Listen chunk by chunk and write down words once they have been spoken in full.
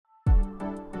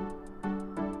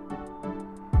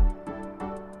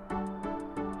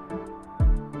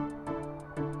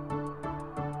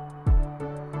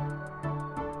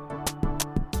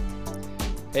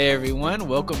Hey everyone,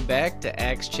 welcome back to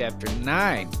Acts chapter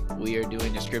 9. We are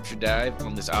doing a scripture dive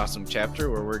on this awesome chapter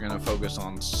where we're going to focus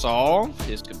on Saul,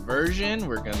 his conversion.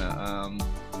 We're going to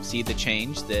see the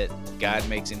change that God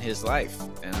makes in his life.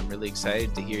 And I'm really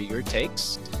excited to hear your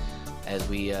takes as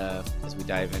we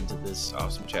dive into this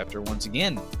awesome chapter once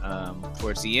again.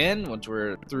 Towards the end, once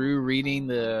we're through reading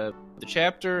the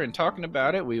chapter and talking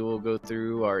about it, we will go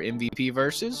through our MVP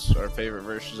verses, our favorite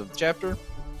verses of the chapter.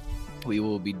 We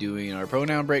will be doing our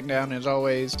pronoun breakdown as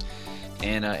always,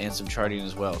 and some charting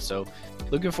as well. So,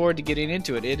 looking forward to getting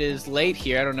into it. It is late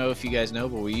here. I don't know if you guys know,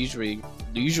 but we usually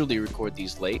record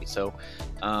these late, so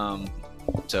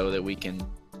that we can,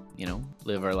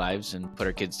 live our lives and put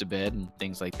our kids to bed and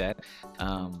things like that.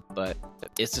 But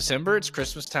it's December. It's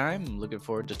Christmas time. I'm looking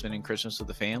forward to spending Christmas with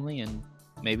the family and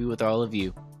maybe with all of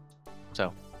you.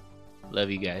 So, love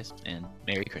you guys and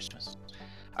Merry Christmas.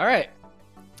 All right.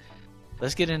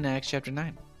 Let's get into Acts chapter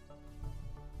 9.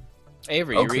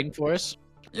 Avery, you reading for us?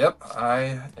 Yep,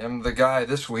 I am the guy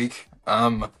this week.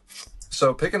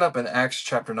 So picking up in Acts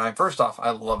chapter 9, first off, I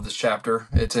love this chapter.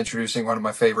 It's introducing one of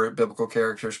my favorite biblical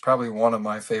characters, probably one of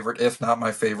my favorite, if not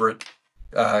my favorite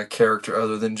character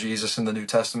other than Jesus in the New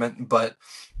Testament. But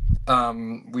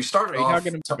we started off...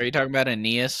 Are you talking about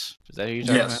Ananias? Is that who you're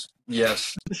talking about?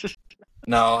 Yes.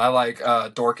 No, I like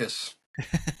Dorcas.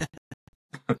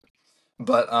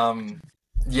 But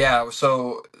yeah,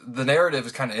 so the narrative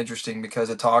is kind of interesting because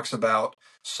it talks about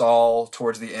Saul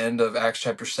towards the end of Acts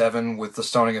chapter 7 with the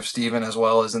stoning of Stephen, as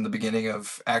well as in the beginning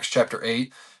of Acts chapter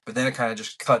 8. But then it kind of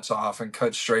just cuts off and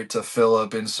cuts straight to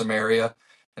Philip in Samaria.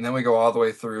 And then we go all the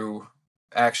way through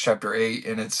Acts chapter 8,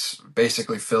 and it's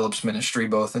basically Philip's ministry,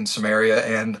 both in Samaria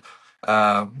and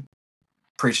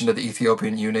preaching to the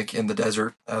Ethiopian eunuch in the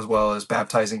desert, as well as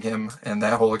baptizing him and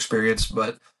that whole experience.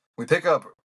 But we pick up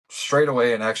straight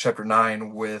away in Acts chapter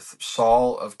 9 with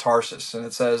Saul of Tarsus. And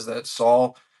it says that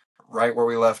Saul, right where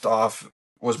we left off,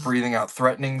 was breathing out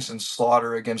threatenings and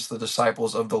slaughter against the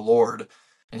disciples of the Lord.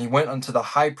 And he went unto the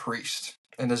high priest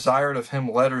and desired of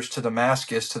him letters to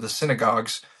Damascus to the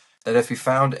synagogues, that if he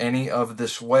found any of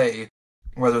this way,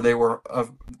 whether they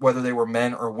were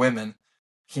men or women,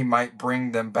 he might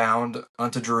bring them bound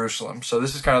unto Jerusalem. So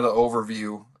this is kind of the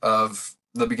overview of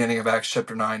the beginning of Acts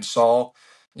chapter 9. Saul,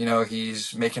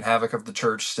 he's making havoc of the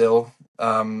church still.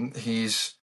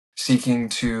 He's seeking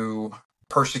to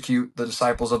persecute the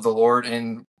disciples of the Lord,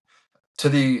 and to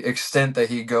the extent that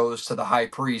he goes to the high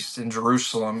priest in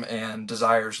Jerusalem and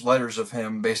desires letters of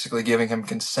him, basically giving him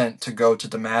consent to go to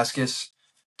Damascus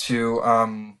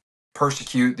to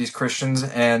persecute these Christians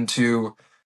and to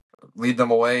lead them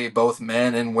away, both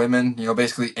men and women.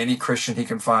 Basically any Christian he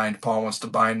can find, Paul wants to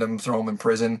bind them, throw them in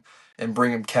prison, and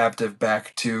bring him captive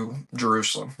back to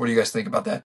Jerusalem. What do you guys think about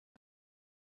that?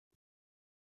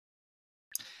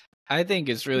 I think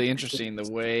it's really interesting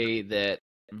the way that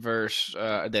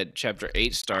that chapter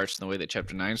 8 starts and the way that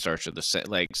chapter 9 starts are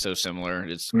so similar.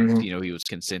 It's he was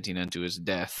consenting unto his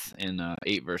death in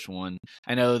 8 verse 1.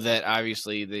 I know that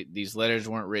obviously these letters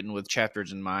weren't written with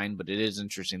chapters in mind, but it is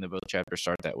interesting that both chapters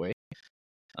start that way.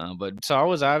 But Saul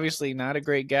was obviously not a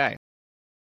great guy.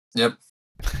 Yep.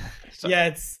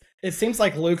 Yeah, it seems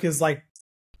like Luke is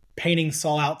painting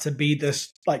Saul out to be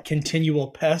this continual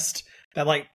pest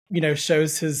that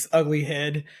shows his ugly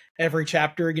head every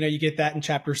chapter. You get that in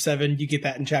chapter 7, you get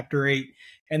that in chapter 8,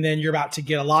 and then you're about to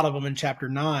get a lot of them in chapter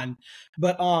 9.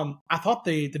 But I thought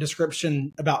the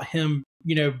description about him,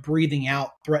 breathing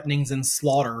out threatenings and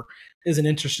slaughter is an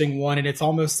interesting one. And it's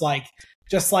almost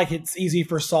just like it's easy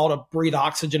for Saul to breathe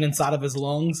oxygen inside of his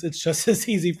lungs, it's just as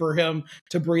easy for him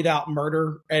to breathe out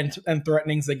murder and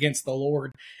threatenings against the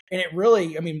Lord. And it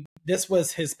really, this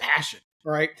was his passion.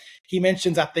 Right. He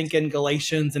mentions, I think, in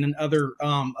Galatians and in other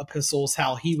epistles,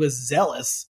 how he was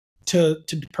zealous to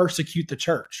persecute the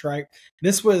church. Right.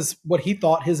 This was what he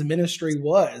thought his ministry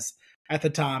was at the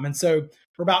time. And so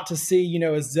we're about to see,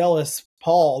 a zealous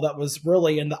Paul that was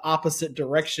really in the opposite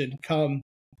direction come,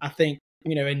 I think,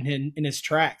 in his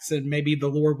tracks. And maybe the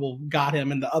Lord will guide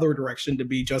him in the other direction to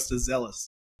be just as zealous.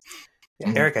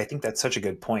 Yeah, Eric, I think that's such a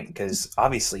good point, because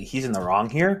obviously he's in the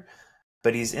wrong here,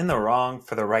 but he's in the wrong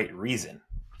for the right reason.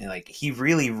 And he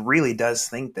really, really does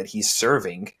think that he's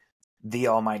serving the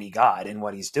Almighty God in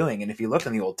what he's doing. And if you look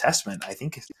in the Old Testament, I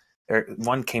think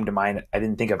one came to mind I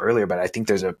didn't think of earlier, but I think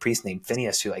there's a priest named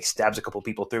Phineas who stabs a couple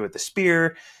people through with the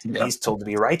spear. Yep. He's told to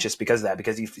be righteous because of that,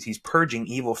 because he's purging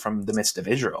evil from the midst of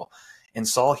Israel. And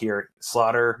Saul here,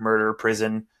 slaughter, murder,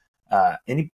 prison,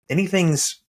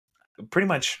 anything's pretty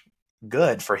much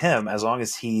good for him as long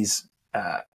as he's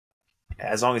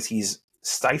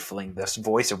stifling this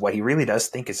voice of what he really does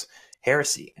think is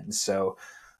heresy. And so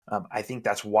I think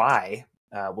that's why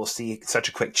we'll see such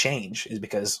a quick change is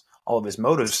because all of his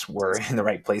motives were in the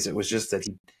right place. It was just that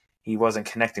he wasn't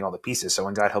connecting all the pieces. So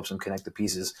when God helps him connect the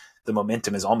pieces, the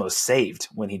momentum is almost saved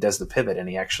when he does the pivot and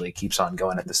he actually keeps on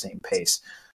going at the same pace.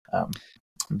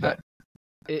 But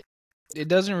it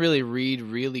doesn't really read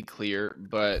really clear,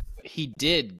 but he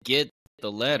did get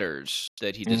the letters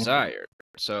that he desired.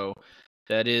 So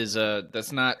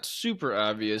that's not super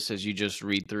obvious as you just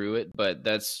read through it, but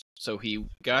so he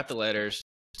got the letters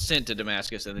sent to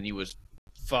Damascus, and then he was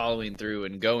following through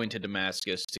and going to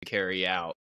Damascus to carry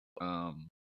out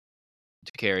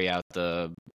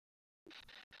the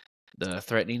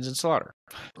threatenings and slaughter.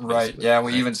 Right. Basically. Yeah.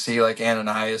 We even see like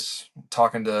Ananias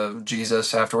talking to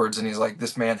Jesus afterwards, and he's like,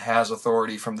 "This man has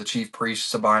authority from the chief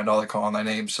priests to bind all that call on thy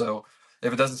name." So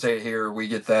if it doesn't say it here, we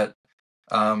get that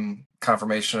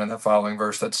confirmation in the following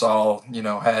verse that Saul,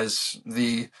 has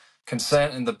the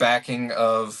consent and the backing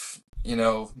of,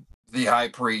 the high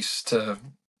priest to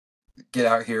get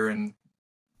out here and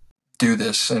do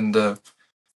this, and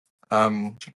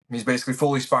he's basically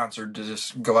fully sponsored to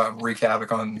just go out and wreak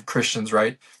havoc on Christians,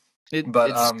 right?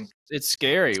 It's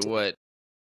scary what,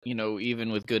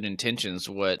 even with good intentions,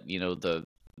 what, the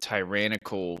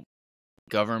tyrannical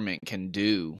government can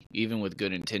do, even with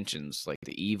good intentions, like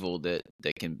the evil that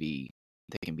can be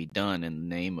done in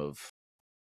the name of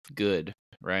good,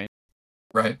 right?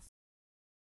 Right.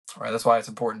 That's why it's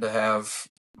important to have,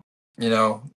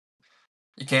 you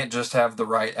can't just have the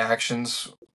right actions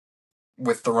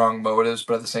with the wrong motives,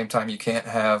 but at the same time, you can't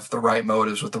have the right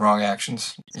motives with the wrong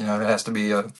actions. It has to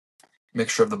be a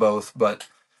mixture of the both. But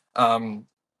you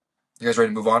guys ready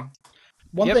to move on?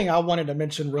 One thing I wanted to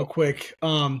mention real quick.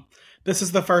 This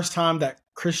is the first time that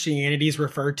Christianity is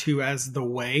referred to as the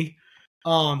way.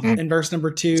 In verse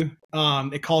number 2,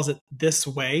 it calls it this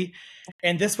way.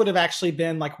 And this would have actually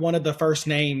been like one of the first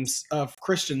names of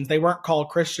Christians. They weren't called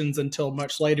Christians until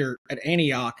much later at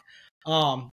Antioch.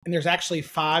 And there's actually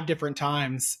 5 different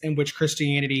times in which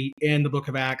Christianity in the book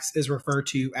of Acts is referred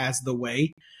to as the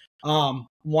way.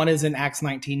 One is in Acts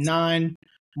 19:9,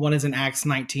 one is in Acts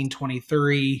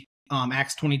 19:23,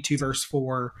 Acts 22 verse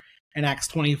 4, and Acts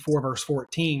 24 verse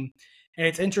 14. And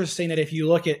it's interesting that if you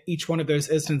look at each one of those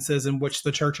instances in which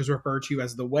the church is referred to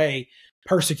as the way,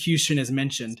 persecution is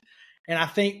mentioned. And I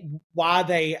think why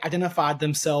they identified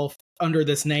themselves under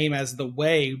this name as the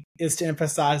way is to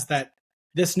emphasize that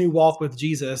this new walk with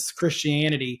Jesus,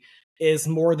 Christianity, is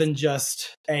more than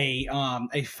just a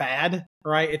fad,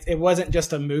 right? It wasn't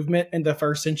just a movement in the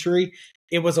first century.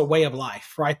 It was a way of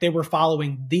life, right? They were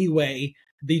following the way,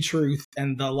 the truth,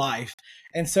 and the life.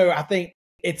 And so I think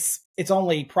it's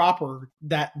only proper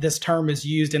that this term is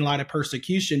used in light of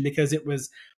persecution, because it was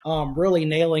really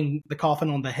nailing the coffin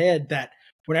on the head that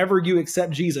whenever you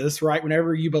accept Jesus, right,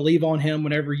 whenever you believe on him,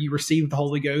 whenever you receive the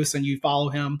Holy Ghost and you follow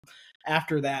him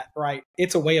after that, right,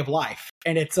 it's a way of life.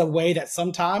 And it's a way that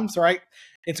sometimes, right,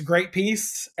 it's great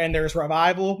peace and there's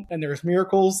revival and there's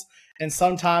miracles. And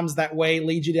sometimes that way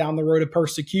leads you down the road of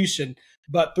persecution.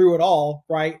 But through it all,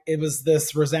 right, it was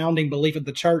this resounding belief of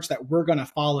the church that we're going to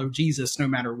follow Jesus no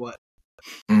matter what.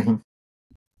 Mm-hmm.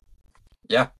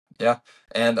 Yeah.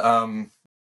 And,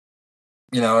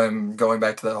 and going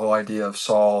back to that whole idea of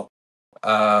Saul,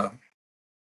 not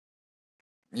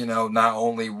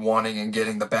only wanting and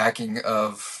getting the backing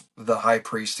of the high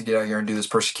priest to get out here and do this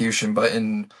persecution, but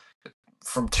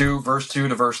from verse 2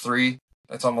 to verse 3,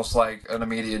 it's almost like an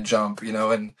immediate jump,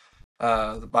 and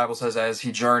the Bible says as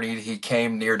he journeyed, he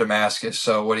came near Damascus.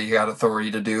 So what he got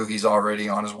authority to do, he's already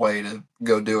on his way to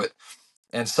go do it.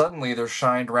 And suddenly there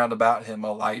shined round about him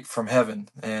a light from heaven,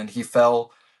 and he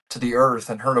fell to the earth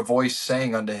and heard a voice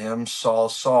saying unto him, Saul,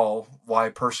 Saul, why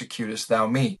persecutest thou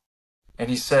me? And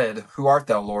he said, Who art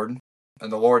thou, Lord?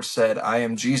 And the Lord said, I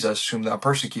am Jesus, whom thou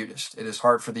persecutest. It is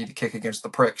hard for thee to kick against the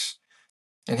pricks.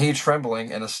 And he,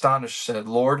 trembling and astonished, said,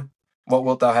 Lord, what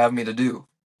wilt thou have me to do?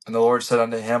 And the Lord said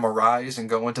unto him, Arise and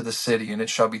go into the city, and it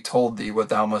shall be told thee what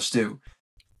thou must do.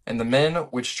 And the men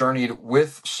which journeyed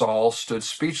with Saul stood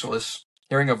speechless,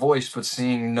 hearing a voice, but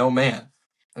seeing no man.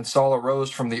 And Saul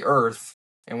arose from the earth,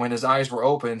 and when his eyes were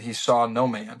opened, he saw no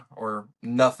man, or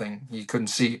nothing, he couldn't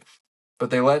see. But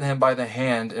they led him by the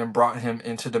hand and brought him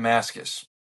into Damascus.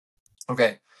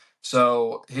 Okay,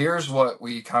 so here's what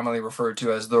we commonly refer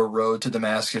to as the road to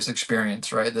Damascus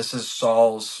experience, right? This is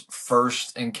Saul's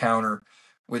first encounter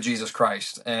with Jesus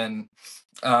Christ. And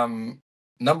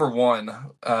number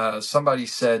one, somebody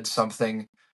said something,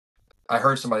 I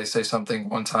heard somebody say something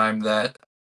one time that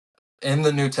in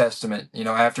the New Testament,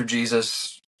 after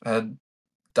Jesus had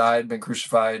died, been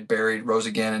crucified, buried, rose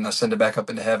again, and ascended back up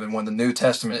into heaven, when the New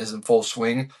Testament is in full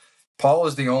swing, Paul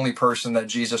is the only person that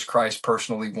Jesus Christ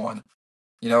personally won.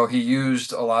 he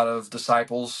used a lot of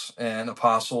disciples and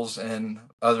apostles and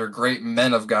other great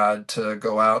men of God to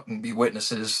go out and be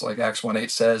witnesses, like Acts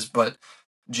 1:8 says. But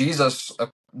Jesus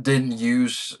didn't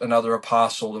use another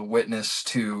apostle to witness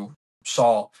to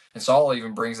Saul. And Saul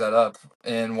even brings that up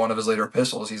in one of his later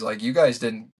epistles. He's like, you guys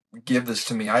didn't give this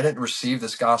to me. I didn't receive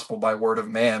this gospel by word of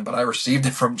man, but I received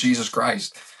it from Jesus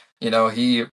Christ. And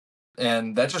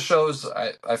that just shows,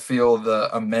 I feel, the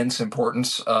immense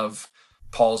importance of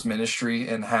Paul's ministry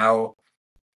and how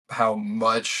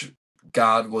much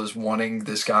God was wanting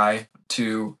this guy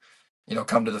to,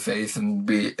 come to the faith and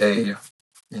be a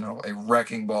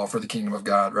wrecking ball for the kingdom of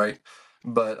God, right?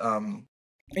 But and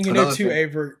too,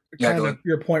 Aver, kind of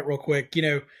your point real quick,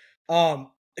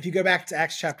 if you go back to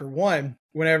Acts chapter 1,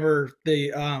 whenever the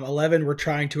 11 were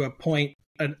trying to appoint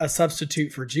a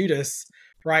substitute for Judas,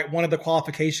 right, one of the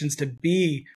qualifications to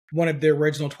be one of the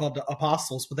original 12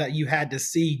 apostles was that you had to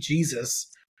see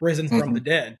Jesus risen from the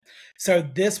dead. So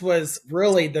this was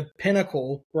really the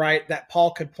pinnacle, right, that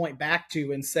Paul could point back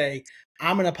to and say,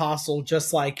 I'm an apostle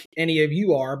just like any of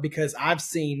you are, because I've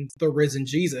seen the risen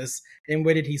Jesus. And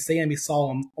what did he say? And he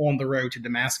saw him on the road to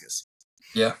Damascus.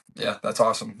 Yeah, that's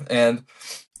awesome. And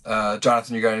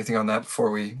Jonathan, you got anything on that before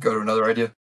we go to another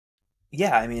idea?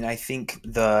 Yeah, I mean, I think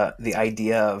the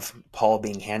idea of Paul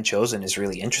being hand chosen is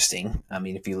really interesting. I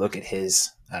mean, if you look at his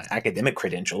academic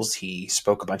credentials, he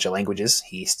spoke a bunch of languages.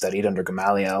 He studied under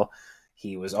Gamaliel.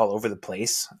 He was all over the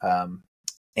place,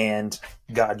 and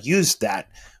God used that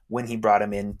when He brought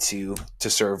him in to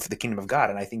serve the kingdom of God.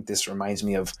 And I think this reminds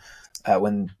me of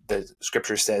when the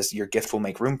Scripture says, "Your gift will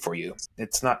make room for you."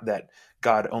 It's not that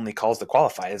God only calls the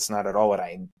qualified. It's not at all what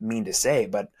I mean to say,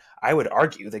 but I would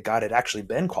argue that God had actually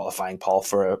been qualifying Paul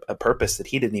for a purpose that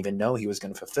he didn't even know he was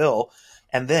going to fulfill.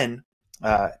 And then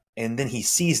he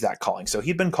sees that calling. So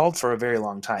he'd been called for a very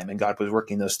long time, and God was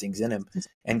working those things in him,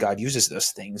 and God uses those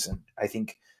things. And I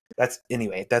think that's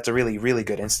a really, really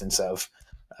good instance of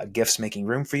gifts making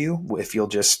room for you if you'll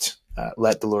just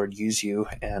let the Lord use you.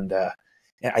 And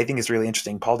I think it's really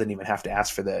interesting. Paul didn't even have to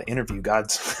ask for the interview.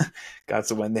 God's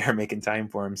the one there making time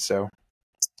for him. So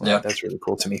that's really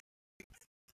cool to me.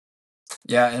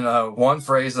 Yeah, and one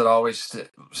phrase that always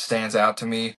stands out to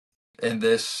me in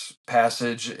this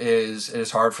passage is, "It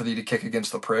is hard for thee to kick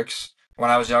against the pricks." When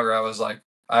I was younger, I was like,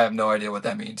 I have no idea what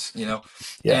that means, Yeah.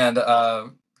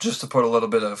 And just to put a little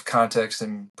bit of context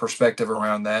and perspective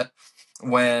around that,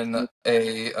 when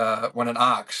an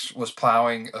ox was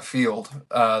plowing a field,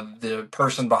 the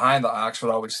person behind the ox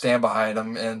would always stand behind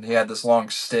him, and he had this long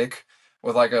stick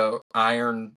with like a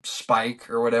iron spike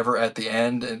or whatever at the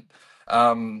end,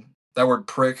 and that word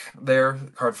prick there,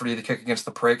 hard for you to kick against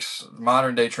the pricks.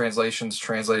 Modern day translations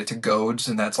translate it to goads,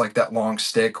 and that's like that long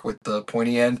stick with the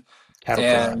pointy end.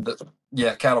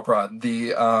 Cattle prod.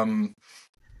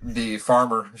 The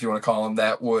farmer, if you want to call him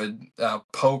that, would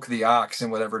poke the ox in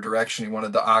whatever direction he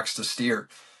wanted the ox to steer.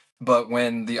 But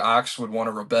when the ox would want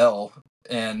to rebel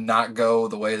and not go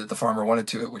the way that the farmer wanted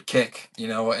to, it would kick,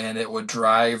 and it would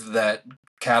drive that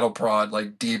cattle prod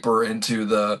like deeper into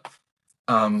the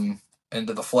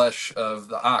flesh of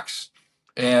the ox.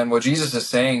 And what Jesus is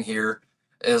saying here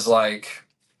is like,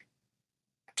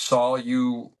 Saul,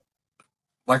 you,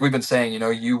 like we've been saying,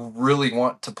 you really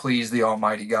want to please the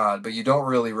Almighty God, but you don't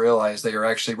really realize that you're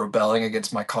actually rebelling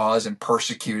against my cause and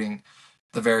persecuting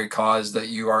the very cause that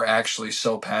you are actually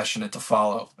so passionate to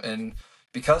follow. And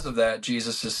because of that,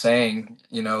 Jesus is saying,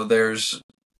 there's,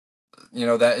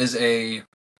 that is a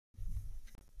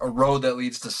road that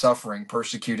leads to suffering,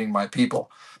 persecuting my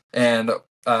people. And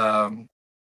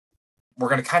we're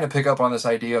going to kind of pick up on this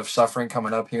idea of suffering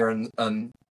coming up here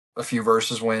in a few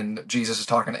verses when Jesus is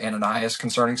talking to Ananias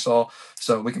concerning Saul.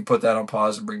 So we can put that on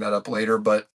pause and bring that up later.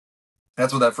 But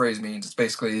that's what that phrase means. It's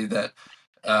basically that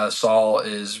Saul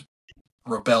is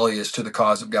rebellious to the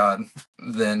cause of God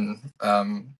than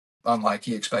unlike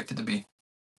he expected to be.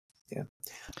 Yeah.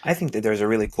 I think that there's a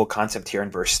really cool concept here in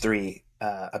verse 3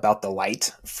 about the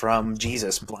light from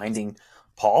Jesus blinding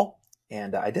Paul.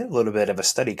 And I did a little bit of a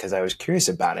study because I was curious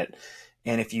about it.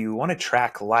 And if you want to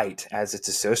track light as it's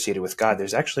associated with God,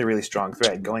 there's actually a really strong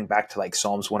thread. Going back to like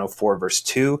Psalms 104 verse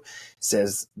 2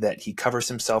 says that he covers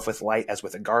himself with light as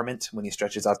with a garment when he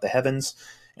stretches out the heavens.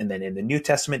 And then in the New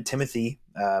Testament, Timothy,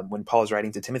 when Paul is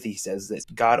writing to Timothy, he says that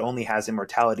God only has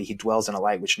immortality. He dwells in a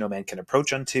light which no man can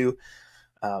approach unto.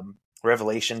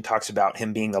 Revelation talks about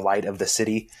him being the light of the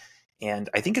city. And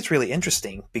I think it's really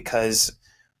interesting because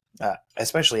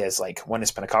especially as like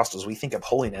oneness Pentecostals, we think of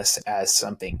holiness as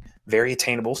something very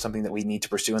attainable, something that we need to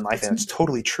pursue in life. And it's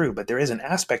totally true. But there is an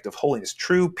aspect of holiness,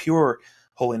 true, pure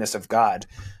holiness of God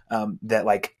that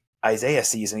like Isaiah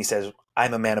sees, and he says,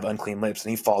 I'm a man of unclean lips, and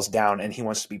he falls down and he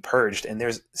wants to be purged. And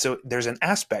there's an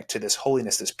aspect to this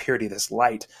holiness, this purity, this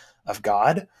light of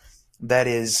God that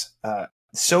is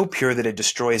so pure that it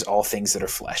destroys all things that are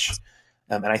flesh.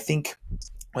 And I think,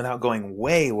 without going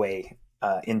way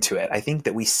into it, I think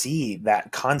that we see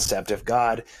that concept of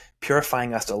God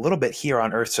purifying us a little bit here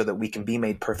on earth so that we can be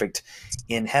made perfect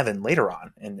in heaven later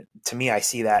on. And to me, I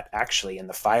see that actually in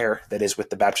the fire that is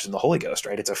with the baptism of the Holy Ghost,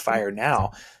 right? It's a fire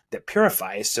now that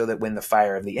purifies so that when the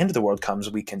fire of the end of the world comes,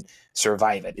 we can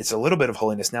survive it. It's a little bit of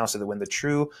holiness now so that when the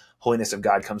true holiness of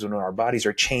God comes, when our bodies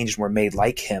are changed and we're made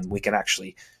like him, we can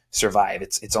actually survive.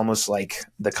 It's almost like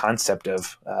the concept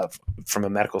of from a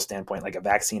medical standpoint, like a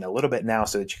vaccine, a little bit now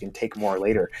so that you can take more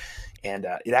later. And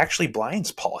it actually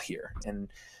blinds Paul here. And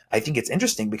I think it's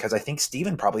interesting because I think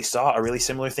Stephen probably saw a really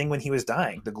similar thing when he was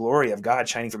dying, the glory of God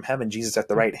shining from heaven, Jesus at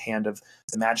the right hand of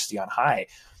the majesty on high.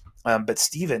 But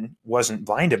Stephen wasn't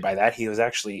blinded by that. He was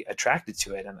actually attracted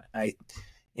to it. And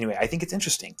I think it's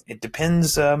interesting. It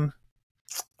depends, or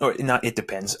not, it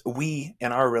depends. We,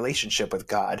 in our relationship with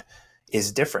God,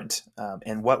 is different,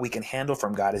 and what we can handle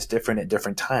from God is different at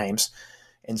different times.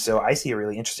 And so I see a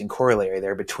really interesting corollary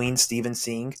there between Stephen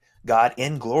seeing God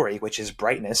in glory, which is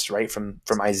brightness, right? From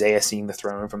Isaiah seeing the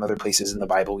throne, from other places in the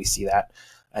Bible we see that,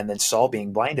 and then Saul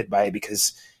being blinded by it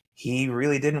because he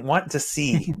really didn't want to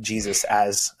see Jesus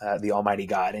as the Almighty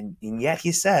God, and yet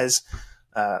he says,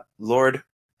 "Lord,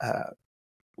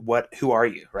 who are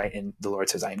you?" Right? And the Lord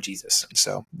says, "I am Jesus." And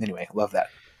so anyway, love that.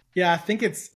 Yeah, I think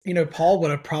it's, Paul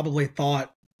would have probably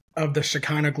thought of the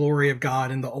Shekinah glory of God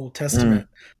in the Old Testament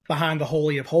behind the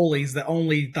Holy of Holies that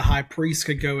only the high priest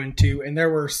could go into. And there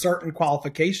were certain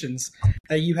qualifications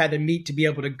that you had to meet to be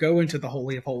able to go into the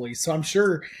Holy of Holies. So I'm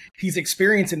sure he's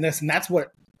experiencing this, and that's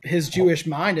what his Jewish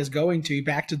mind is going to,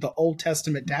 back to the Old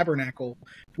Testament tabernacle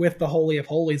with the Holy of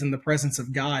Holies in the presence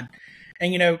of God.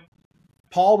 And,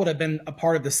 Paul would have been a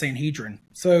part of the Sanhedrin.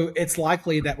 So it's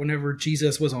likely that whenever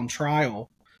Jesus was on trial,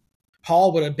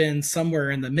 Paul would have been somewhere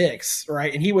in the mix,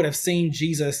 right? And he would have seen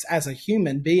Jesus as a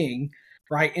human being,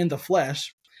 right, in the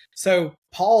flesh. So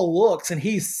Paul looks and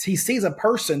he sees a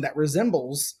person that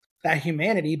resembles that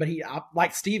humanity, but he,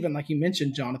 like Stephen, like you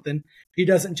mentioned, Jonathan, he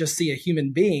doesn't just see a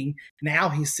human being. Now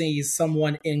he sees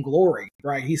someone in glory,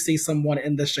 right? He sees someone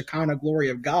in the Shekinah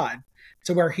glory of God,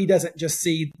 to where he doesn't just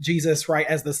see Jesus, right,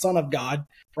 as the Son of God,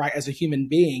 right, as a human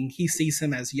being. He sees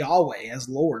him as Yahweh, as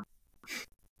Lord.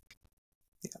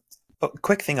 But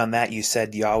quick thing on that, you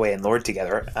said Yahweh and Lord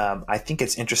together. I think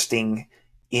it's interesting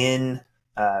in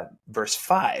verse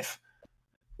 5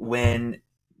 when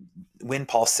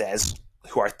Paul says,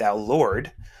 "Who art thou,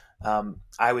 Lord?"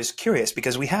 I was curious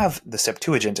because we have the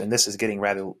Septuagint, and this is getting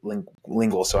rather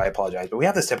lingual, so I apologize. But we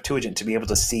have the Septuagint to be able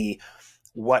to see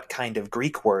what kind of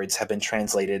Greek words have been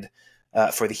translated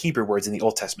for the Hebrew words in the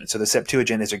Old Testament. So the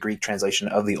Septuagint is a Greek translation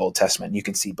of the Old Testament. You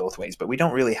can see both ways, but we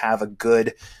don't really have a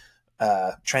good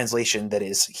translation that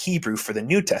is Hebrew for the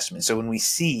New Testament. So when we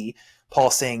see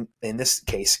Paul saying, in this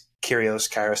case, Kyrios,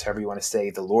 Kairos, however you want to say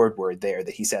the Lord word there,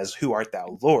 that he says, "Who art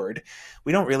thou, Lord?"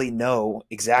 we don't really know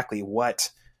exactly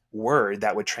what word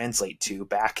that would translate to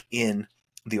back in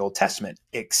the Old Testament,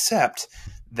 except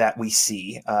that we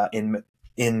see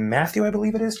in Matthew, I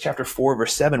believe it is, chapter 4,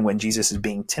 verse 7, when Jesus is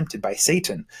being tempted by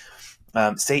Satan.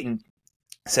 Satan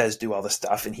says, "Do all this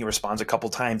stuff," and he responds a couple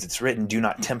times. It's written, "Do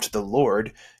not tempt the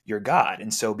Lord your God."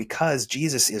 And so because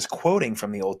Jesus is quoting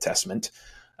from the Old Testament,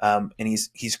 and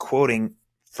he's quoting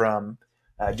from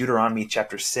Deuteronomy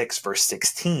chapter 6, verse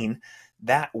 16,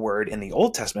 that word in the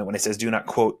Old Testament, when it says "do not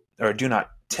quote" or "do not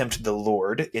tempt the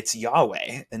Lord," it's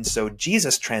Yahweh. And so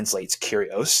Jesus translates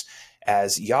Kyrios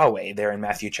as Yahweh there in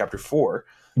Matthew chapter 4.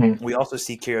 We also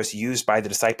see Kyrios used by the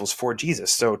disciples for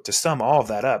Jesus. So to sum all of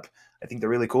that up, I think the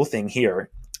really cool thing here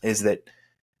is that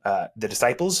the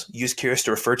disciples use Kyrios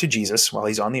to refer to Jesus while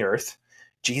he's on the earth.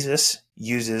 Jesus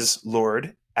uses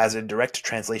Lord as a direct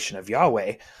translation of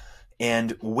Yahweh.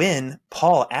 And when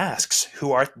Paul asks,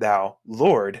 "Who art thou,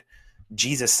 Lord?"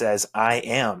 Jesus says, "I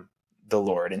am the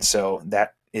Lord." And so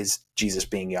that is Jesus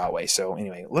being Yahweh. So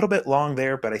anyway, a little bit long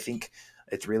there, but I think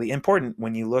it's really important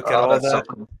when you look at all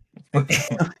the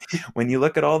when you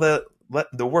look at all the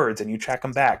words and you track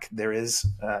them back, there is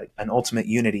an ultimate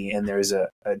unity, and there is a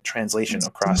translation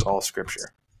across all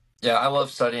Scripture. Yeah, I love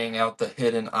studying out the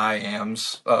hidden I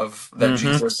ams of that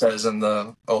Jesus says in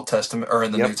the Old Testament or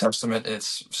in the New Testament.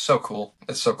 It's so cool.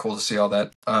 It's so cool to see all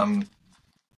that.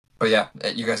 But yeah,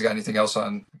 you guys got anything else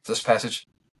on this passage?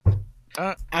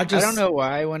 I don't know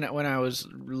why when I was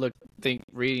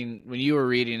reading when you were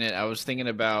reading it, I was thinking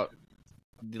about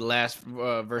the last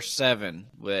verse 7,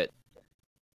 but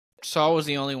Saul was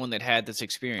the only one that had this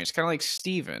experience, kind of like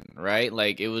Stephen, right?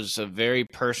 Like it was a very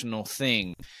personal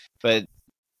thing, but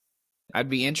I'd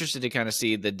be interested to kind of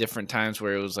see the different times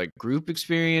where it was like group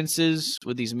experiences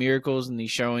with these miracles and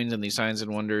these showings and these signs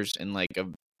and wonders, and like a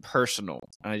personal.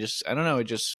 I don't know. It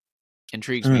just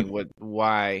intrigues me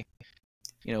why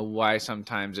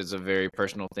sometimes it's a very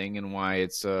personal thing and why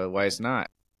it's not.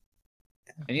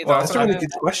 Any thoughts That's a on really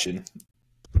that? good question.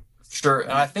 Sure.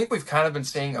 And I think we've kind of been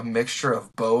seeing a mixture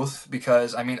of both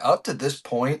because, I mean, up to this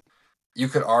point, you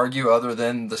could argue, other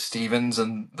than the Stephens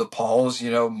and the Pauls,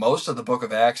 most of the book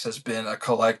of Acts has been a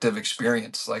collective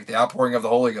experience, like the outpouring of the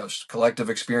Holy Ghost, collective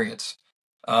experience.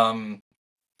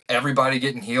 Everybody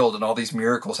getting healed and all these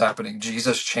miracles happening.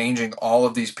 Jesus changing all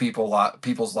of these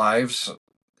people's lives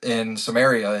in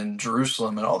Samaria and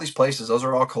Jerusalem and all these places. Those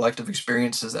are all collective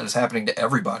experiences that is happening to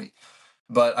everybody.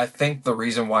 But I think the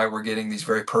reason why we're getting these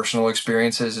very personal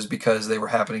experiences is because they were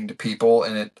happening to people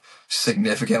and it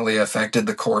significantly affected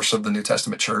the course of the New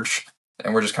Testament church.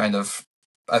 And we're just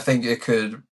I think it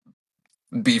could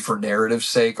be for narrative's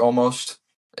sake almost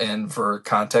and for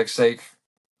context sake,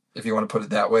 if you want to put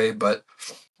it that way. But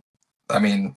I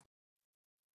mean,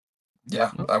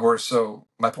 yeah,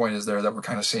 my point is there that we're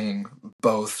kind of seeing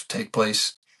both take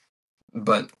place.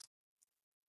 But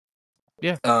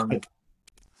yeah,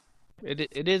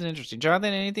 it is interesting.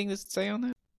 Jonathan, anything to say on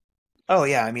that? Oh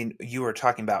yeah, I mean, you were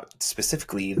talking about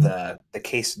specifically the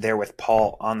case there with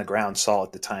Paul on the ground, Saul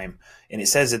at the time, and it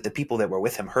says that the people that were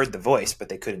with him heard the voice, but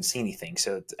they couldn't see anything.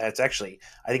 So it's actually,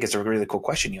 I think it's a really cool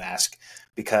question you ask,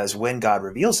 because when God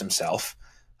reveals himself,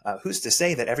 who's to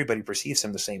say that everybody perceives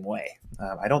him the same way?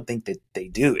 I don't think that they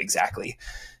do exactly.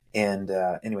 And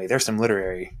anyway, there's some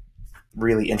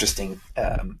really interesting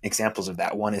examples of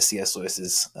that. One is C.S.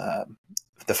 Lewis's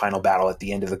The Final Battle at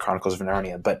the end of the Chronicles of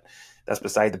Narnia, but that's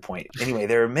beside the point. Anyway,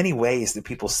 there are many ways that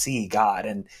people see God,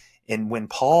 and when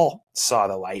Paul saw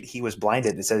the light, he was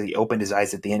blinded. It says he opened his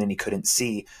eyes at the end and he couldn't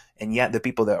see, and yet the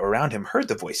people that were around him heard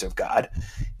the voice of God.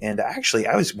 And actually,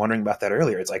 I was wondering about that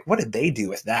earlier. It's like, what did they do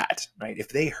with that, right? If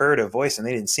they heard a voice and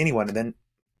they didn't see anyone, and then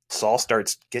Saul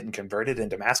starts getting converted in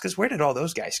Damascus, where did all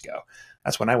those guys go?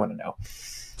 That's what I want to know.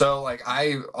 So,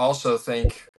 I also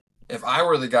think if I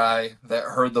were the guy that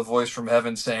heard the voice from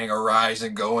heaven saying, "Arise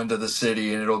and go into the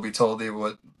city, and it'll be told thee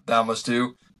what thou must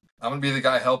do," I'm gonna be the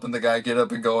guy helping the guy get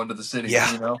up and go into the city.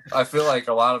 Yeah. I feel like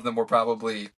a lot of them were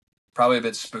probably a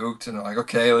bit spooked and like,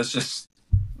 okay, let's just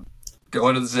go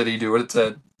into the city, do what it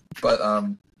said. But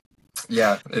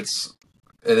yeah, it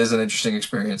is an interesting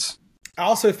experience. I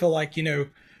also feel like,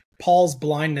 Paul's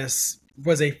blindness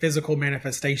was a physical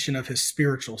manifestation of his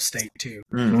spiritual state too.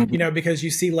 Mm-hmm. Because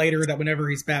you see later that whenever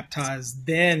he's baptized,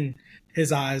 then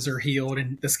his eyes are healed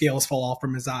and the scales fall off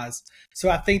from his eyes. So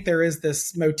I think there is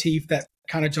this motif that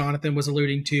kind of Jonathan was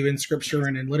alluding to in scripture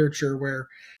and in literature where,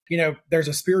 there's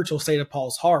a spiritual state of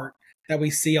Paul's heart that we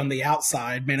see on the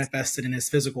outside manifested in his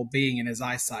physical being and his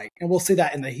eyesight. And we'll see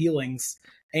that in the healings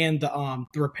and the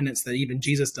repentance that even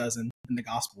Jesus does in the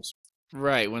Gospels.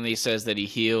 Right, when he says that he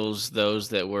heals those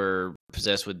that were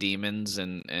possessed with demons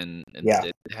and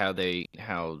Yeah.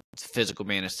 how physical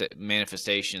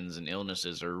manifestations and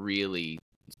illnesses are really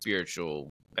spiritual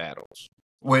battles.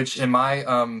 Which in my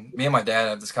me and my dad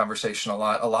have this conversation a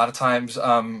lot. A lot of times,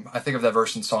 I think of that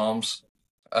verse in Psalms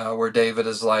where David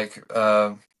is like,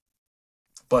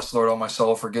 "Bless the Lord, all my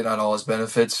soul, forget not all his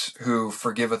benefits, who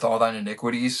forgiveth all thine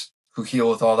iniquities, who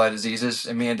healeth all thy diseases."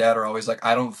 And me and Dad are always like,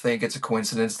 I don't think it's a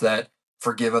coincidence that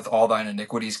forgiveth all thine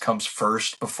iniquities comes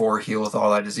first before healeth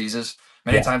all thy diseases.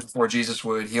 Many times before Jesus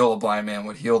would heal a blind man,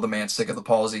 would heal the man sick of the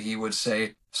palsy, he would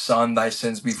say, "Son, thy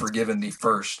sins be forgiven thee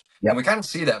first." Yep. And we kind of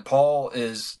see that Paul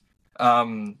is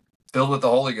filled with the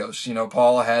Holy Ghost.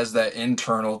 Paul has that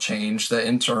internal change, that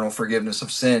internal forgiveness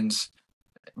of sins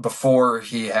before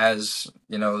he has,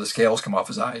 the scales come off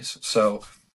his eyes. So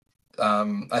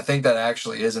I think that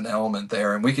actually is an element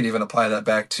there. And we could even apply that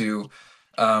back to,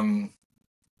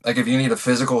 if you need a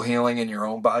physical healing in your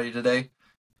own body today,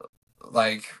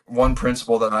 one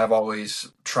principle that I've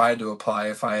always tried to apply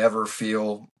if I ever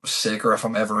feel sick or if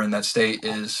I'm ever in that state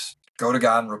is go to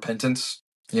God in repentance,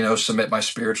 submit my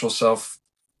spiritual self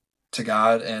to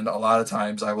God. And a lot of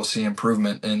times I will see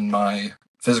improvement in my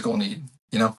physical need,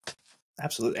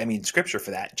 Absolutely. I mean, scripture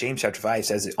for that, James chapter 5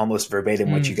 says it almost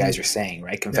verbatim what you guys are saying,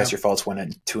 right? Confess your faults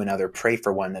one to another, pray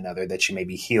for one another that you may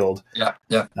be healed. Yeah.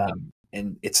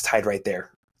 And it's tied right there.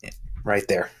 Right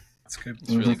there. That's good.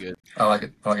 It's really good. I like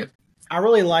it. I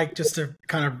really like, just to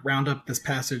kind of round up this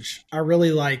passage, I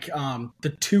really like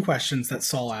the two questions that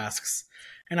Saul asks.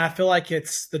 And I feel like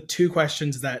it's the two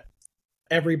questions that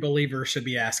every believer should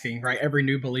be asking, right? Every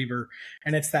new believer.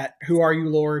 And it's that, who are you,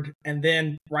 Lord? And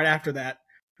then right after that,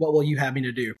 what will you have me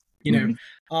to do?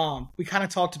 We kind of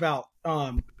talked about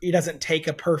it doesn't take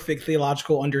a perfect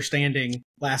theological understanding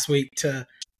last week to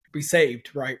be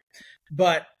saved, right?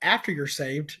 But after you're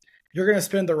saved, you're going to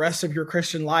spend the rest of your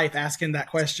Christian life asking that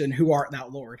question, who art thou,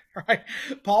 Lord? Right?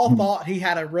 Paul thought he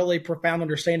had a really profound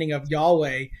understanding of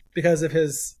Yahweh because of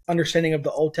his understanding of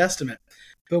the Old Testament.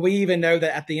 But we even know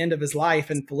that at the end of his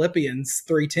life in Philippians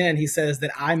 3:10, he says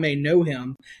that I may know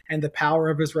him and the power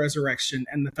of his resurrection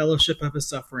and the fellowship of his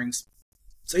sufferings.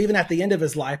 So even at the end of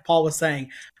his life, Paul was saying,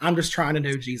 I'm just trying to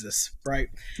know Jesus, right?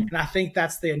 And I think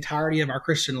that's the entirety of our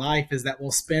Christian life, is that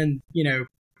we'll spend,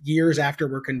 years after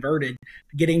we're converted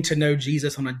getting to know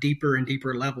Jesus on a deeper and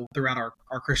deeper level throughout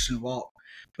our Christian walk.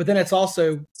 But then it's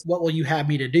also, what will you have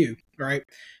me to do, right?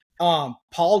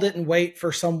 Paul didn't wait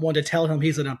for someone to tell him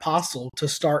he's an apostle to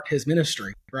start his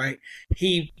ministry, right?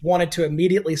 He wanted to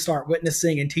immediately start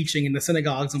witnessing and teaching in the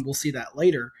synagogues, and we'll see that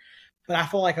later. But I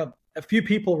feel like a few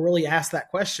people really ask that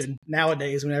question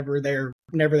nowadays whenever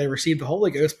they receive the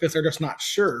Holy Ghost, because they're just not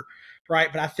sure,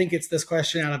 right? But I think it's this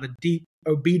question out of a deep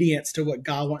obedience to what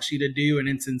God wants you to do and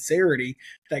in sincerity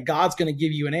that God's going to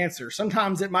give you an answer.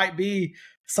 Sometimes it might be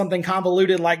something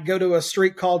convoluted, like go to a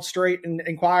street called Straight and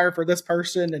inquire for this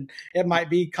person, and it might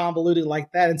be convoluted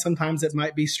like that, and sometimes it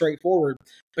might be straightforward.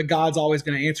 But God's always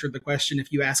going to answer the question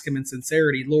if you ask him in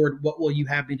sincerity, Lord, what will you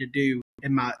have me to do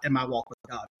in my walk with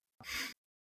God?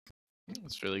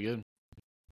 That's really good.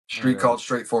 Street called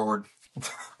Straightforward.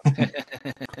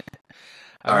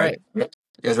 All right. You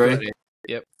guys ready?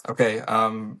 Yep. Okay,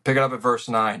 picking up at verse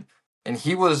 9. And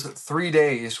he was 3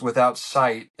 days without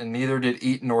sight, and neither did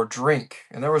eat nor drink.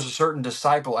 And there was a certain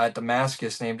disciple at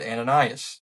Damascus named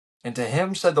Ananias. And to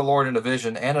him said the Lord in a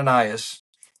vision, Ananias.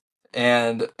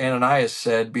 And Ananias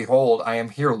said, Behold, I am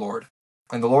here, Lord.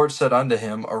 And the Lord said unto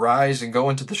him, Arise and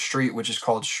go into the street which is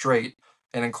called Straight,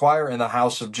 and inquire in the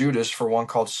house of Judas for one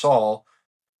called Saul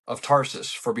of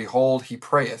Tarsus. For behold, he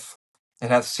prayeth,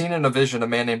 and hath seen in a vision a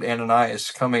man named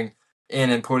Ananias coming in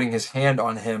and putting his hand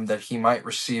on him that he might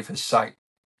receive his sight.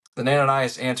 Then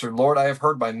Ananias answered, Lord, I have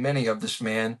heard by many of this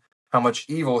man how much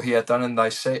evil he hath done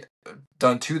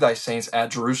to thy saints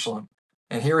at Jerusalem.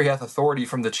 And here he hath authority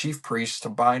from the chief priests to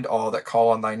bind all that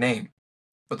call on thy name.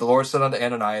 But the Lord said unto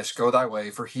Ananias, Go thy way,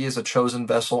 for he is a chosen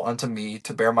vessel unto me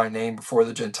to bear my name before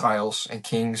the Gentiles and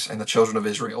kings and the children of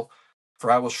Israel.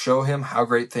 For I will show him how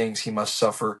great things he must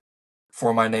suffer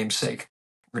for my name's sake.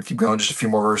 We're going to keep going just a few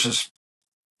more verses.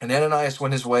 And Ananias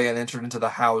went his way and entered into the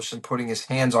house, and putting his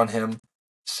hands on him,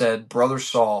 said, Brother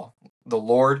Saul, the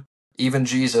Lord, even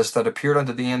Jesus, that appeared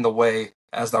unto thee in the way,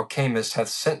 as thou camest, hath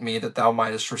sent me, that thou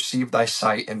mightest receive thy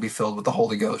sight and be filled with the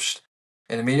Holy Ghost.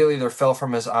 And immediately there fell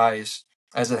from his eyes,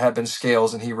 as it had been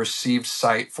scales, and he received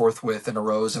sight forthwith, and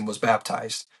arose and was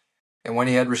baptized. And when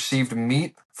he had received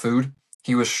food,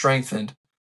 he was strengthened.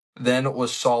 Then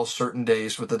was Saul certain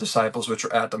days with the disciples which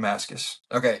were at Damascus.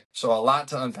 Okay, so a lot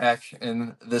to unpack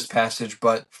in this passage,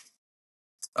 but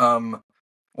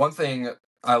one thing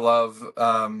I love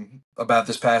about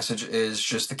this passage is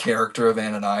just the character of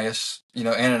Ananias.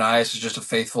 Ananias is just a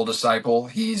faithful disciple.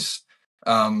 He's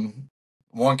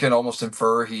one can almost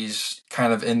infer he's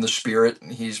kind of in the Spirit.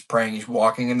 He's praying, he's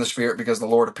walking in the Spirit, because the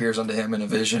Lord appears unto him in a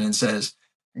vision and says,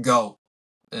 Go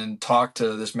and talk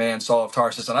to this man, Saul of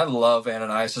Tarsus. And I love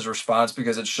Ananias' response,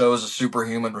 because it shows a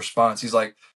superhuman response. He's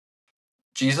like,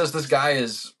 Jesus, this guy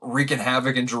is wreaking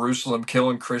havoc in Jerusalem,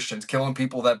 killing Christians, killing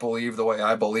people that believe the way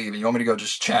I believe. And you want me to go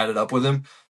just chat it up with him?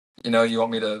 You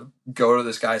want me to go to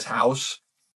this guy's house?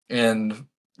 And,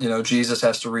 Jesus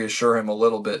has to reassure him a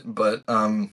little bit. But,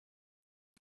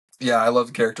 yeah, I love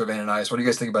the character of Ananias. What do you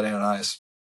guys think about Ananias?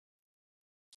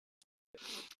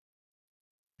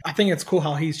 I think it's cool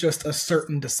how he's just a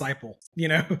certain disciple,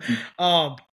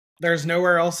 There's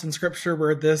nowhere else in Scripture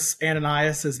where this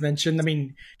Ananias is mentioned. I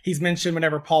mean, he's mentioned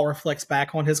whenever Paul reflects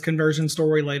back on his conversion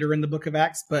story later in the book of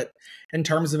Acts, but in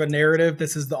terms of a narrative,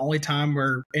 this is the only time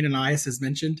where Ananias is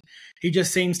mentioned. He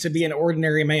just seems to be an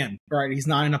ordinary man, right? He's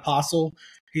not an apostle.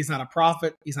 He's not a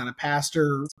prophet. He's not a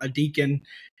pastor, a deacon.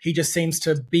 He just seems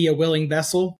to be a willing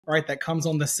vessel, right, that comes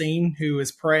on the scene, who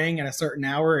is praying at a certain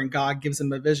hour, and God gives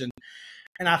him a vision.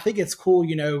 And I think it's cool,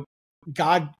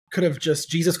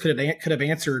 Jesus could have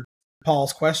answered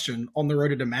Paul's question on the road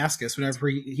to Damascus whenever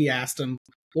he asked him,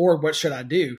 Lord, what should I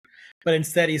do? But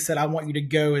instead he said, I want you to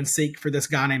go and seek for this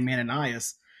guy named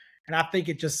Ananias. And I think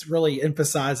it just really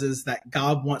emphasizes that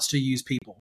God wants to use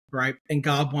people, right? And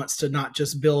God wants to not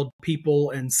just build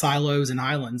people in silos and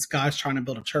islands. God's trying to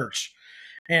build a church.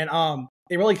 And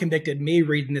it really convicted me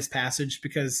reading this passage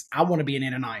because I want to be an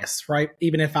Ananias, right?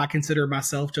 Even if I consider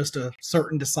myself just a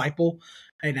certain disciple,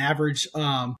 an average,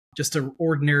 just an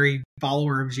ordinary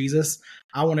follower of Jesus,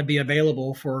 I want to be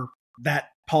available for that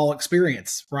Paul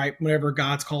experience, right? Whenever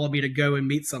God's calling me to go and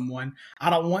meet someone, I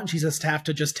don't want Jesus to have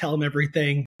to just tell him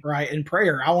everything, right, in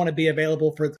prayer. I want to be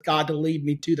available for God to lead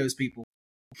me to those people.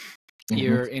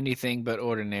 You're anything but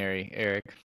ordinary, Eric.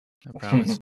 I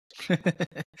promise.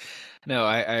 No,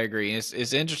 I agree.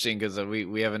 It's interesting because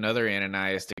we have another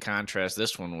Ananias to contrast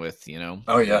this one with.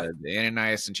 Oh yeah, the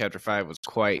Ananias in chapter 5 was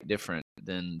quite different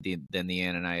than the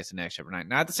Ananias in Acts chapter 9.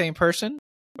 Not the same person,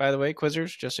 by the way,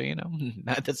 quizzers. Just so you know,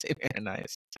 not the same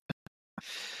Ananias.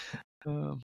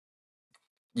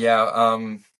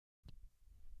 Yeah,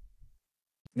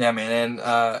 yeah, man. And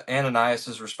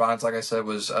Ananias's response, like I said,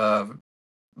 was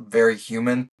very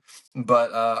human.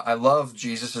 But I love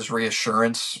Jesus's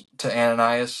reassurance to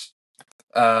Ananias,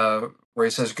 where he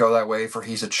says, "Go that way, for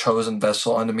he's a chosen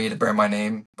vessel unto me to bear my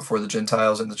name before the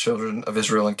Gentiles and the children of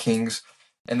Israel and kings."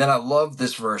 And then I love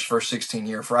this verse 16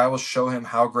 here, "For I will show him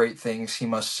how great things he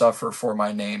must suffer for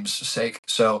my name's sake."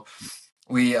 So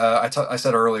I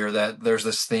said earlier that there's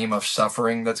this theme of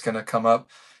suffering that's going to come up,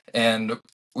 and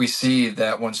we see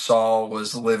that when Saul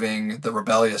was living the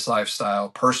rebellious lifestyle,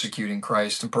 persecuting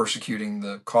Christ and persecuting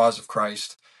the cause of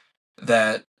Christ,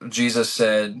 that Jesus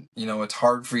said, it's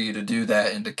hard for you to do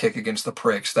that and to kick against the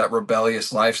pricks. That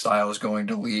rebellious lifestyle is going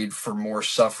to lead for more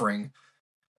suffering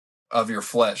of your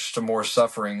flesh, to more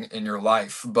suffering in your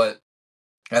life. But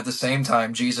at the same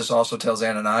time, Jesus also tells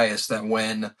Ananias that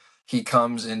when he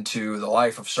comes into the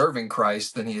life of serving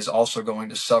Christ, then he is also going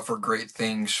to suffer great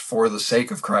things for the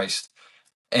sake of Christ.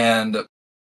 And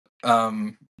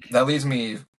that leads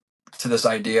me to this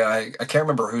idea. I can't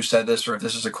remember who said this, or if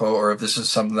this is a quote, or if this is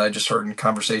something that I just heard in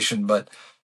conversation, but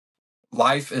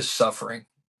life is suffering.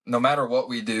 No matter what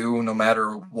we do, no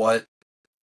matter what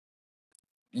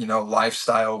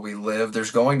lifestyle we live,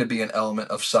 there's going to be an element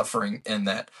of suffering in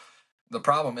that. The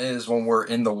problem is when we're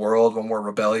in the world, when we're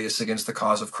rebellious against the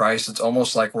cause of Christ, it's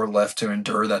almost like we're left to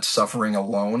endure that suffering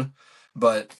alone.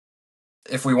 But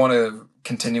if we want to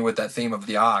continue with that theme of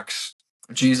the ox,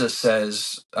 Jesus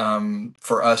says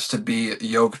for us to be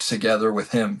yoked together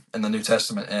with him in the New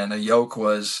Testament. And a yoke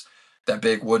was that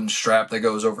big wooden strap that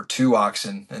goes over two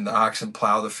oxen, and the oxen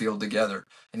plow the field together.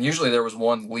 And usually there was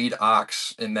one lead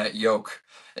ox in that yoke.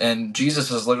 And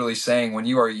Jesus is literally saying, when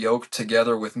you are yoked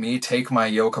together with me, take my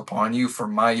yoke upon you, for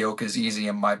my yoke is easy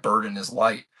and my burden is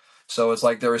light. So it's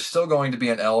like there is still going to be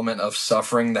an element of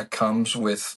suffering that comes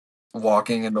with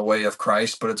walking in the way of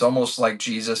Christ, but it's almost like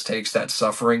Jesus takes that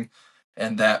suffering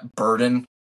and that burden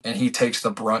and he takes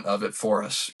the brunt of it for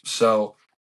us. So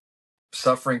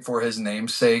suffering for his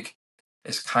name's sake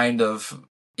is kind of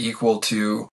equal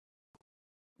to,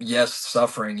 yes,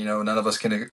 suffering. None of us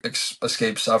can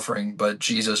escape suffering, but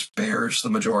Jesus bears the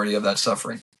majority of that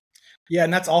suffering. Yeah,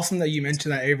 and that's awesome that you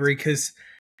mentioned that, Avery, because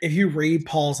if you read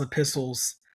Paul's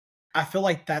epistles, I feel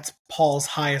like that's Paul's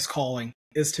highest calling,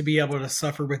 is to be able to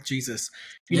suffer with Jesus.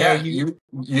 You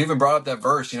even brought up that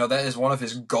verse. That is one of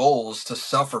his goals, to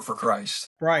suffer for Christ.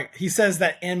 Right. He says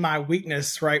that in my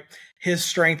weakness, right, his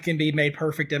strength can be made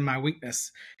perfect in my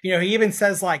weakness. He even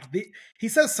says he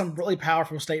says some really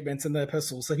powerful statements in the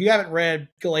epistles. If you haven't read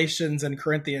Galatians and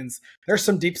Corinthians, there's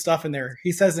some deep stuff in there.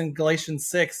 He says in Galatians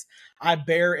 6, I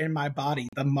bear in my body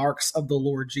the marks of the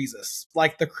Lord Jesus,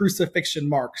 like the crucifixion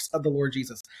marks of the Lord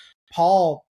Jesus.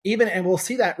 Paul, and we'll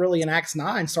see that really in Acts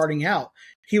 9 starting out,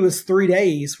 he was 3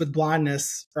 days with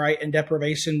blindness, right, and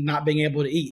deprivation, not being able to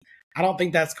eat. I don't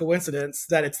think that's coincidence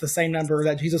that it's the same number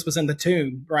that Jesus was in the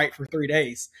tomb, right, for 3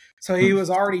 days. So he was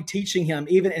already teaching him,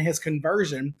 even in his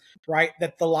conversion, right,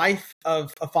 that the life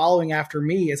of following after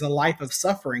me is a life of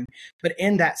suffering. But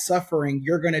in that suffering,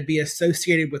 you're going to be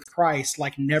associated with Christ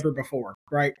like never before,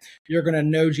 right? You're going to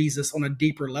know Jesus on a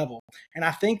deeper level. And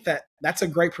I think that that's a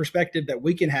great perspective that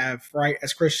we can have, right,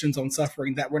 as Christians on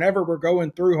suffering, that whenever we're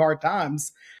going through hard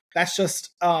times, that's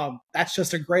just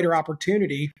a greater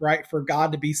opportunity, right, for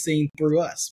God to be seen through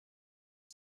us.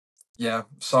 Yeah,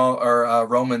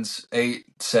 Romans 8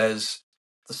 says,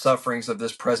 the sufferings of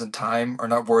this present time are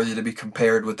not worthy to be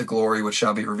compared with the glory which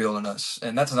shall be revealed in us.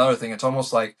 And that's another thing. It's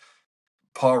almost like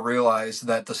Paul realized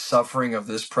that the suffering of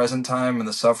this present time and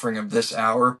the suffering of this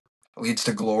hour leads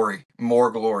to glory,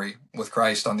 more glory with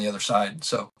Christ on the other side.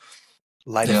 So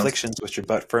light afflictions, which are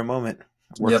but for a moment,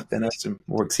 work within us and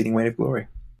more exceeding weight of glory.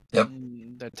 Yep.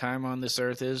 The time on this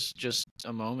earth is just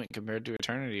a moment compared to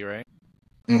eternity, right?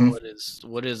 Mm-hmm.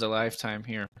 What is a lifetime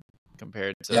here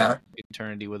compared to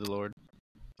eternity with the Lord?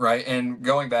 Right. And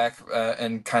going back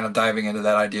and kind of diving into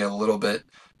that idea a little bit,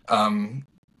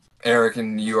 Eric,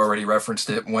 and you already referenced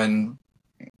it, when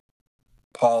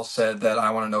Paul said that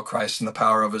I want to know Christ in the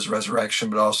power of his resurrection,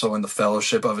 but also in the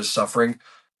fellowship of his suffering.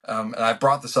 And I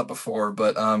brought this up before,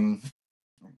 but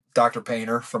Dr.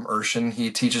 Painter from Urshan,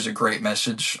 he teaches a great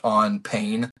message on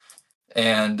pain.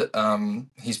 And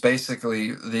he's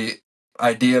basically, the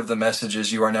idea of the message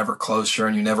is you are never closer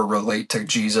and you never relate to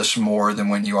Jesus more than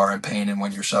when you are in pain and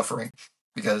when you're suffering.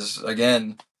 Because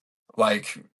again,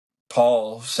 like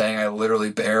Paul saying, I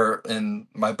literally bear in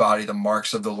my body the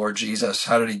marks of the Lord Jesus.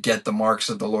 How did he get the marks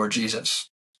of the Lord Jesus?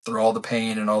 Through all the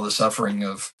pain and all the suffering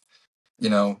of,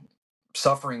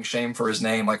 suffering shame for his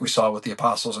name, like we saw with the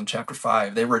apostles in chapter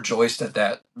 5. They rejoiced at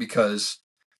that because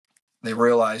they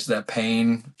realized that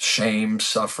pain, shame,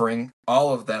 suffering,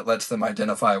 all of that lets them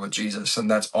identify with Jesus,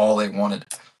 and that's all they wanted.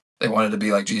 They wanted to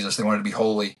be like Jesus. They wanted to be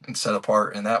holy and set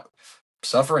apart, and that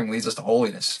suffering leads us to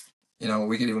holiness.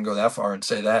 We could even go that far and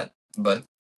say that, but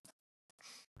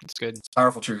it's good.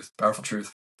 Powerful truth. Powerful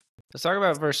truth. Let's talk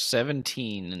about verse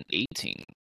 17 and 18.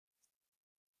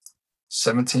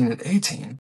 17 and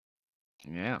 18.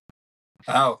 Yeah.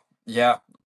 Oh, yeah.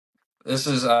 This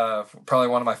is probably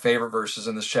one of my favorite verses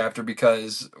in this chapter,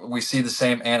 because we see the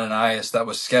same Ananias that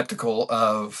was skeptical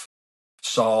of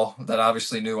Saul, that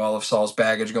obviously knew all of Saul's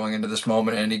baggage going into this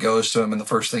moment, and he goes to him, and the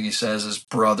first thing he says is,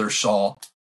 "Brother Saul."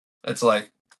 It's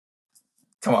like,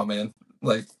 come on, man.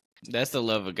 Like, that's the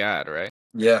love of God, right?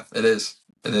 Yeah, it is.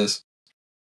 It is.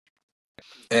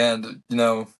 And,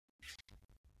 yeah,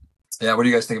 what do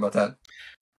you guys think about that?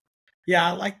 Yeah,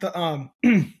 I like the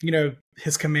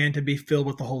his command to be filled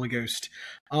with the Holy Ghost.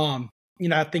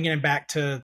 Thinking back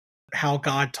to how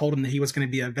God told him that he was going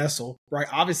to be a vessel, right?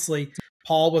 Obviously,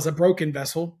 Paul was a broken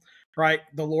vessel, right?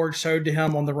 The Lord showed to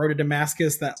him on the road to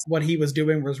Damascus that what he was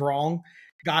doing was wrong.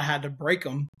 God had to break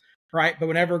him, right? But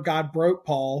whenever God broke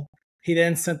Paul, he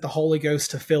then sent the Holy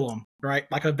Ghost to fill him, right?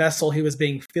 Like a vessel, he was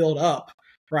being filled up,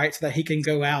 right? So that he can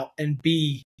go out and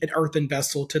be an earthen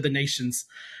vessel to the nations.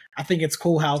 I think it's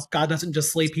cool how God doesn't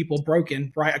just leave people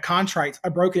broken, right? A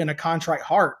broken and a contrite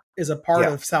heart is a part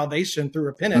of salvation through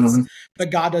repentance,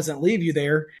 but God doesn't leave you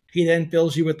there. He then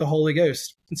fills you with the Holy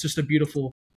Ghost. It's just a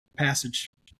beautiful passage.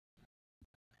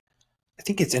 I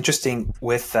think it's interesting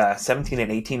with 17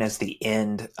 and 18 as the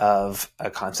end of a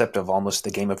concept of almost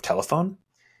the game of telephone.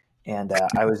 And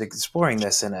I was exploring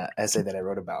this in an essay that I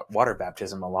wrote about water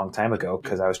baptism a long time ago,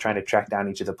 because I was trying to track down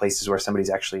each of the places where somebody's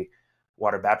actually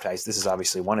water baptized. This is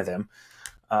obviously one of them.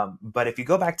 But if you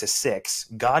go back to 6,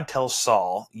 God tells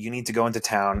Saul, you need to go into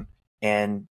town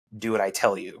and do what I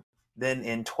tell you. Then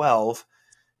in 12,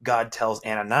 God tells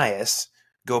Ananias,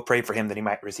 go pray for him that he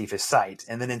might receive his sight.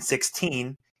 And then in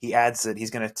 16, he adds that he's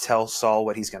going to tell Saul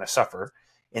what he's going to suffer.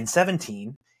 In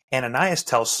 17, Ananias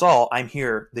tells Saul, I'm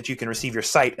here that you can receive your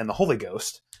sight and the Holy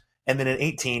Ghost. And then in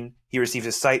 18, he receives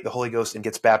his sight, the Holy Ghost, and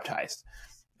gets baptized.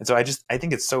 And so I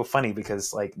think it's so funny,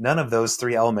 because like none of those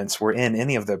 3 elements were in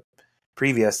any of the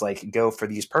previous go for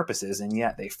these purposes, and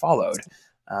yet they followed,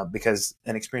 because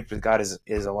an experience with God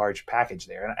is a large package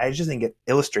there. And I just think it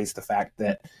illustrates the fact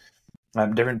that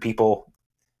different people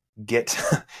get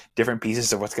different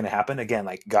pieces of what's going to happen. Again,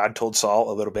 like God told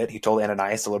Saul a little bit, he told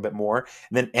Ananias a little bit more,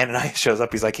 and then Ananias shows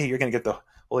up, he's like, hey, you're going to get the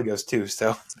Holy Ghost too.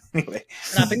 So anyway,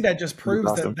 and I think that just proves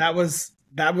awesome. that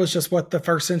was just what the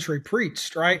first century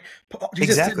preached, right?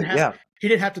 Jesus he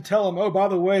didn't have to tell him, oh, by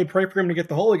the way, pray for him to get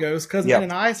the Holy Ghost, because in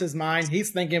Ananias' mind, he's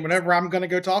thinking whenever I'm going to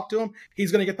go talk to him,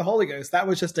 he's going to get the Holy Ghost. That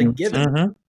was just a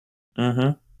given.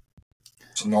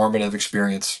 It's a normative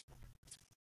experience.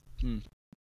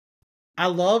 I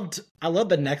loved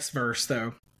the next verse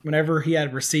though. Whenever he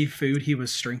had received food, he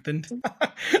was strengthened.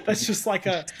 That's just like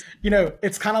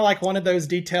it's kind of like one of those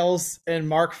details in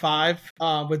Mark 5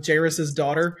 with Jairus'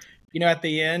 daughter. At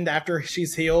the end, after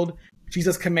she's healed,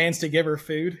 Jesus commands to give her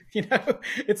food.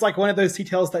 It's like one of those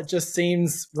details that just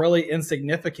seems really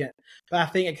insignificant. But I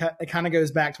think it kind of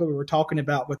goes back to what we were talking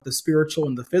about with the spiritual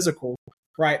and the physical,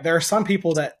 right? There are some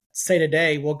people that say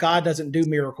today, well, God doesn't do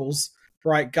miracles,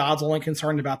 right? God's only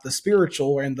concerned about the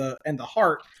spiritual and the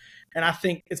heart. And I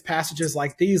think it's passages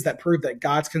like these that prove that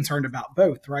God's concerned about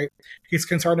both, right? He's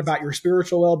concerned about your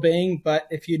spiritual well-being, but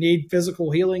if you need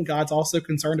physical healing, God's also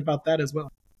concerned about that as well.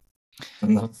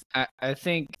 I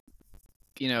think,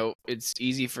 it's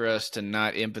easy for us to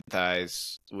not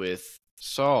empathize with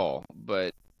Saul,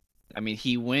 but I mean,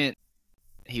 he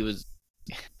was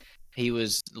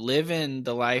living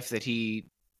the life that he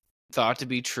thought to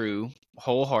be true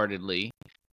wholeheartedly.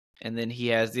 And then he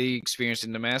has the experience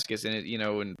in Damascus, and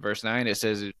in verse 9 it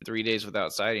says 3 days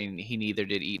without sighting, he neither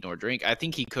did eat nor drink. I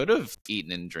think he could have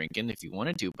eaten and drinking if he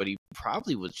wanted to, but he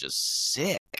probably was just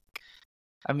sick.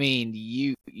 I mean,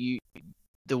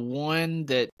 the one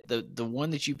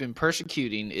that you've been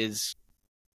persecuting is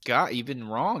God. You've been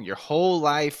wrong. Your whole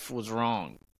life was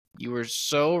wrong. You were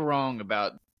so wrong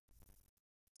about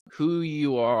who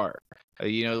you are.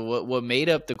 What made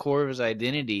up the core of his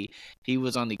identity, he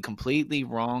was on the completely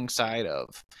wrong side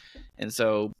of. And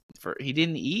so he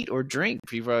didn't eat or drink.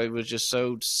 He probably was just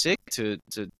so sick to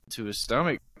his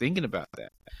stomach thinking about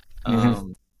that.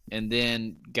 And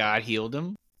then God healed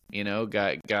him.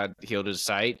 God healed his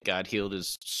sight. God healed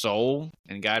his soul.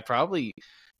 And God probably,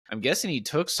 I'm guessing he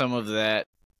took some of that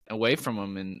away from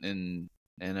him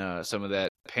and some of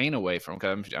that pain away from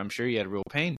him. Because I'm sure he had real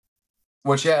pain.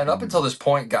 Which, yeah, and up until this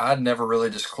point, God never really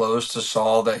disclosed to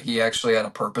Saul that he actually had a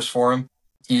purpose for him.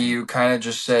 He kind of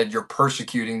just said, "You're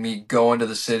persecuting me, go into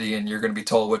the city and you're going to be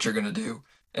told what you're going to do."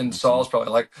 And Saul's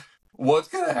probably like, "What's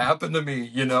going to happen to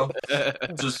me?"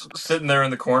 Just sitting there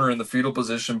in the corner in the fetal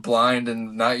position, blind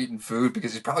and not eating food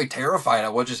because he's probably terrified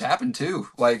at what just happened too.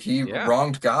 Like, he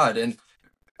wronged God. And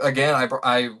again,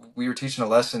 we were teaching a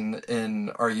lesson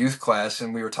in our youth class,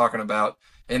 and we were talking about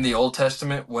in the Old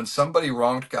Testament, when somebody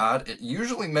wronged God, it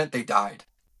usually meant they died.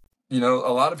 A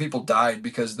lot of people died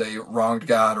because they wronged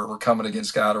God or were coming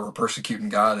against God or were persecuting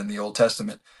God in the Old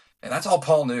Testament. And that's all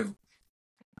Paul knew.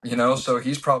 So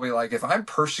he's probably like, if I'm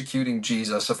persecuting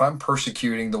Jesus, if I'm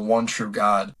persecuting the one true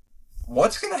God,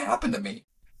 what's going to happen to me?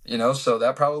 So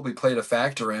that probably played a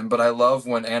factor in. But I love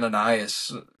when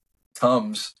Ananias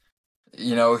comes,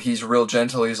 he's real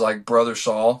gentle. He's like, "Brother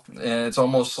Saul." And it's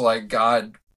almost like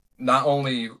God not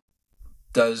only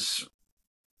does,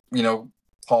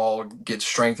 Paul get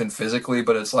strengthened physically,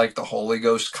 but it's like the Holy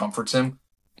Ghost comforts him,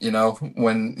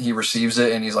 when he receives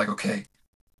it, and he's like, "Okay,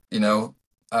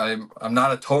 I'm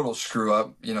not a total screw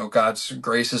up. God's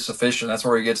grace is sufficient." That's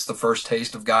where he gets the first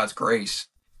taste of God's grace.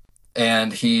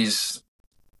 And he's,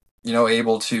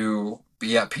 able to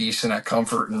be at peace and at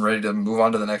comfort and ready to move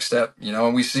on to the next step.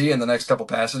 And we see in the next couple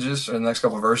passages or the next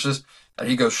couple verses that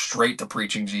he goes straight to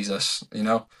preaching Jesus.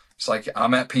 It's like,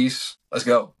 I'm at peace. Let's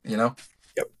go, Yep.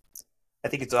 I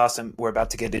think it's awesome. We're about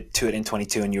to get to it in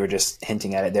 22, and you were just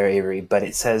hinting at it there, Avery. But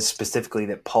it says specifically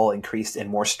that Paul increased in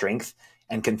more strength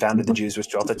and confounded the Jews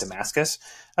which dwelt at Damascus.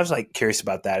 I was curious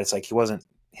about that. It's like he wasn't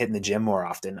hitting the gym more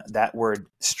often. That word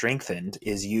strengthened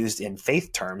is used in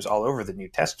faith terms all over the New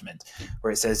Testament,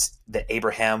 where it says that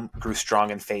Abraham grew strong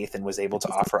in faith and was able to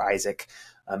offer Isaac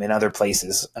in other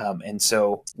places. And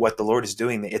so what the Lord is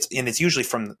doing, it's usually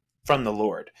from the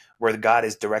Lord, where God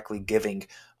is directly giving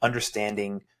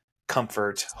understanding,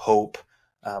 comfort, hope,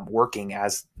 working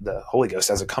as the Holy Ghost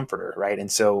as a comforter, right?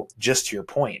 And so just to your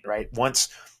point, right?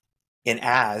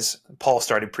 As Paul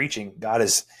started preaching, God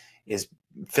is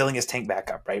filling his tank back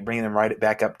up, right? Bringing them right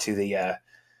back up to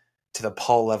the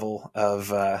Paul level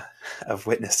of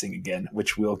witnessing again,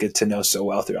 which we'll get to know so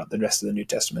well throughout the rest of the New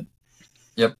Testament.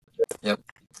 Yep.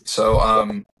 So I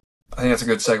think that's a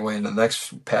good segue into the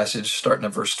next passage, starting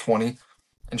at verse 20.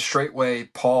 "And straightway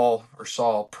Paul or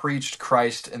Saul preached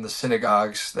Christ in the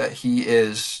synagogues, that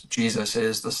Jesus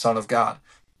is the Son of God.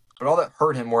 But all that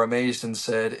heard him were amazed and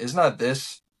said, Is not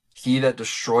this he that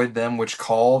destroyed them which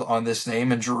called on this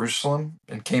name in Jerusalem,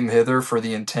 and came hither for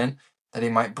the intent that he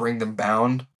might bring them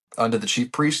bound unto the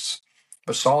chief priests?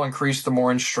 But Saul increased the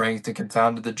more in strength, and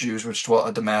confounded the Jews which dwelt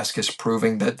at Damascus,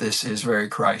 proving that this is very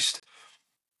Christ.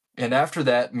 And after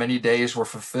that many days were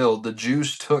fulfilled, the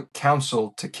Jews took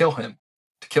counsel to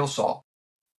kill Saul.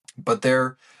 But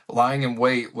their lying in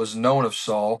wait was known of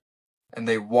Saul, and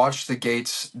they watched the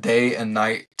gates day and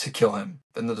night to kill him.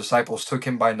 Then the disciples took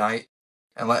him by night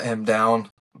and let him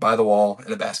down by the wall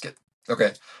in a basket."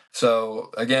 Okay, so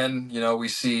again, we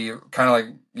see, kind of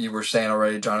like you were saying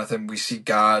already, Jonathan, we see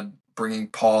God bringing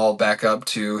Paul back up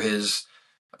to his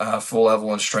full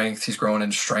level in strength. He's growing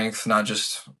in strength, not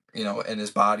just, in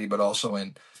his body, but also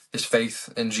in his faith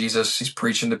in Jesus. He's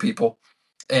preaching to people.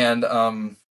 And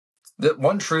the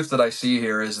one truth that I see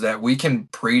here is that we can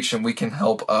preach and we can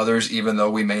help others even though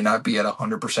we may not be at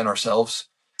 100% ourselves.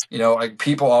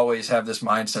 People always have this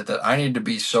mindset that I need to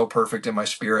be so perfect in my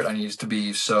spirit. I need to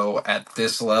be so at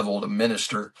this level to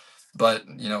minister. But,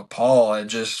 Paul had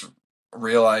just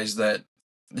realized that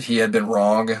he had been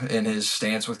wrong in his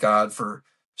stance with God for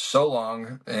so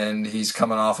long. And he's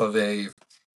coming off of a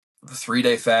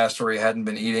 3-day fast where he hadn't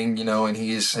been eating, and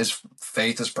his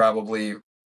faith is probably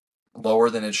lower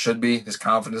than it should be. His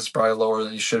confidence is probably lower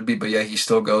than he should be, but yeah, he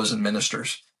still goes and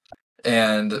ministers.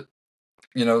 And,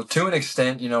 to an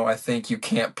extent, I think you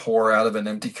can't pour out of an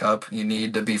empty cup. You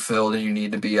need to be filled, and you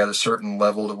need to be at a certain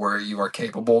level to where you are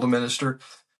capable to minister.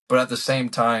 But at the same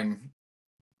time,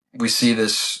 we see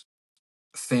this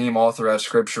theme all throughout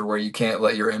Scripture where you can't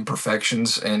let your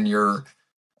imperfections and your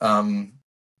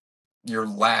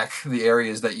the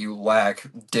areas that you lack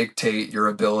dictate your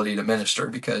ability to minister,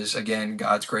 because again,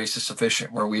 God's grace is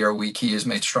sufficient. Where we are weak, he is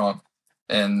made strong.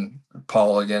 And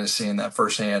Paul again is seeing that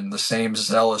firsthand. The same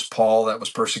zealous Paul that was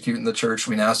persecuting the church,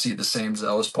 we now see the same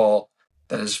zealous Paul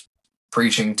that is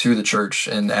preaching to the church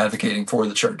and advocating for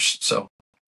the church. So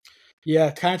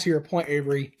yeah, kind of to your point,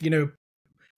 Avery,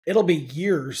 it'll be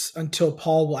years until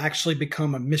Paul will actually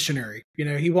become a missionary.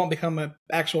 He won't become an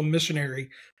actual missionary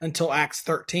until Acts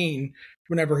 13,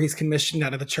 whenever he's commissioned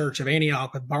out of the church of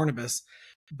Antioch with Barnabas.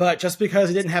 But just because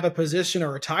he didn't have a position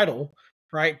or a title,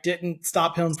 right, didn't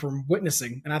stop him from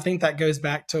witnessing. And I think that goes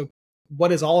back to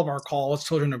what is all of our call as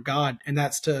children of God, and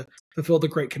that's to fulfill the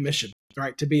Great Commission,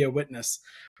 right, to be a witness.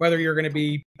 Whether you're going to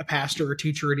be a pastor, a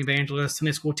teacher, an evangelist,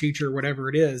 Sunday school teacher, whatever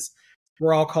it is,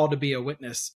 we're all called to be a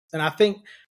witness. And I think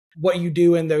what you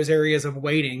do in those areas of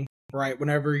waiting, right,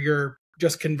 whenever you're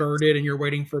just converted and you're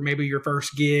waiting for maybe your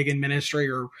first gig in ministry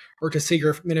or to see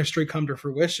your ministry come to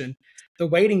fruition, the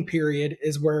waiting period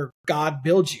is where God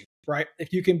builds you, right?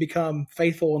 If you can become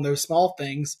faithful in those small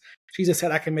things, Jesus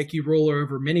said, I can make you ruler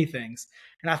over many things.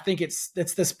 And I think it's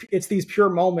these pure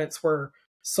moments where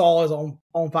Saul is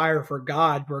on fire for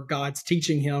God, where God's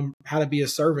teaching him how to be a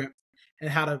servant and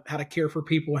how to care for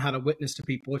people and how to witness to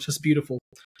people. It's just beautiful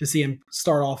to see him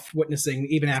start off witnessing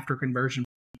even after conversion.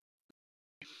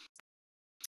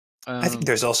 I think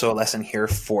there's also a lesson here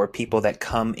for people that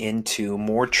come into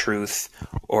more truth,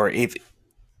 or if,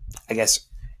 I guess,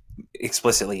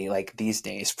 explicitly, like these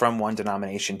days, from one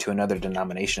denomination to another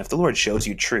denomination. If the Lord shows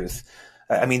you truth,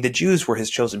 I mean, the Jews were his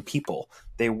chosen people.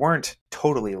 They weren't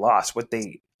totally lost. What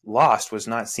they lost was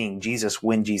not seeing Jesus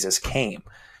when Jesus came.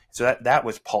 So that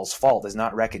was Paul's fault, is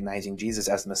not recognizing Jesus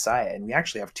as the Messiah. And we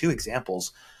actually have two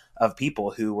examples of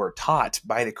people who were taught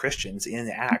by the Christians in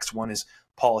Acts. One is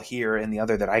Paul here, and the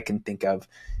other that I can think of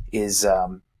is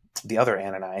the other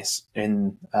Ananias. Is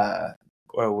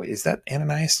that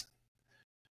Ananias?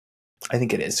 I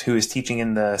think it is, who is teaching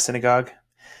in the synagogue.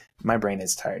 My brain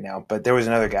is tired now, but there was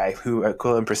another guy who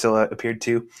Aquila and Priscilla appeared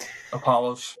to.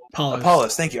 Apollos.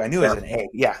 Thank you. I knew it was an A.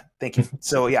 Yeah, thank you.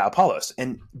 So yeah, Apollos.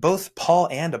 And both Paul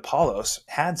and Apollos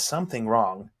had something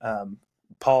wrong.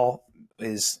 Paul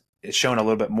is shown a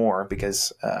little bit more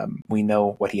because we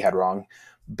know what he had wrong.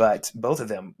 But both of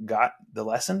them got the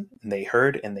lesson, and they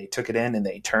heard, and they took it in, and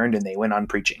they turned, and they went on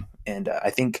preaching. And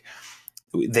I think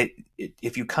that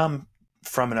if you come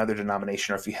from another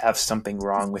denomination, or if you have something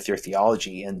wrong with your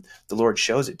theology and the Lord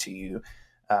shows it to you,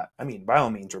 by all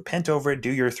means, repent over it,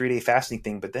 do your 3-day fasting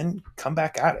thing, but then come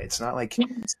back at it. It's not like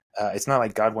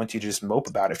God wants you to just mope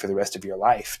about it for the rest of your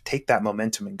life. Take that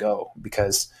momentum and go,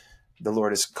 because the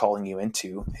Lord is calling you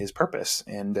into his purpose.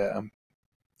 And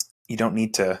you don't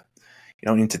need to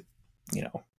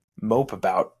mope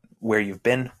about where you've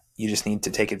been. You just need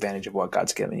to take advantage of what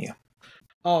God's given you.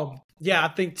 Yeah, I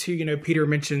think too, Peter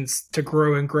mentions to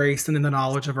grow in grace and in the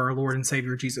knowledge of our Lord and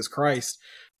Savior Jesus Christ.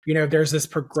 There's this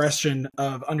progression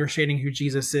of understanding who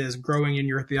Jesus is, growing in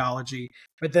your theology,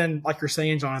 but then, like you're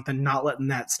saying, Jonathan, not letting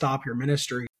that stop your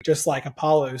ministry. Just like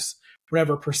Apollos,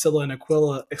 whenever Priscilla and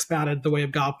Aquila expounded the way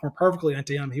of God more perfectly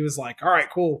unto him, he was like, all right,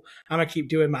 cool, I'm going to keep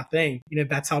doing my thing.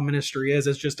 That's how ministry is.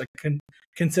 It's just a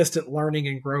consistent learning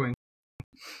and growing.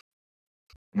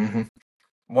 Mm-hmm.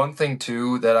 One thing,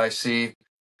 too, that I see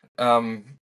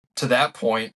to that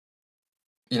point,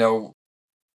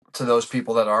 to those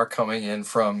people that are coming in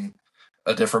from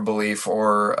a different belief,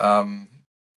 or,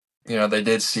 they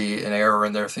did see an error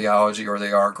in their theology, or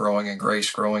they are growing in grace,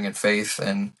 growing in faith,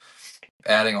 and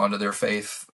adding on to their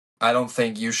faith. I don't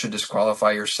think you should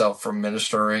disqualify yourself from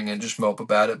ministering and just mope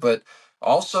about it. But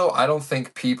also, I don't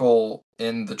think people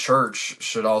in the church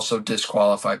should also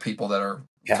disqualify people that are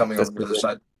coming over to the other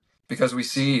side. Because we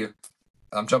see,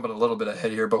 I'm jumping a little bit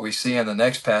ahead here, but we see in the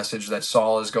next passage that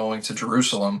Saul is going to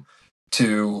Jerusalem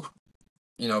to,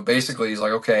 basically he's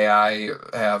like, okay, I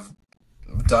have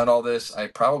done all this. I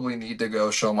probably need to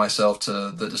go show myself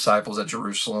to the disciples at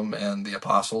Jerusalem and the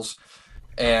apostles.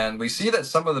 And we see that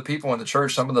some of the people in the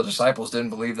church, some of the disciples didn't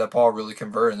believe that Paul really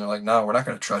converted. And they're like, no, we're not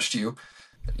going to trust you,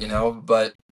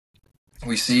 but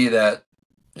we see that,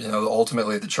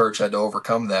 ultimately the church had to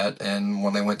overcome that. And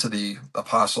when they went to the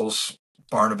apostles,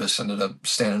 Barnabas ended up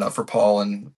standing up for Paul,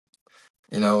 and,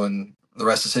 and the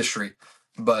rest is history.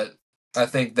 But I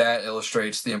think that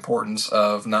illustrates the importance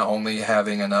of not only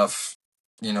having enough,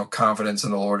 confidence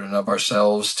in the Lord and of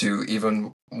ourselves to,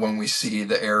 even when we see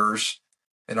the errors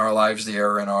in our lives, the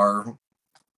error in our,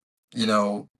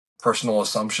 personal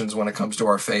assumptions when it comes to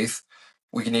our faith,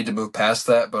 we need to move past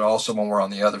that. But also when we're on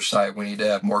the other side, we need to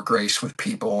have more grace with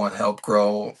people and help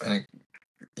grow and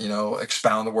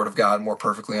expound the word of God more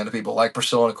perfectly unto people, like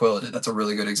Priscilla and Aquila did. That's a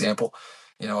really good example.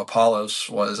 Apollos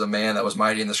was a man that was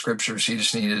mighty in the scriptures. He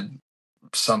just needed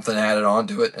something added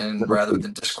onto it, and rather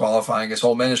than disqualifying his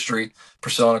whole ministry,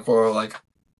 Priscilla and Aquila were like,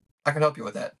 I can help you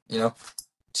with that,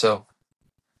 So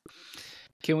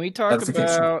can we talk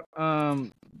about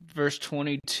verse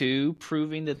 22,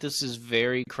 proving that this is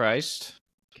very Christ?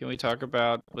 Can we talk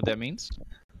about what that means?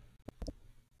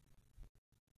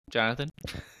 Jonathan?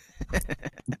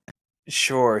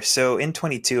 Sure. So in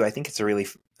 22, I think it's a really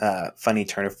funny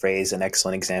turn of phrase, an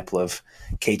excellent example of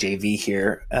KJV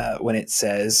here, when it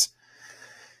says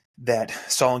that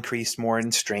Saul increased more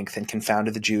in strength and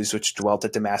confounded the Jews which dwelt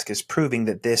at Damascus, proving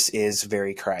that this is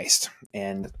very Christ.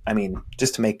 And I mean,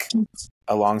 just to make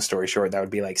a long story short, that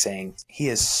would be like saying he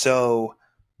is so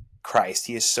Christ,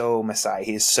 he is so Messiah,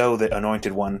 he is so the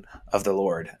anointed one of the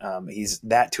Lord. He's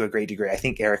that to a great degree. I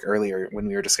think, Eric, earlier when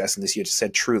we were discussing this, you just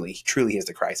said truly is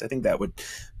the Christ. I think that would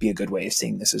be a good way of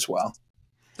seeing this as well.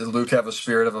 Did Luke have a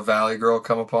spirit of a valley girl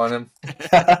come upon him?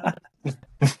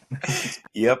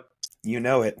 Yep, you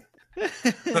know it.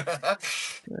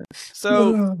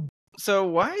 So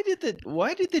why did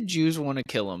the Jews want to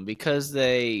kill him? Because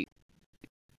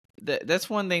that's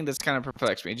one thing that's kind of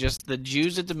perplexed me. Just the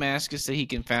Jews at Damascus that he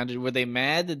confounded, were they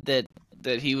mad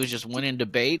that he was just winning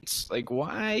debates? Like,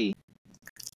 why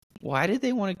did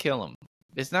they want to kill him?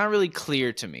 It's not really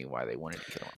clear to me why they wanted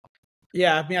to kill him.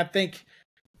 Yeah, I mean, I think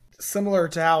similar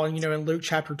to how, in Luke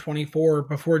chapter 24,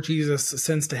 before Jesus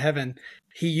ascends to heaven,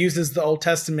 he uses the Old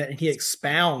Testament and he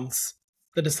expounds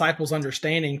the disciples'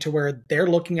 understanding to where they're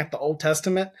looking at the Old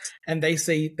Testament and they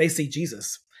see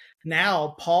Jesus.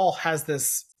 Now, Paul has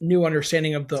this new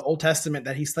understanding of the Old Testament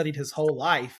that he studied his whole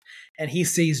life, and he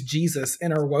sees Jesus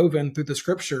interwoven through the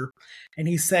scripture. And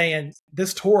he's saying,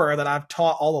 this Torah that I've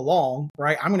taught all along,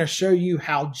 right? I'm going to show you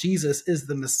how Jesus is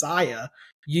the Messiah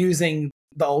using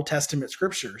the Old Testament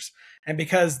scriptures. And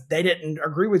because they didn't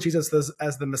agree with Jesus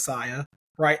as the Messiah,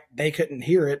 right? They couldn't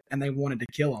hear it and they wanted to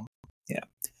kill him. Yeah.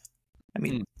 I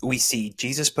mean, we see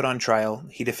Jesus put on trial.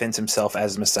 He defends himself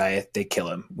as Messiah. They kill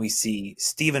him. We see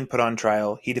Stephen put on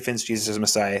trial. He defends Jesus as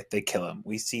Messiah. They kill him.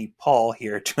 We see Paul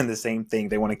here doing the same thing.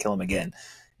 They want to kill him again.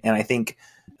 And I think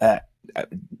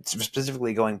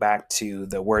specifically going back to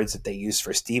the words that they used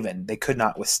for Stephen, they could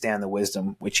not withstand the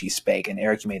wisdom which he spake. And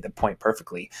Eric, you made the point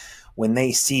perfectly. When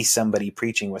they see somebody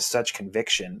preaching with such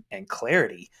conviction and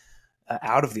clarity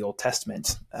out of the Old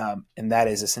Testament, and that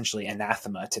is essentially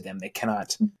anathema to them, they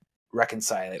cannot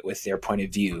reconcile it with their point of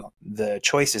view. The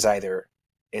choice is either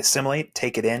assimilate,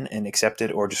 take it in and accept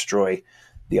it, or destroy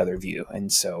the other view. And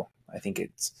so I think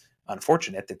it's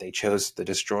unfortunate that they chose the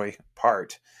destroy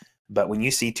part. But when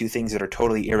you see two things that are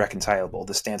totally irreconcilable,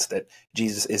 the stance that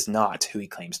Jesus is not who he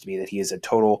claims to be, that he is a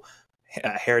total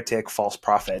heretic, false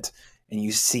prophet, and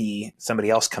you see somebody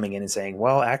else coming in and saying,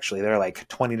 well, actually, there are like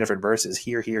 20 different verses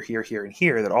here, here, here, here, and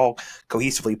here that all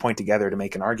cohesively point together to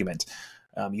make an argument.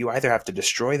 You either have to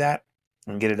destroy that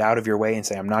and get it out of your way and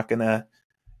say, I'm not going to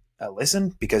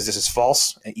listen because this is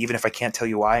false, even if I can't tell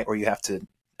you why, or you have to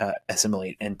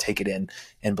assimilate and take it in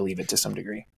and believe it to some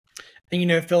degree.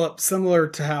 And, Philip, similar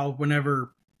to how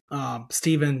whenever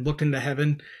Stephen looked into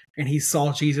heaven and he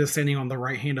saw Jesus standing on the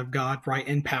right hand of God, right,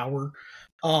 in power,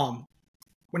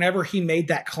 whenever he made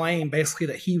that claim, basically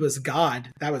that he was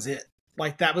God, that was it.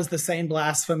 Like, that was the same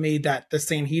blasphemy that the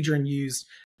Sanhedrin used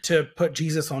to put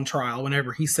Jesus on trial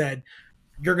whenever he said,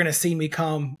 you're going to see me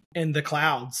come in the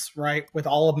clouds, right, with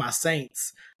all of my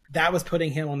saints. That was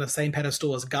putting him on the same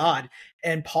pedestal as God.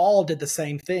 And Paul did the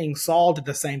same thing. Saul did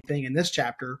the same thing in this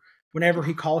chapter. Whenever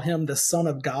he called him the Son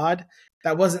of God,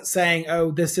 that wasn't saying,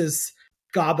 oh, this is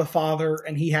God the Father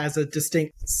and he has a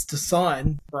distinct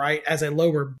son, right, as a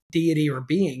lower deity or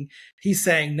being. He's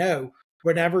saying, no,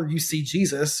 whenever you see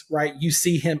Jesus, right, you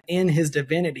see him in his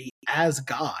divinity as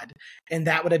God. And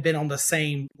that would have been on the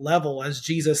same level as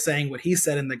Jesus saying what he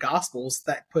said in the Gospels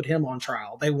that put him on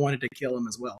trial. They wanted to kill him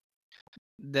as well.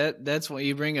 That's what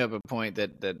you bring up, a point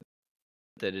that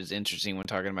is interesting when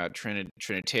talking about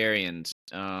Trinitarians,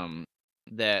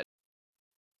 that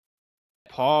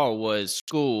Paul was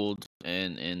schooled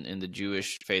in the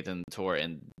Jewish faith and the Torah,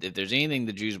 and if there's anything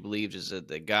the Jews believed is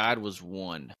that God was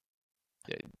one.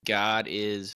 God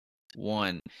is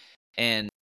one. And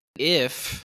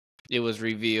if it was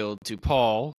revealed to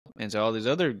Paul and to all these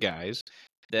other guys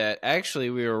that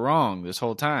actually we were wrong this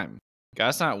whole time,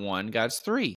 God's not one, God's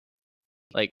three.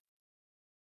 Like,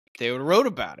 they would have wrote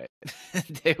about it.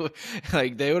 they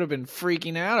would have been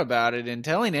freaking out about it and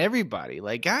telling everybody,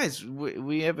 like, guys,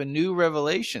 we have a new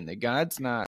revelation that God's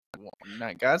not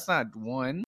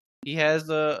one. He has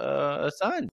a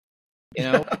son,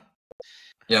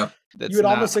 Yeah. You would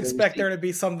almost expect there to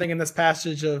be something in this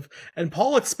passage of, and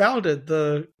Paul expounded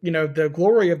the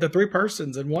glory of the three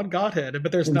persons in one Godhead,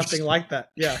 but there's nothing like that.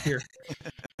 Yeah, here.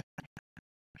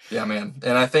 Yeah, man.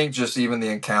 And I think just even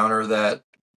the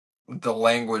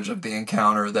language of the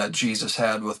encounter that Jesus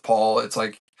had with Paul, it's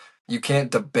like you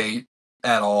can't debate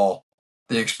at all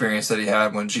the experience that he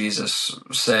had when Jesus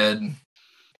said,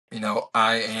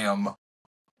 I am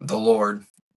the Lord.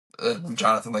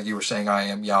 Jonathan, like you were saying, I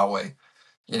am Yahweh.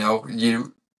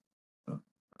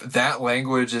 That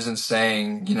language isn't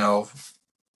saying,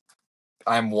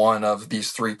 I'm one of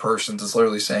these three persons. It's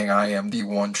literally saying I am the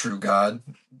one true God,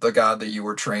 the God that you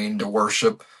were trained to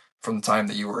worship from the time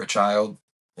that you were a child.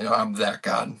 I'm that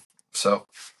God. So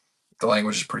the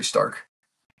language is pretty stark.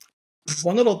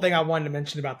 One little thing I wanted to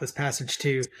mention about this passage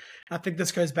too, I think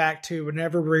this goes back to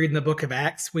whenever we're reading the book of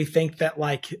Acts, we think that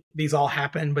like these all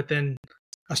happen within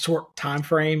a short time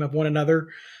frame of one another.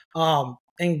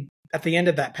 And at the end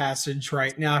of that passage,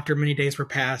 right now, after many days were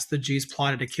passed, the Jews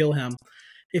plotted to kill him.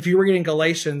 If you read in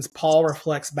Galatians, Paul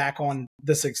reflects back on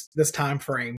this time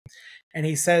frame, and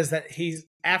he says that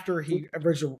after he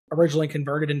originally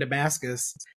converted in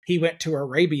Damascus, he went to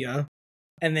Arabia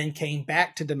and then came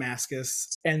back to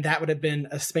Damascus, and that would have been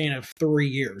a span of 3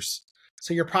 years.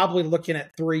 So you're probably looking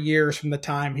at 3 years from the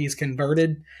time he's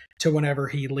converted to whenever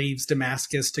he leaves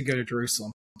Damascus to go to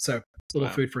Jerusalem. So little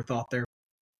food for thought there.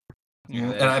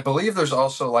 Yeah, and I believe there's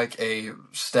also like a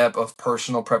step of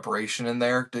personal preparation in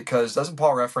there, because doesn't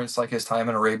Paul reference like his time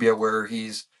in Arabia where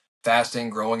he's fasting,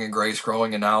 growing in grace,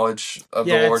 growing in knowledge of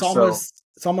the Lord?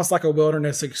 It's almost like a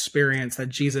wilderness experience that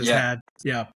Jesus had.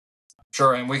 Yeah.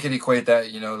 Sure, and we could equate that,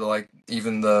 to like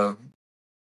even the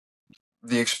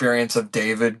experience of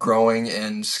David growing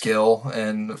in skill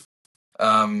and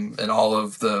all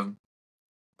of the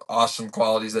awesome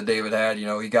qualities that David had.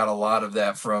 He got a lot of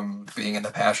that from being in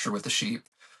the pasture with the sheep.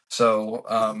 So,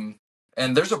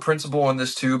 and there's a principle in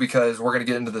this too, because we're going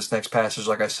to get into this next passage,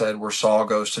 like I said, where Saul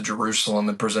goes to Jerusalem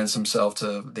and presents himself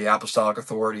to the apostolic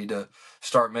authority to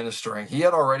start ministering. He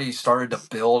had already started to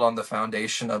build on the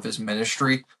foundation of his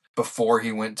ministry before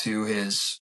he went to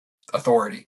his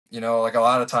authority. Like a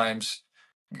lot of times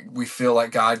we feel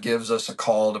like God gives us a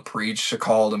call to preach, a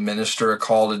call to minister, a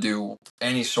call to do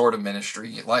any sort of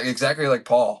ministry, like exactly like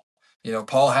Paul.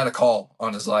 Paul had a call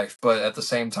on his life, but at the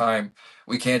same time,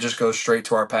 we can't just go straight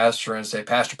to our pastor and say,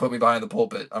 "Pastor, put me behind the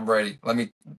pulpit. I'm ready. Let me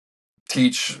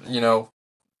teach, the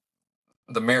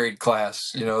married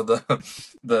class,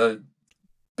 the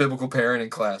biblical parenting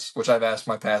class," which I've asked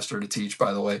my pastor to teach,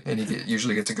 by the way, and he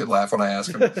usually gets a good laugh when I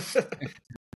ask him.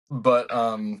 But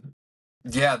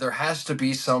yeah, there has to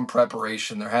be some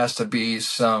preparation. There has to be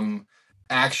some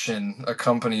action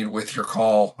accompanied with your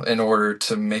call in order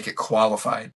to make it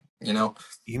qualified, You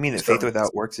mean that faith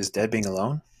without works is dead being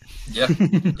alone? Yeah,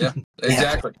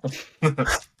 exactly.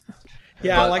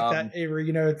 Yeah, I like that, Avery.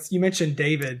 You mentioned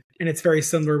David, and it's very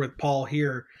similar with Paul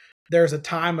here. There's a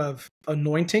time of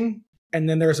anointing, and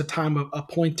then there's a time of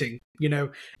appointing,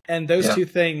 and those two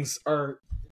things are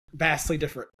vastly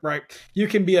different, right? You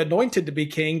can be anointed to be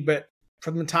king, but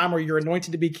from the time where you're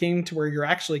anointed to be king to where you're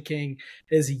actually king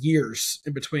is years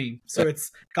in between. So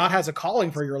it's God has a calling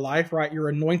for your life, right? You're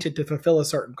anointed to fulfill a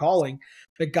certain calling,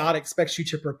 but God expects you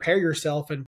to prepare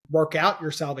yourself and work out your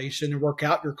salvation and work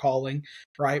out your calling,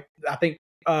 right? I think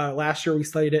last year we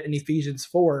studied it in Ephesians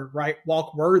 4, right?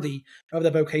 Walk worthy of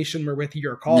the vocation wherewith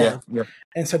you're called. Yeah.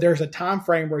 And so there's a time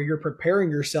frame where you're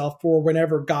preparing yourself for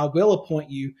whenever God will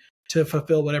appoint you to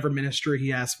fulfill whatever ministry he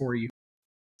has for you.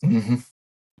 Mm-hmm.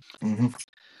 Mm-hmm.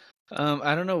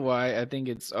 I don't know why. I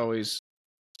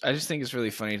just think it's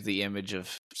really funny, the image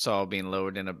of Saul being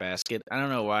lowered in a basket. I don't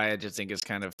know why. I just think it's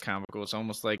kind of comical. It's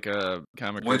almost like a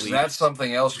comic relief. Which that's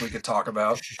something else we could talk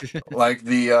about, like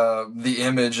the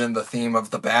image and the theme of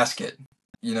the basket.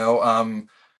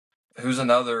 Who's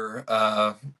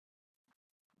another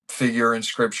figure in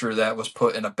Scripture that was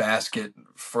put in a basket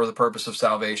for the purpose of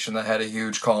salvation, that had a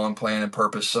huge call and plan and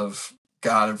purpose of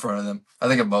God in front of them? I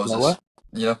think of Moses. Noah?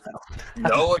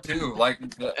 Noah too.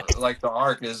 Like the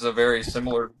ark is a very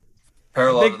similar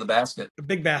parallel to the basket. A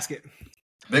big basket.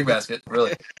 Big basket,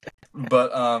 really.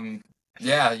 But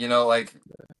yeah, like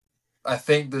I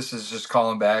think this is just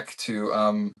calling back to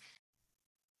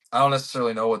I don't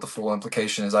necessarily know what the full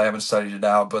implication is. I haven't studied it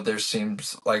out, but there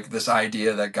seems like this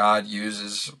idea that God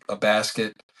uses a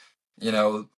basket,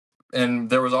 and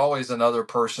there was always another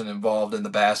person involved in the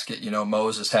basket.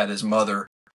 Moses had his mother.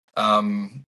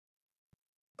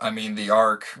 The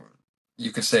ark,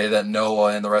 you could say that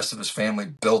Noah and the rest of his family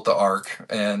built the ark,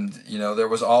 and there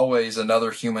was always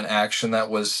another human action that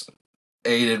was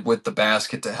aided with the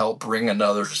basket to help bring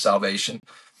another to salvation.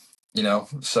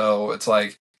 So it's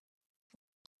like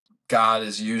God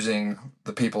is using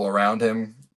the people around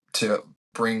him to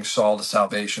bring Saul to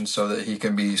salvation so that he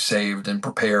can be saved and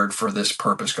prepared for this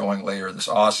purpose going later, this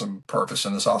awesome purpose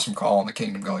and this awesome call in the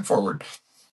kingdom going forward.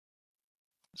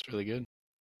 It's really good.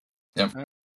 Yep.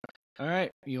 All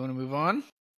right. You want to move on?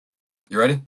 You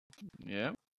ready?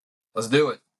 Yeah. Let's do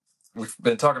it. We've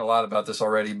been talking a lot about this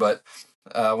already, but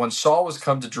when Saul was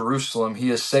come to Jerusalem,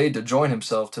 he essayed to join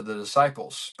himself to the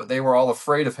disciples, but they were all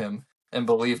afraid of him and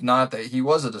believed not that he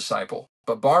was a disciple.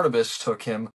 But Barnabas took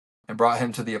him and brought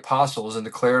him to the apostles and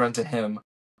declared unto him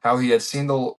how he had seen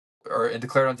and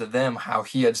declared unto them how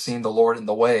he had seen the Lord in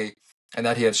the way, and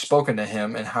that he had spoken to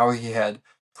him, and how he had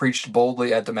preached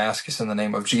boldly at Damascus in the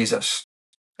name of Jesus.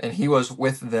 And he was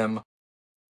with them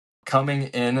coming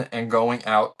in and going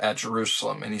out at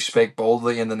Jerusalem. And he spake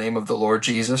boldly in the name of the Lord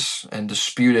Jesus, and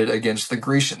disputed against the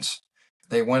Grecians.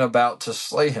 They went about to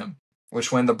slay him,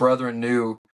 which when the brethren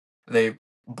knew, they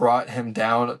brought him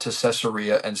down to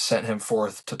Caesarea and sent him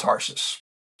forth to Tarsus.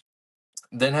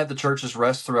 Then had the churches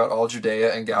rest throughout all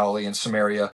Judea and Galilee and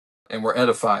Samaria, and were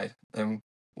edified, and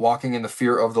walking in the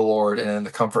fear of the Lord and in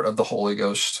the comfort of the Holy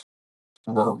Ghost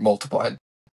were multiplied.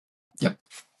 Yep.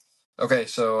 Okay,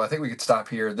 so I think we could stop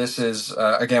here. This is,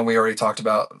 again, we already talked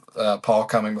about Paul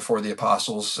coming before the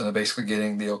apostles, basically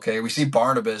getting the okay. We see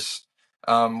Barnabas,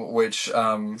 which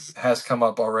has come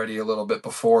up already a little bit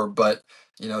before, but,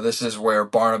 this is where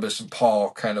Barnabas and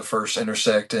Paul kind of first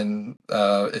intersect, and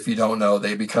if you don't know,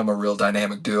 they become a real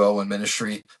dynamic duo in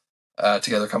ministry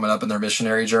together coming up in their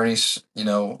missionary journeys.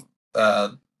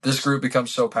 This group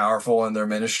becomes so powerful in their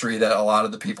ministry that a lot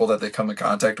of the people that they come in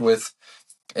contact with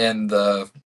and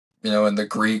in the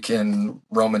Greek and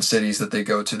Roman cities that they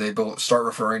go to, they start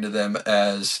referring to them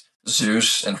as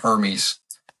Zeus and Hermes,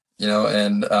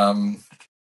 and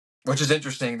which is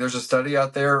interesting. There's a study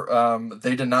out there.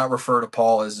 They did not refer to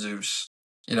Paul as Zeus,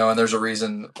 and there's a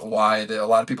reason why. A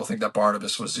lot of people think that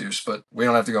Barnabas was Zeus, but we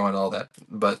don't have to go into all that.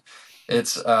 But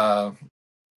it's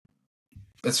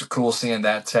cool seeing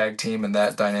that tag team and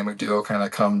that dynamic duo kind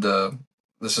of come to.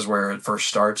 This is where it first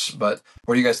starts. But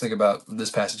what do you guys think about this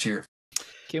passage here?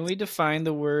 Can we define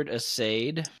the word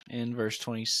assayed in verse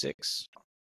 26?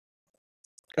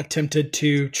 Attempted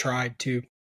to, tried to.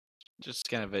 Just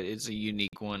kind of it's a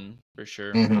unique one for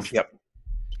sure. Mm-hmm. Yep.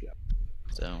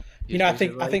 So I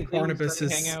think Barnabas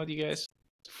is hang out with you guys.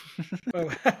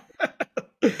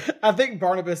 I think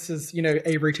Barnabas is,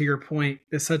 Avery, to your point,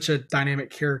 is such a dynamic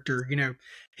character.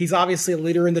 He's obviously a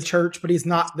leader in the church, but he's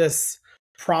not this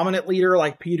prominent leader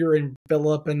like Peter and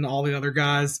Philip and all the other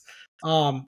guys.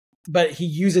 But he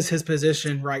uses his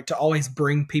position, right, to always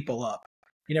bring people up.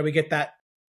 We get that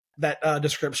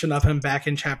description of him back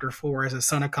in chapter 4 as a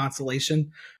son of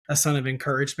consolation, a son of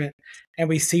encouragement. And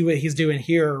we see what he's doing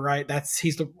here, right?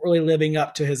 He's really living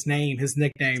up to his name, his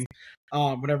nickname,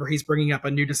 whenever he's bringing up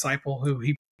a new disciple who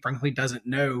he frankly doesn't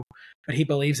know, but he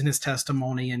believes in his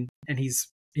testimony and he's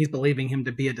believing him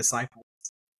to be a disciple.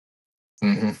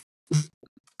 Mm-hmm.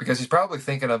 Because he's probably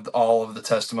thinking of all of the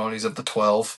testimonies of the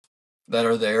 12 that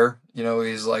are there.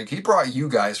 He's like, he brought you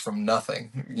guys from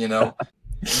nothing,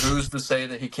 Who's to say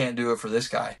that he can't do it for this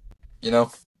guy,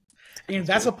 And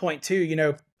that's a point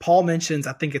too. Paul mentions,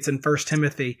 I think it's in 1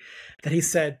 Timothy, that he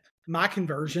said, my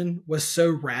conversion was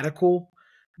so radical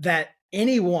that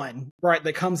anyone, right,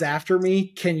 that comes after me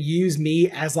can use me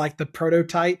as like the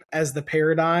prototype, as the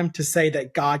paradigm to say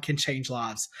that God can change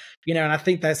lives. And I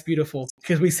think that's beautiful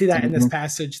because we see that in this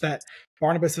passage that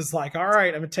Barnabas is like, all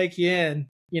right, I'm going to take you in,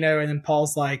 and then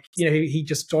Paul's like, he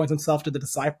just joins himself to the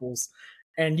disciples.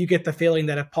 And you get the feeling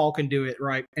that if Paul can do it,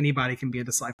 right, anybody can be a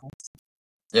disciple.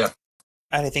 Yeah.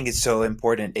 And I think it's so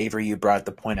important, Avery, you brought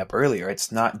the point up earlier.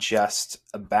 It's not just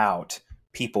about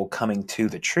people coming to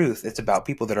the truth. It's about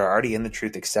people that are already in the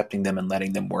truth, accepting them and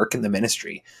letting them work in the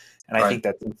ministry. And I think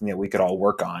that's something that we could all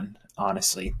work on,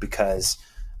 honestly, because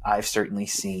I've certainly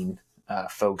seen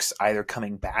folks either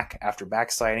coming back after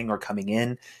backsliding or coming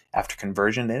in after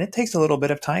conversion. And it takes a little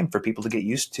bit of time for people to get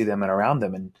used to them and around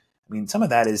them. And I mean, some of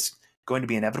that is going to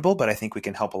be inevitable, but I think we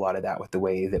can help a lot of that with the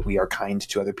way that we are kind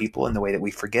to other people and the way that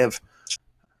we forgive.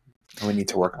 And we need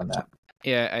to work on that.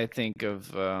 Yeah, I think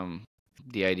of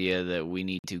the idea that we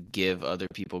need to give other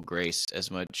people grace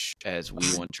as much as we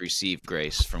want to receive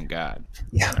grace from God.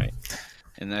 Yeah. Right.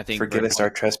 And I think forgive us our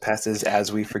trespasses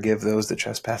as we forgive those that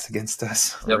trespass against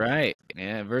us. Yep. Right.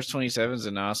 Yeah. Verse 27 is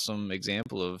an awesome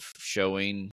example of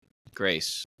showing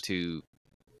grace to,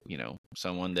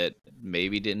 someone that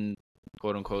maybe didn't,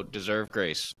 quote unquote, deserve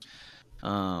grace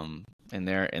in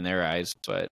their eyes,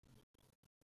 but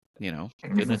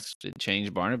goodness, it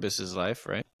changed Barnabas's life,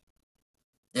 right?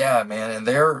 Yeah, man, and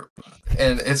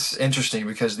it's interesting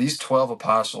because these 12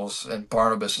 apostles and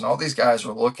Barnabas and all these guys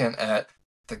were looking at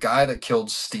the guy that killed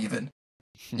Stephen.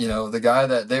 The guy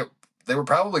that they were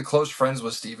probably close friends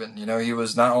with Stephen. He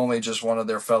was not only just one of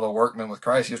their fellow workmen with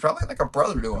Christ, he was probably like a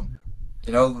brother to him.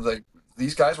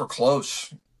 These guys were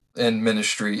close in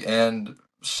ministry, and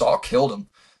Saul killed him.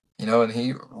 And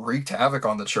he wreaked havoc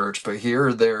on the church. But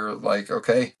here they're like,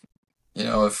 okay,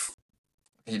 if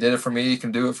he did it for me, he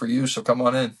can do it for you. So come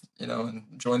on in, and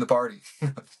join the party.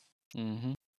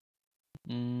 Mm-hmm.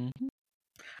 Mm-hmm.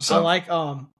 So,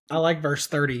 I like verse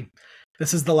 30.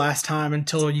 This is the last time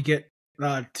until you get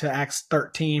to Acts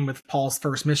 13 with Paul's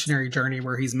first missionary journey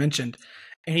where he's mentioned,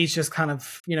 and he's just kind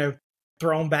of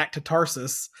thrown back to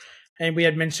Tarsus. And we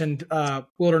had mentioned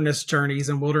wilderness journeys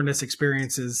and wilderness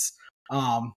experiences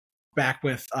back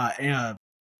with I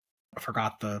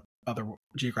forgot the other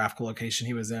geographical location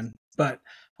he was in, but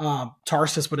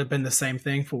Tarsus would have been the same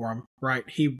thing for him, right?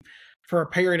 He, for a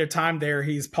period of time there,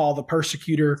 he's Paul the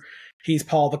persecutor, he's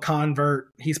Paul the convert,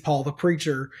 he's Paul the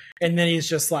preacher, and then he's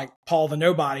just like Paul the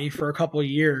nobody for a couple of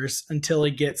years until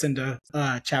he gets into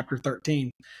chapter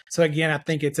 13. So again, I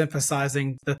think it's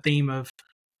emphasizing the theme of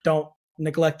don't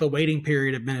neglect the waiting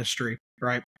period of ministry,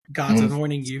 right? God's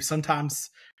anointing you. Sometimes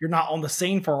you're not on the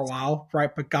scene for a while,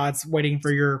 right? But God's waiting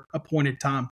for your appointed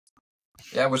time.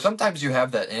 Yeah, well, sometimes you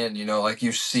have that like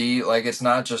you see, like it's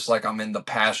not just like I'm in the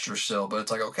pasture still, but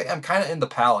it's like, okay, I'm kind of in the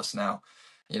palace now.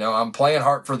 I'm playing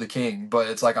Heart for the King, but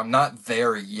it's like I'm not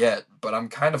there yet, but I'm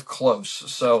kind of close.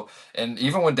 So, and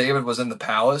even when David was in the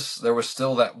palace, there was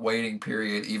still that waiting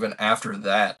period even after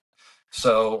that.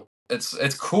 So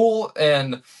it's cool,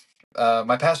 and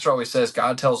my pastor always says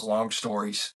God tells long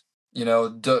stories.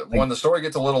 When the story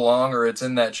gets a little long, or it's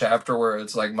in that chapter where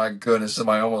it's like, my goodness, am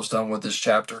I almost done with this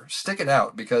chapter? Stick it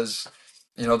out, because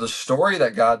the story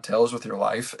that God tells with your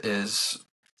life is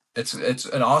it's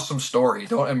an awesome story.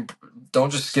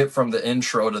 Don't just skip from the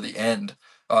intro to the end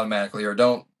automatically, or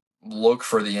don't look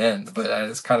for the end. But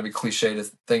it's kind of a cliche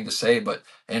thing to say, but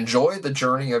enjoy the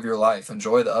journey of your life,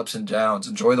 enjoy the ups and downs,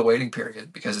 enjoy the waiting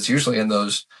period, because it's usually in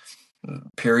those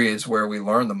periods where we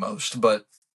learn the most. But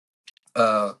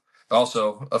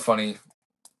also a funny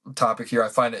topic here, I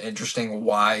find it interesting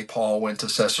why Paul went to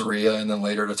Caesarea and then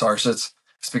later to Tarsus.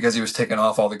 It's because he was taking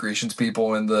off all the Grecians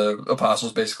people, and the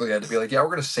apostles basically had to be like, yeah, we're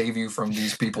going to save you from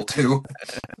these people too.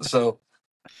 So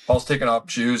Paul's taking off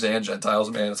Jews and Gentiles.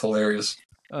 Man, it's hilarious.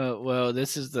 Well,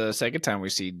 this is the second time we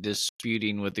see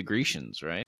disputing with the Grecians,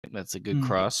 right? That's a good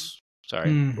cross.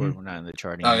 Sorry, we're not in the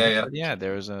charting. Oh, yet, yeah. But yeah,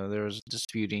 there was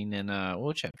disputing in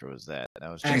what chapter was that? That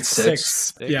was Acts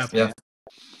 6. Yeah.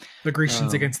 The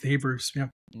Grecians against the Hebrews. Yeah.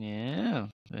 Yeah.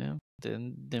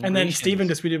 And then Stephen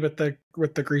disputed with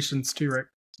the Grecians too, right?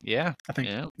 Yeah. I think.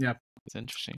 Yeah. It's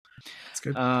interesting. It's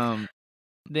good.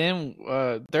 Then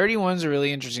 31 is a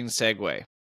really interesting segue.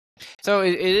 So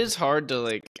it is hard to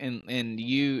like, and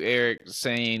you, Eric,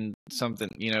 saying something,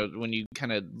 when you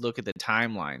kind of look at the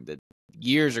timeline that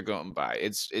years are going by,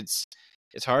 it's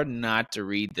hard not to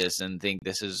read this and think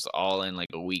this is all in like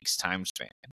a week's time span.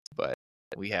 But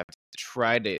we have to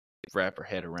try to wrap our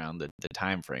head around the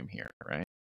time frame here, right?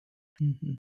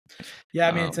 Mm-hmm. Yeah,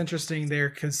 I mean, it's interesting there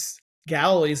because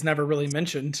Galilee's never really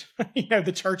mentioned.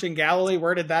 The church in Galilee,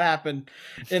 where did that happen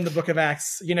in the book of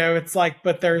Acts? It's like,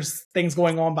 but there's things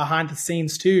going on behind the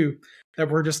scenes too that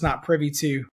we're just not privy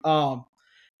to. But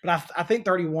I think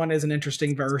 31 is an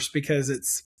interesting verse because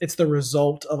it's the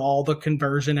result of all the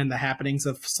conversion and the happenings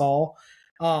of Saul.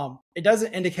 It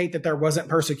doesn't indicate that there wasn't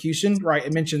persecution, right?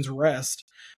 It mentions rest.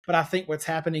 But I think what's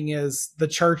happening is the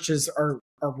churches are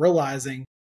realizing,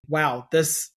 wow,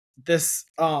 this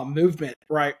movement,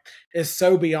 right, is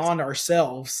so beyond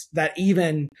ourselves that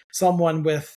even someone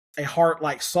with a heart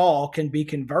like Saul can be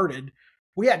converted.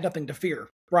 We had nothing to fear,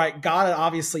 right? God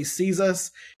obviously sees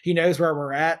us. He knows where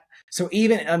we're at. So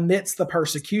even amidst the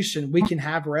persecution, we can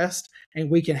have rest and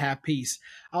we can have peace.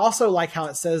 I also like how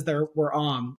it says they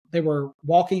were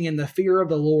walking in the fear of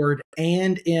the Lord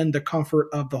and in the comfort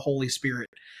of the Holy Spirit.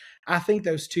 I think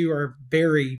those two are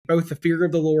both the fear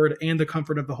of the Lord and the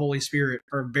comfort of the Holy Spirit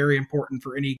are very important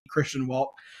for any Christian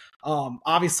walk.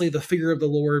 Obviously, the fear of the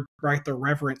Lord, right? The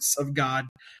reverence of God,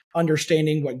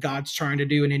 understanding what God's trying to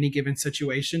do in any given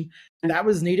situation. That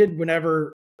was needed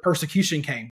whenever persecution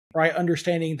came, right?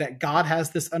 Understanding that God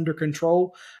has this under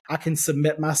control. I can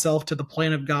submit myself to the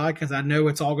plan of God because I know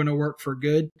it's all going to work for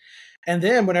good. And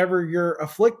then whenever you're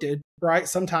afflicted, right,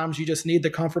 sometimes you just need the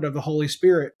comfort of the Holy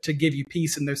Spirit to give you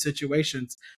peace in those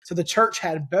situations. So the church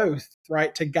had both,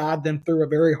 right, to guide them through a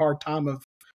very hard time of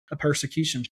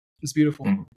persecution. It's beautiful.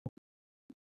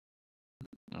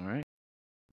 All right.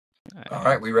 All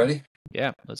right, we ready?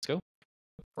 Yeah, let's go.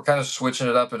 We're kind of switching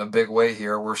it up in a big way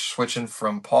here. We're switching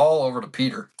from Paul over to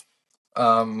Peter.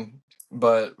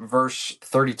 But verse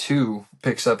 32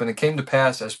 picks up, and it came to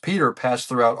pass as Peter passed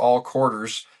throughout all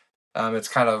quarters. It's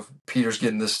kind of Peter's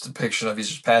getting this depiction of he's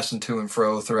just passing to and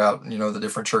fro throughout, the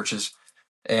different churches,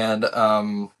 and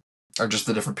or just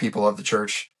the different people of the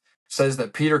church. It says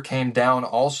that Peter came down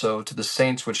also to the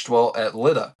saints which dwell at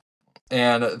Lydda,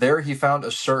 and there he found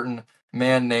a certain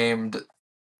man named,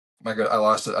 my God, I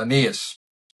lost it, Aeneas,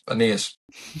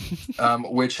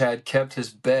 which had kept his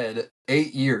bed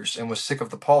 8 years and was sick of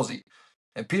the palsy.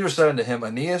 And Peter said unto him,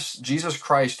 Aeneas, Jesus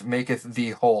Christ maketh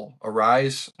thee whole.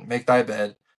 Arise, make thy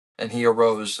bed. And he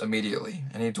arose immediately.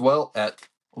 And he dwelt at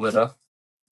Lydda,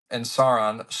 and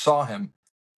Saron saw him.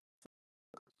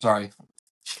 Sorry,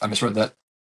 I misread that.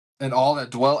 And all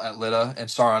that dwelt at Lydda and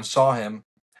Saron saw him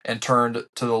and turned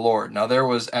to the Lord. Now there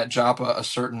was at Joppa a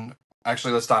certain...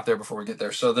 Actually, let's stop there before we get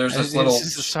there. So there's this little...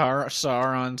 It's just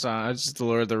Sauron's it's just the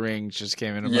Lord of the Rings just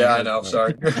came into my Yeah, head. I know,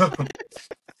 sorry.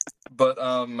 But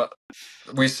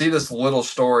we see this little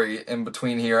story in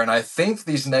between here, and I think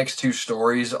these next two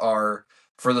stories are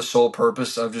for the sole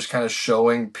purpose of just kind of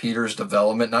showing Peter's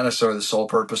development. Not necessarily the sole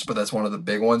purpose, but that's one of the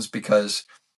big ones, because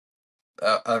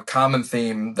a common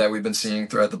theme that we've been seeing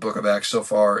throughout the book of Acts so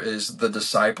far is the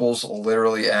disciples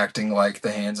literally acting like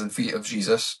the hands and feet of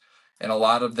Jesus, and a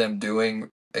lot of them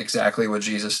doing exactly what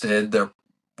Jesus did. The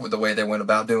way they went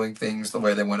about doing things, the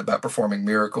way they went about performing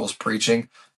miracles, preaching.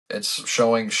 It's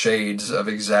showing shades of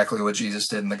exactly what Jesus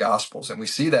did in the Gospels. And we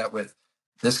see that with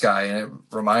this guy. And it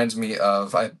reminds me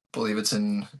of, I believe it's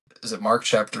is it Mark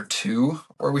chapter 2,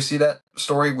 where we see that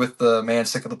story with the man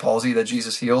sick of the palsy that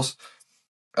Jesus heals?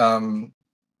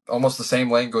 Almost the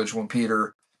same language when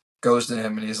Peter goes to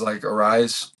him and he's like,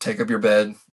 arise, take up your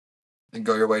bed, and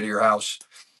go your way to your house.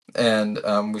 And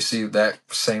we see that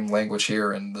same language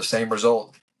here and the same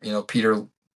result. Peter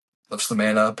lifts the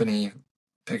man up and he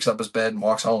picks up his bed and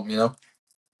walks home, What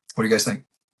do you guys think?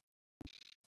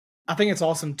 I think it's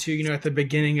awesome too, at the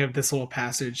beginning of this little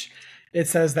passage, it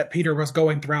says that Peter was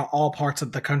going throughout all parts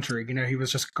of the country. He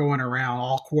was just going around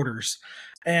all quarters.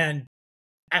 And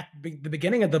at the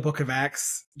beginning of the book of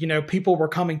Acts, people were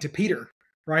coming to Peter,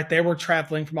 right? They were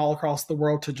traveling from all across the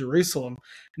world to Jerusalem.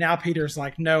 Now Peter's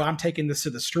like, no, I'm taking this to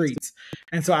the streets.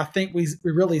 And so I think we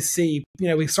really see,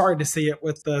 we started to see it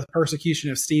with the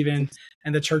persecution of Stephen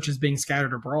and the churches being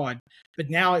scattered abroad. But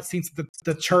now it seems that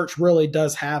the church really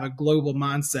does have a global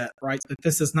mindset, right? That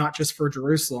this is not just for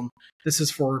Jerusalem. This is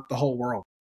for the whole world.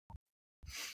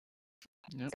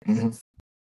 Yep. Mm-hmm.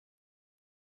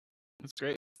 That's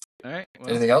great. All right. Well,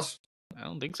 anything else? I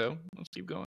don't think so. Let's keep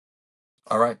going.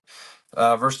 All right.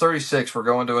 Verse 36, we're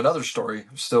going to another story,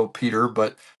 still Peter,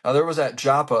 but now there was at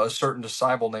Joppa a certain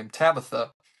disciple named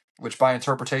Tabitha, which by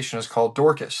interpretation is called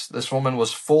Dorcas. This woman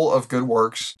was full of good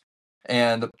works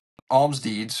and alms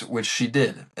deeds, which she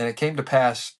did. And it came to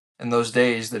pass in those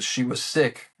days that she was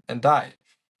sick and died,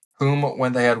 whom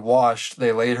when they had washed,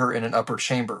 they laid her in an upper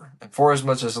chamber. And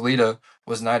forasmuch as Lydda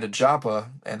was nigh to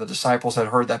Joppa, and the disciples had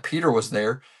heard that Peter was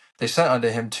there, they sent unto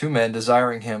him 2 men,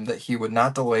 desiring him that he would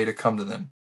not delay to come to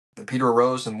them. And Peter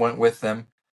arose and went with them.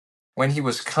 When he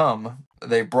was come,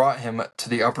 they brought him to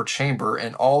the upper chamber,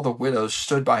 and all the widows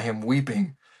stood by him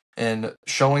weeping, and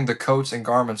showing the coats and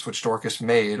garments which Dorcas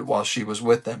made while she was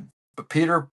with them. But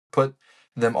Peter put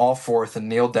them all forth, and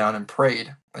kneeled down and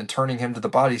prayed, and turning him to the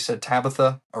body said,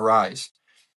 Tabitha, arise.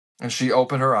 And she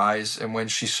opened her eyes, and when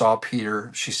she saw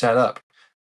Peter, she sat up.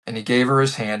 And he gave her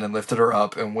his hand and lifted her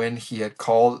up, and when he had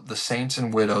called the saints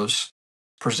and widows,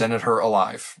 presented her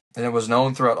alive. And it was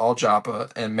known throughout all Joppa,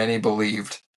 and many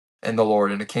believed in the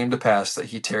Lord. And it came to pass that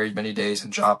he tarried many days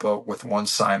in Joppa with one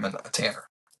Simon, a tanner.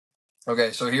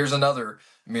 Okay, so here's another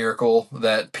miracle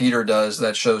that Peter does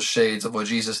that shows shades of what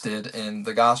Jesus did in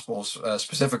the Gospels,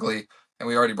 specifically, and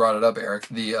we already brought it up, Eric,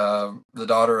 the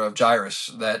daughter of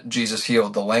Jairus that Jesus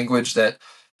healed. The language that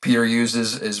Peter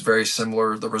uses is very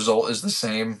similar. The result is the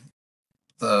same.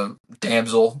 The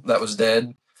damsel that was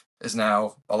dead is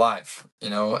now alive,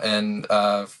 and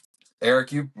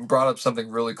Eric, you brought up something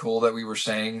really cool that we were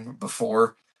saying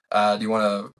before. Do you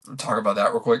want to talk about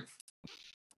that real quick?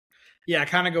 Yeah,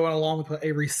 kind of going along with what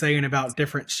Avery's saying about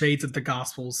different shades of the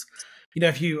Gospels.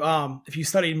 If you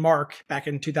studied Mark back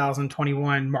in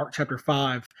 2021, Mark chapter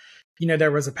 5,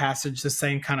 there was a passage, the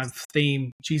same kind of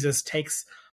theme. Jesus takes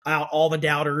out all the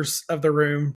doubters of the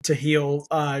room to heal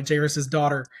Jairus'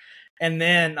 daughter. And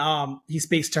then he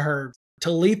speaks to her,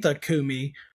 Talitha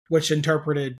Kumi, which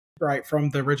interpreted right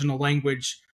from the original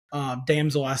language,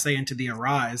 damsel, I say unto thee,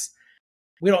 arise.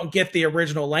 We don't get the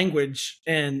original language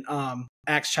in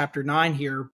Acts chapter 9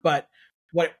 here, but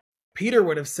what Peter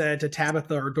would have said to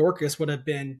Tabitha, or Dorcas would have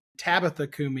been Tabitha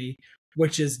Kumi,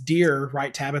 which is dear,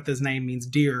 right? Tabitha's name means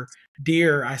dear.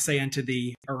 Dear, I say unto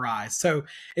thee, arise. So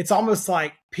it's almost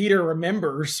like Peter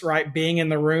remembers, right, being in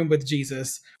the room with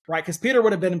Jesus, right? Because Peter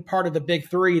would have been part of the big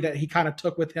three that he kind of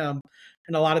took with him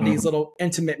in a lot of these little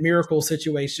intimate miracle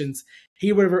situations.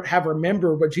 He would have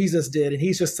remembered what Jesus did. And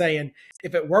he's just saying,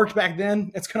 if it worked back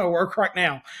then, it's going to work right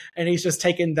now. And he's just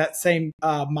taking that same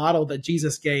model that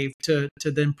Jesus gave to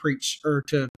then preach or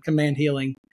to command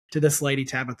healing to this lady,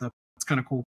 Tabitha. It's kind of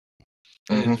cool.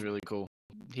 It is really cool.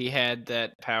 He had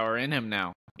that power in him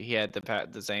now. He had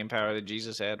the same power that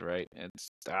Jesus had, right?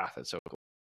 That's so cool.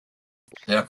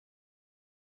 Yeah.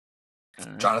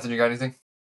 Right. Jonathan, you got anything?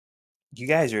 You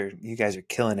guys are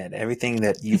killing it. Everything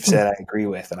that you've said, I agree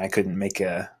with, and I couldn't make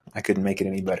it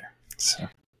any better. So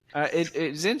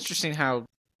it's interesting how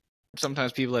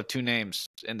sometimes people have two names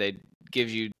and they give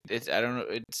you. I don't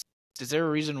know. Is there a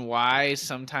reason why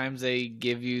sometimes they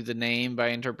give you the name by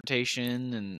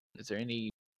interpretation? And is there any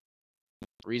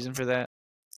reason for that?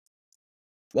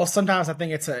 Well, sometimes I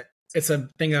think it's a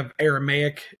thing of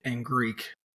Aramaic and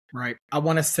Greek, right? I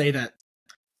want to say that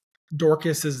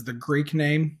Dorcas is the Greek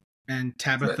name and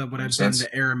Tabitha would have been the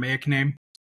Aramaic name.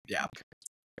 Yeah.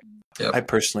 Yep. I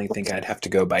personally think I'd have to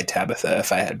go by Tabitha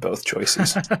if I had both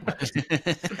choices.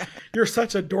 You're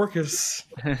such a Dorcas.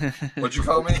 What'd you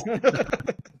call me?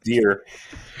 Dear.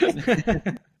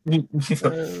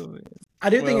 I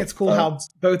do think it's cool how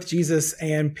both Jesus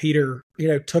and Peter,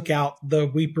 took out the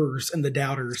weepers and the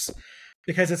doubters,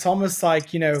 because it's almost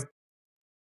like,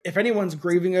 if anyone's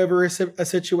grieving over a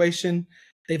situation,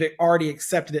 they've already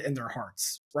accepted it in their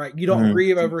hearts, right? You don't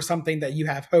grieve over something that you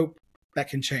have hope that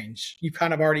can change. You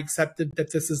kind of already accepted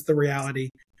that this is the reality.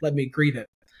 Let me grieve it.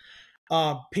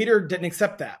 Peter didn't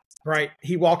accept that, right?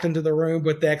 He walked into the room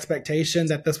with the expectation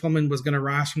that this woman was going to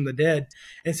rise from the dead.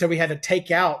 And so we had to take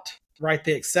out, right,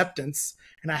 the acceptance.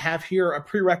 And I have here a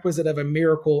prerequisite of a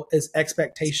miracle is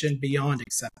expectation beyond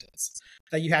acceptance.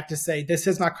 That you have to say, this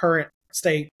is my current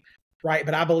state, right?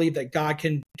 But I believe that God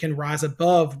can rise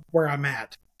above where I'm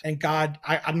at. And God,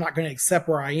 I'm not going to accept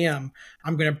where I am.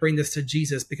 I'm going to bring this to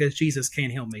Jesus because Jesus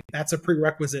can't heal me. That's a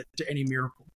prerequisite to any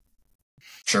miracle.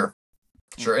 Sure.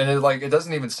 And it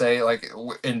doesn't even say, like,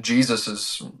 in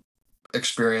Jesus's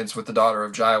experience with the daughter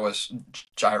of Jairus,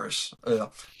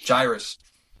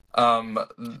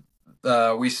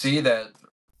 we see that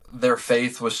their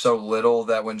faith was so little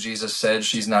that when Jesus said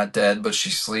she's not dead, but she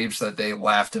sleeps, that they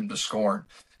laughed him to scorn,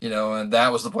 and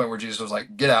that was the point where Jesus was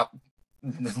like, get out.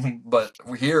 But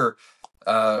here,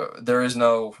 there is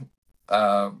no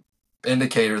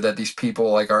indicator that these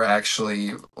people are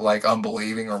actually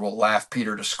unbelieving or will laugh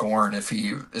Peter to scorn if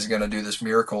he is going to do this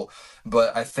miracle.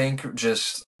 But I think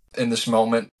just in this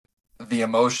moment, the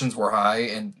emotions were high,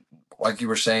 and like you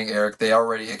were saying, Eric, they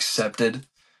already accepted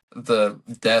the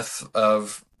death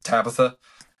of Tabitha,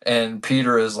 and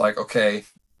Peter is like, okay,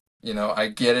 I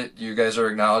get it. You guys are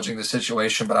acknowledging the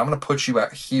situation, but I'm going to put you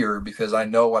out here because I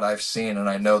know what I've seen and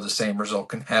I know the same result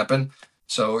can happen.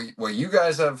 So what you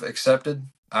guys have accepted,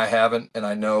 I haven't. And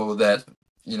I know that,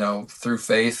 through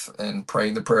faith and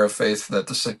praying the prayer of faith that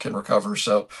the sick can recover.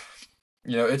 So,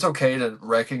 it's okay to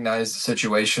recognize the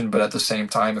situation, but at the same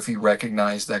time, if you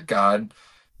recognize that God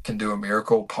can do a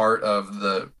miracle,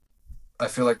 I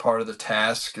feel like part of the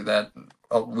task that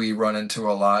we run into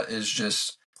a lot is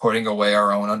just putting away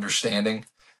our own understanding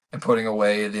and putting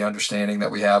away the understanding that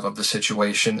we have of the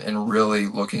situation and really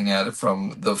looking at it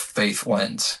from the faith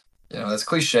lens. That's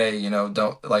cliche,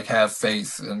 don't have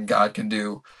faith and God can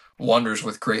do wonders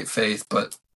with great faith.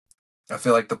 But I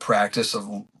feel like the practice of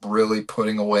really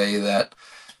putting away that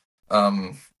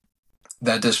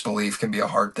disbelief can be a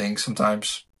hard thing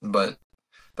sometimes. But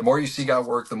the more you see God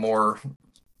work, the more,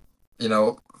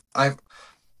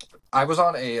 I was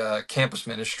on a campus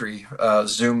ministry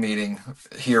Zoom meeting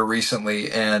here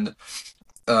recently, and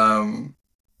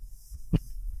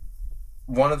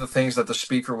one of the things that the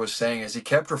speaker was saying is he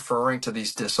kept referring to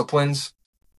these disciplines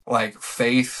like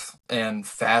faith and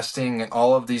fasting and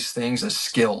all of these things as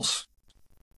skills.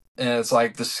 And it's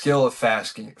like the skill of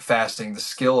fasting, the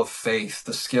skill of faith,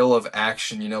 the skill of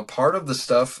action. Part of the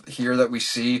stuff here that we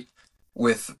see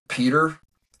with Peter,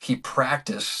 he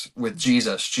practiced with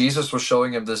Jesus. Jesus was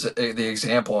showing him the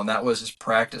example, and that was his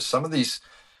practice. Some of these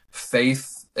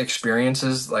faith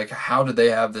experiences, like how did they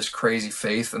have this crazy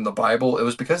faith in the Bible? It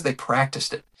was because they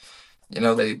practiced it.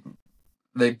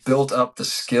 They built up the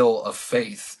skill of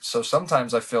faith. So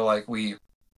sometimes I feel like we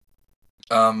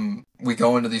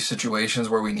go into these situations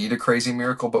where we need a crazy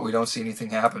miracle, but we don't see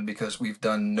anything happen because we've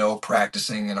done no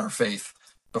practicing in our faith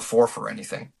before for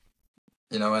anything.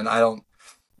 And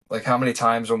Like, how many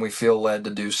times when we feel led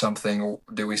to do something,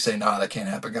 do we say, "Nah, that can't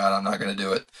happen, God, I'm not going to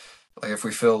do it"? Like, if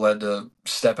we feel led to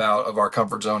step out of our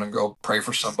comfort zone and go pray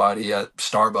for somebody at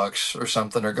Starbucks or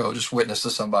something, or go just witness to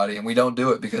somebody, and we don't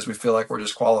do it because we feel like we're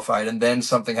disqualified, and then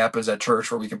something happens at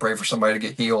church where we can pray for somebody to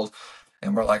get healed,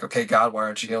 and we're like, "Okay, God, why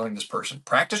aren't you healing this person?"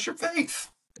 Practice your faith,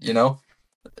 you know?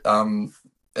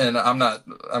 And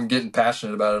I'm getting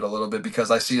passionate about it a little bit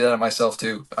because I see that in myself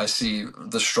too. I see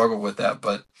the struggle with that,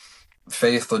 but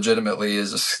faith legitimately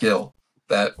is a skill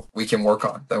that we can work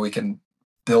on, that we can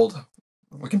build.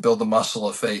 We can build the muscle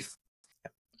of faith.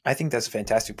 I think that's a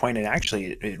fantastic point, and actually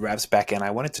it wraps back in.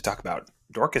 I wanted to talk about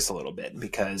Dorcas a little bit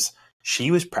because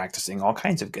she was practicing all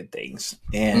kinds of good things,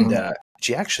 and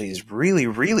she actually is really,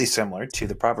 really similar to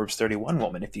the Proverbs 31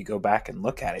 woman. If you go back and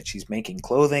look at it, she's making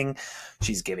clothing,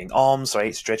 she's giving alms,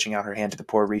 right, stretching out her hand to the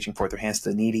poor, reaching forth her hands to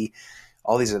the needy,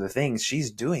 all these other things.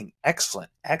 She's doing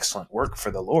excellent work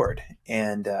for the Lord,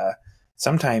 and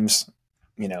sometimes,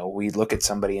 we look at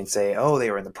somebody and say, "Oh,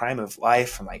 they were in the prime of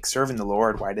life and like serving the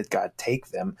Lord. Why did God take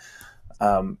them?"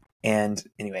 And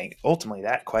anyway, ultimately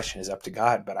that question is up to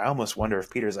God. But I almost wonder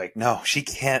if Peter's like, "No, she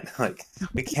can't. Like,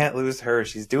 we can't lose her.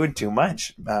 She's doing too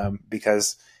much."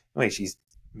 Because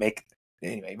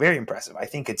anyway, very impressive. I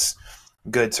think it's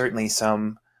good. Certainly,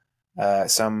 some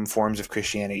forms of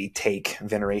Christianity take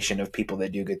veneration of people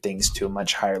that do good things to a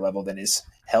much higher level than is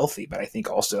healthy. But I think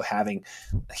also having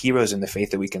heroes in the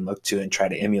faith that we can look to and try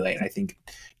to emulate. And I think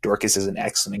Dorcas is an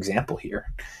excellent example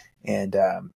here. And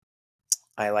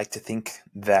I like to think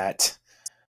that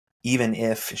even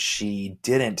if she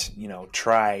didn't,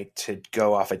 try to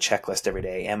go off a checklist every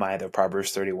day, am I the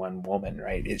Proverbs 31 woman,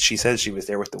 right? She says she was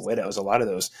there with the widows. A lot of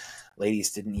those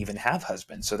ladies didn't even have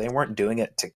husbands, so they weren't doing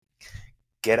it to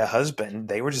get a husband.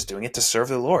 They were just doing it to serve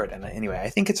the Lord. And anyway, I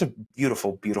think it's a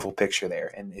beautiful, beautiful picture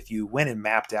there. And if you went and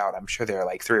mapped out, I'm sure there are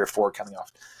like 3 or 4 coming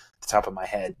off the top of my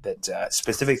head that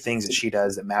specific things that she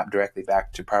does that map directly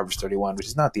back to Proverbs 31, which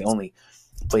is not the only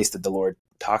place that the Lord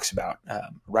talks about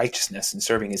righteousness and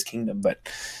serving his kingdom. But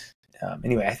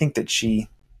anyway, I think that she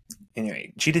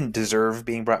didn't deserve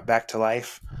being brought back to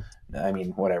life. I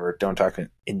mean, whatever, don't talk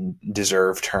in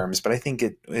deserve terms, but I think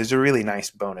it is a really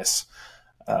nice bonus.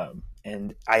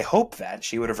 And I hope that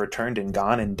she would have returned and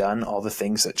gone and done all the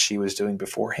things that she was doing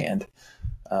beforehand,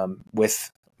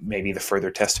 with maybe the further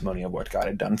testimony of what God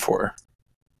had done for her.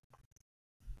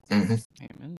 Mm-hmm.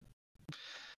 Amen.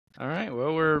 All right.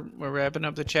 Well, we're wrapping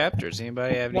up the chapters.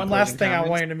 Anybody have any one last thing comments? I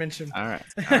wanted to mention? All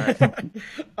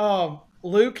right.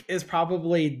 Luke is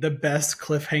probably the best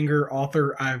cliffhanger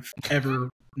author I've ever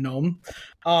known.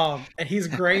 And he's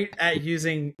great at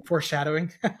using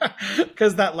foreshadowing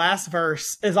because that last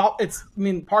verse is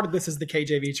part of this is the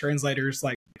KJV translators,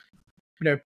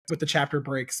 with the chapter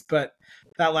breaks, but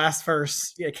that last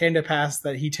verse, it came to pass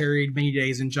that he tarried many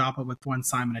days in Joppa with one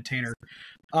Simon a tanner.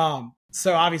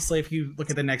 So obviously if you look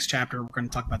at the next chapter, we're going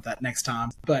to talk about that next time.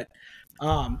 But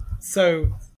so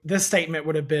this statement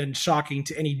would have been shocking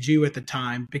to any Jew at the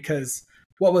time, because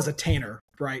what was a tanner,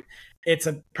 right? It's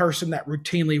a person that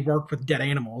routinely worked with dead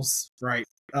animals, right?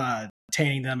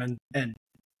 Tanning them and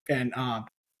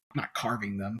not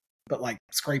carving them, but like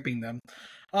scraping them.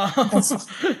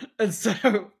 And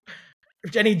so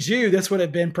any Jew, this would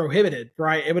have been prohibited,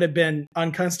 right? It would have been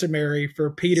uncustomary for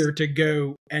Peter to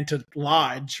go and to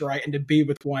lodge, right? And to be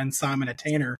with one Simon a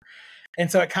tanner.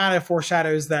 And so it kind of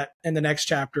foreshadows that in the next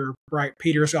chapter, right?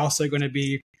 Peter's also going to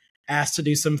be asked to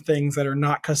do some things that are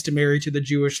not customary to the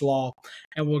Jewish law.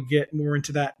 And we'll get more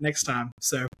into that next time.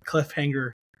 So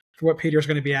cliffhanger for what Peter's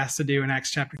going to be asked to do in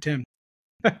Acts chapter 10.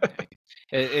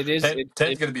 It is.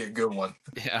 10's going to be a good one.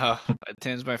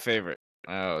 10's my favorite.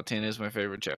 10 is my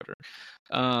favorite chapter.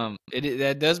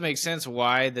 That does make sense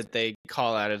why that they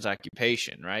call out his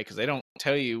occupation, right? Because they don't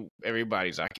tell you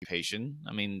everybody's occupation.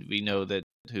 I mean, we know that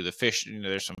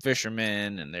there's some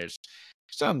fishermen and there's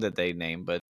some that they name,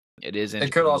 but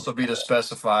it could also be to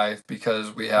specify,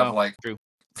 because we have true.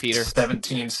 Peter,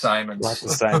 17 Simons. Lots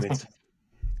of Simons.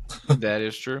 That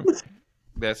is true.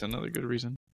 That's another good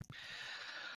reason.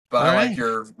 But I like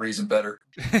your reason better.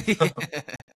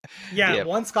 Yeah,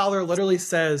 one scholar literally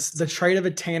says the trade of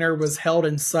a tanner was held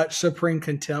in such supreme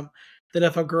contempt that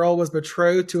if a girl was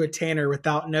betrothed to a tanner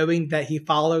without knowing that he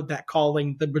followed that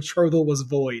calling, the betrothal was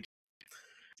void.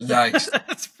 Yikes.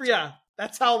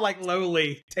 That's how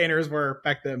lowly tanners were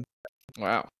back then.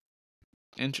 Wow.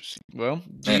 Interesting. Well,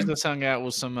 Jesus hung out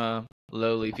with some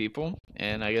lowly people,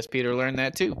 and I guess Peter learned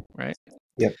that too, right?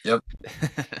 Yep.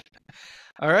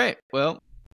 All right. Well,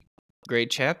 great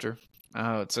chapter.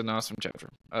 Oh, it's an awesome chapter.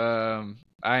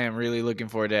 I am really looking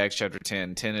forward to Acts chapter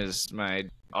 10. 10 is my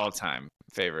all-time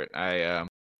favorite.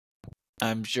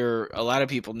 I'm sure a lot of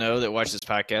people know that watch this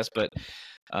podcast, but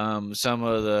some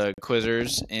of the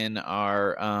quizzers in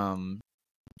our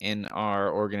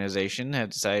organization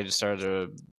have decided to start a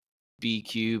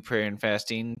BQ prayer and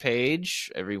fasting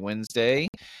page every Wednesday,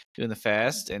 doing the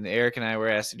fast. And Eric and I were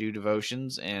asked to do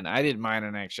devotions, and I did mine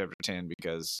on Acts chapter 10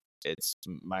 because it's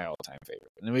my all-time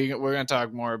favorite. And we're going to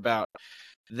talk more about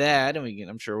that, and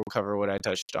I'm sure we'll cover what I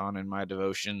touched on in my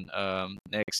devotion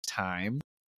next time.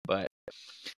 But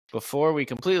before we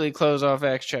completely close off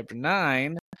Acts chapter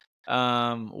 9,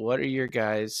 what are your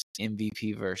guys'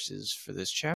 MVP verses for this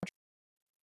chapter?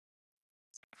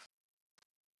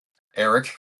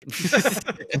 Eric?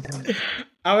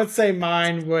 I would say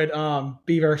mine would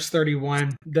be verse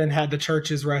 31. Then had the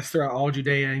churches rest throughout all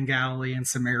Judea and Galilee and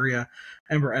Samaria,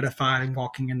 and were edified, and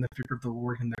walking in the fear of the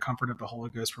Lord and the comfort of the Holy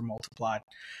Ghost were multiplied.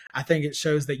 I think it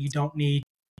shows that you don't need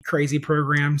crazy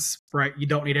programs, right? You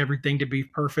don't need everything to be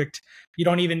perfect. You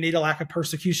don't even need a lack of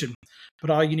persecution,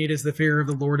 but all you need is the fear of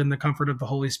the Lord and the comfort of the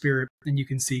Holy Spirit, and you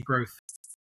can see growth.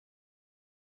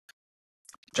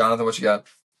 Jonathan, what you got?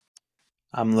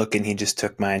 I'm looking. He just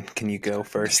took mine. Can you go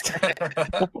first?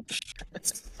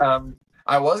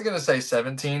 I was going to say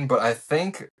 17, but I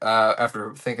think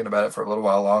after thinking about it for a little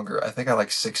while longer, I think I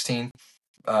like 16.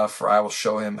 For I will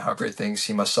show him how great things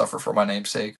he must suffer for my name's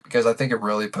sake, because I think it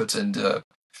really puts into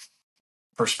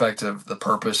perspective the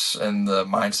purpose and the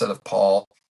mindset of Paul.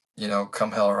 You know,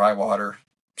 come hell or high water,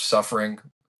 suffering.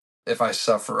 If I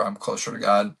suffer, I'm closer to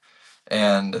God.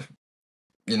 And,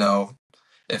 you know,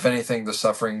 if anything, the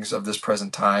sufferings of this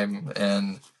present time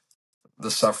and the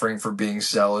suffering for being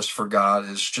zealous for God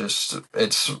is just,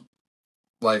 it's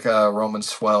like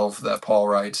Romans 12 that Paul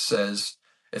writes says,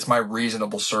 it's my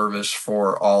reasonable service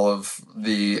for all of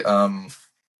the,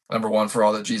 number one, for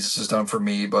all that Jesus has done for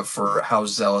me, but for how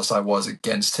zealous I was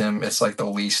against him. It's like the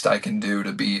least I can do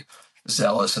to be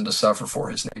zealous and to suffer for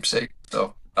his name's sake.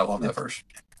 So I love that verse.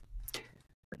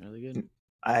 Really good.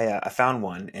 I found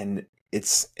one, and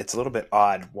it's a little bit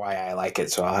odd why I like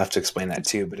it, so I'll have to explain that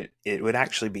too. But it would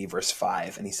actually be verse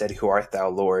 5, and he said, "Who art thou,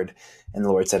 Lord?" And the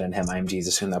Lord said unto him, "I am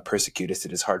Jesus, whom thou persecutest.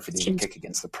 It is hard for thee to kick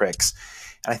against the pricks."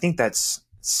 And I think that's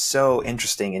so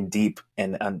interesting and deep,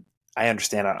 and I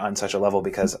understand on such a level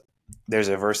because there's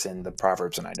a verse in the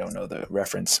Proverbs, and I don't know the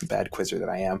reference, bad quizzer that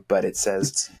I am, but it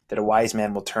says that a wise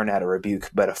man will turn at a rebuke,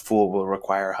 but a fool will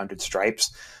require 100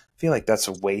 stripes. I feel like that's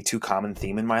a way too common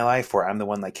theme in my life, where I'm the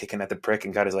one like kicking at the prick,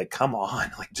 and God is like, "Come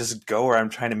on, like just go where I'm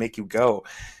trying to make you go,"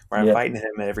 where I'm fighting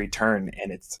him at every turn.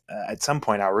 And it's at some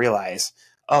point I'll realize,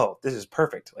 oh, this is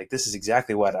perfect. Like this is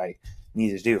exactly what I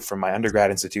need to do, from my undergrad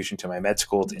institution to my med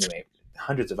school to anyway,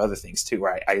 hundreds of other things too.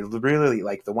 Where I really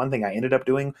like the one thing I ended up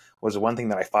doing was the one thing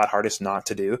that I fought hardest not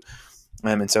to do.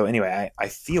 And so anyway, I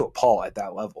feel Paul at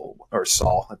that level, or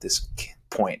Saul at this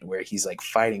point, where he's like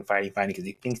fighting because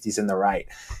he thinks he's in the right.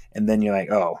 And then you're like,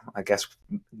 oh, I guess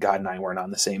God and I weren't on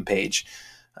the same page.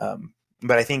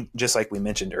 But I think, just like we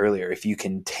mentioned earlier, if you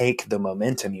can take the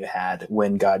momentum you had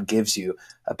when God gives you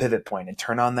a pivot point and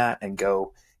turn on that and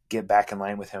go get back in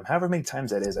line with him, however many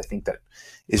times that is, I think that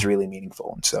is really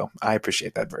meaningful. And so I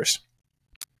appreciate that verse.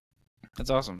 That's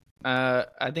awesome.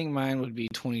 I think mine would be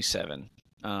 27.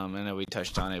 I know we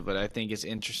touched on it, but I think it's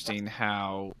interesting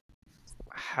how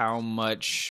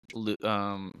much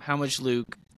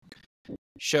Luke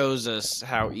shows us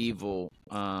how evil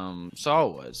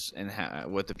Saul was, and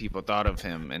what the people thought of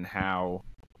him, and how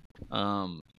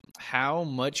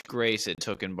much grace it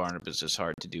took in Barnabas'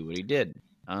 heart to do what he did,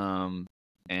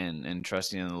 and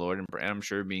trusting in the Lord, and I'm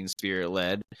sure being spirit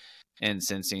led and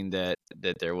sensing that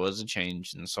there was a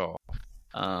change in Saul.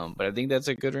 But I think that's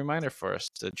a good reminder for us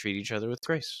to treat each other with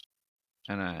grace,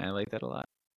 and I like that a lot.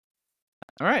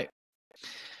 All right,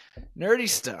 nerdy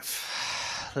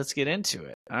stuff. Let's get into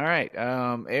it. All right,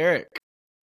 Eric,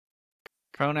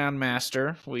 pronoun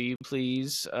master, will you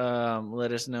please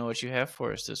let us know what you have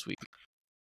for us this week?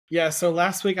 Yeah, so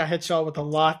last week I hit y'all with a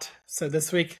lot, so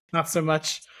this week not so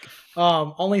much.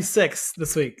 Only 6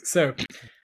 this week. So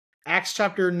Acts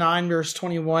chapter 9, verse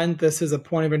 21, this is a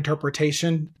point of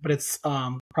interpretation, but it's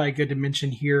probably good to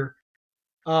mention here.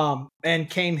 And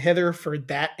came hither for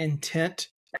that intent.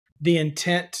 The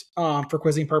intent, for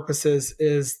quizzing purposes,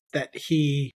 is that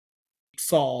he,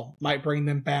 Saul, might bring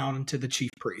them bound to the chief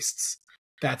priests.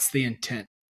 That's the intent.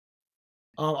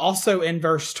 Also in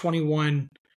verse 21,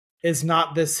 is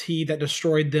not this he that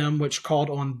destroyed them which called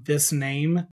on this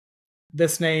name?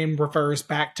 This name refers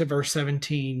back to verse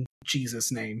 17,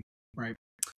 Jesus' name, right?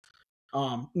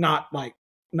 Not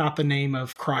the name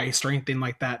of Christ or anything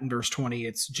like that in verse 20.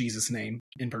 It's Jesus' name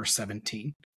in verse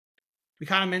 17. We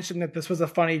kind of mentioned that this was a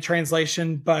funny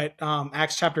translation, but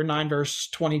Acts chapter 9, verse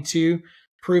 22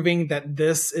 proving that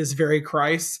this is very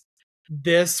Christ.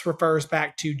 This refers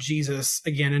back to Jesus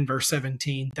again in verse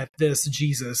 17, that this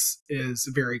Jesus is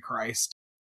very Christ.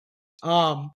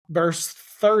 Verse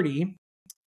 30,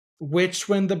 which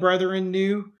when the brethren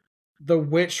knew, the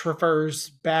which refers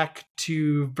back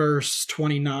to verse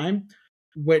 29,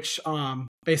 which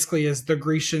basically is the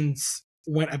Grecians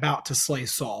went about to slay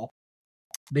Saul.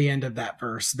 The end of that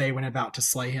verse, they went about to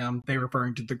slay him. They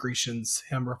referring to the Grecians,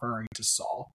 him referring to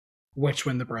Saul, which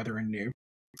when the brethren knew.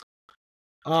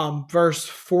 Verse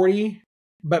 40,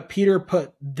 but Peter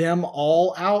put them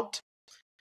all out.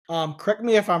 Correct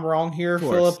me if I'm wrong here,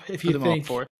 Fourth. Philip, if you think.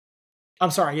 Fourth.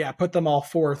 I'm sorry, yeah, put them all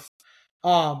forth.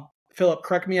 Philip,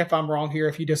 correct me if I'm wrong here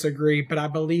if you disagree, but I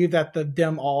believe that the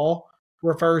them all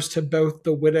refers to both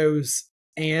the widows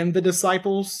and the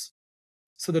disciples.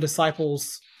 So the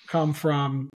disciples come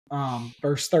from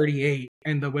verse 38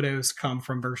 and the widows come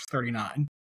from verse 39.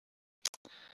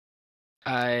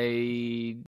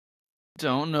 I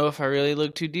don't know if I really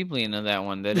look too deeply into that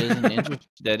one. That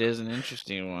is an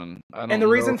interesting one. And the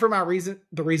reason for my reasoning,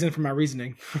 the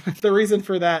reason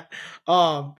for that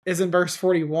is in verse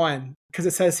 41, because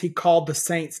it says he called the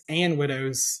saints and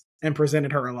widows and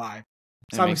presented her alive.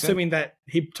 So I'm assuming that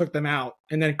he took them out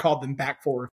and then called them back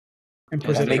forth and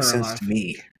presented her alive. That makes sense to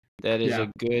me. That is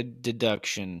a good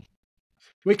deduction.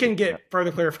 We can get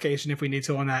further clarification if we need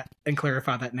to on that and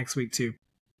clarify that next week too.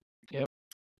 Yep.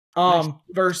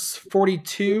 Verse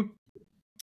 42,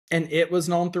 and it was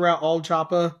known throughout all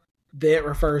Joppa that it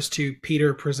refers to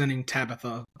Peter presenting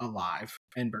Tabitha alive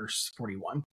in verse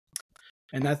 41.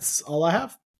 And that's all I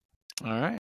have. All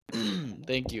right.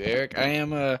 Thank you, Eric. I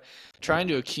am trying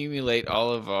to accumulate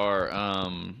all of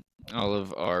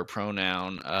our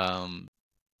pronoun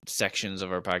sections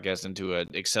of our podcast into an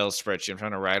Excel spreadsheet. I'm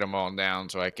trying to write them all down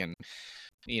so I can,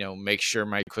 make sure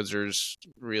my quizzers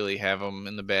really have them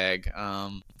in the bag.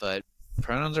 But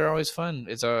pronouns are always fun.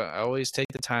 I always take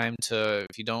the time to,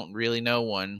 if you don't really know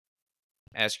one,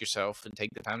 ask yourself and take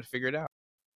the time to figure it out.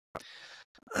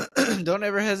 Don't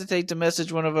ever hesitate to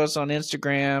message one of us on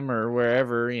Instagram or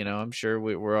wherever. I'm sure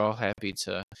we're all happy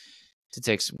to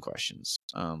take some questions.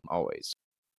 Always.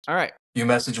 All right. You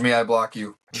message me, I block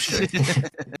you.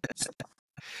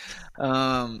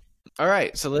 All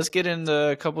right. So let's get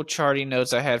into a couple charting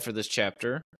notes I had for this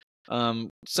chapter.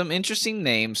 Some interesting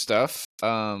name stuff.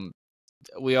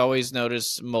 We always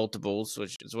notice multiples,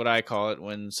 which is what I call it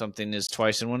when something is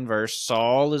twice in one verse.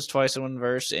 Saul is twice in one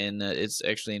verse, and it's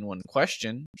actually in one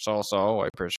question. Saul, Saul, why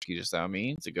persecutest thou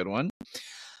me? It's a good one.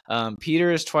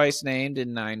 Peter is twice named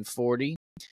in 9:40,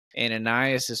 and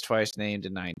Ananias is twice named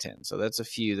in 9:10. So that's a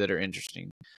few that are interesting.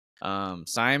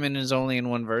 Simon is only in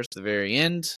one verse at the very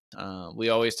end. We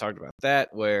always talked about that,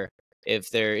 where if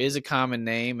there is a common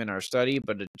name in our study,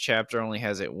 but a chapter only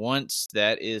has it once,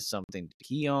 that is something to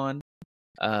key on.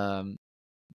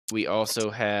 We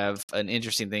also have an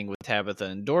interesting thing with Tabitha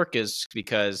and Dorcas,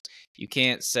 because you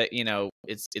can't say,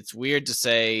 it's weird to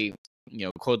say,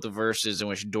 quote the verses in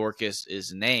which Dorcas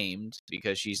is named,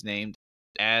 because she's named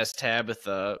as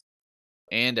Tabitha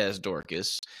and as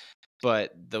Dorcas.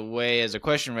 But the way as a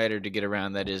question writer to get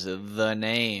around that is the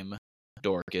name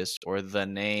Dorcas or the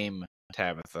name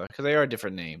Tabitha, because they are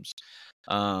different names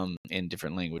in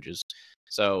different languages.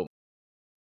 So,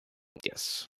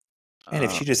 yes. And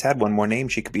if she just had one more name,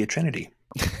 she could be a Trinity.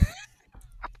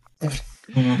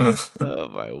 Oh,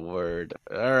 my word.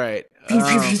 All right.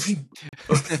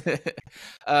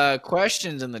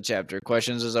 Questions in the chapter.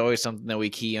 Questions is always something that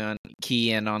we key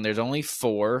in on. There's only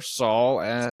 4.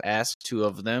 Saul asked 2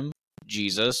 of them.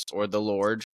 Jesus or the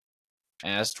Lord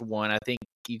asked 1. I think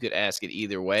you could ask it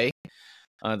either way,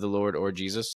 the Lord or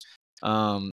Jesus.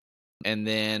 And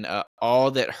then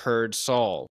all that heard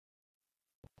Saul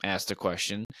asked a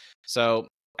question. So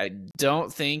I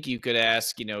don't think you could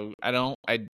ask,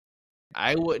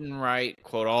 I wouldn't write,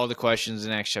 quote, all the questions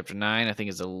in Acts chapter 9. I think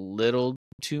it's a little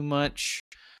too much.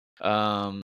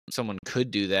 Someone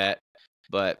could do that,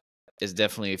 but there's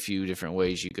definitely a few different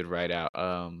ways you could write out,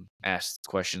 ask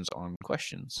questions on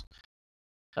questions.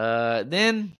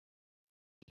 Then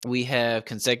we have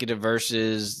consecutive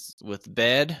verses with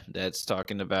bed. That's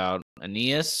talking about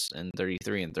Ananias in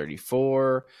 33 and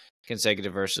 34.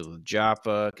 Consecutive verses with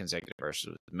Joppa, consecutive verses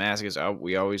with Damascus.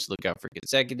 We always look out for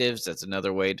consecutives. That's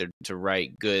another way to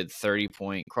write good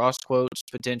 30-point cross quotes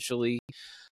potentially.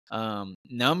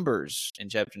 Numbers in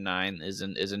chapter 9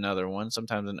 is another one,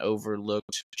 sometimes an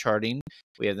overlooked charting.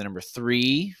 We have the number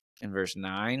 3 in verse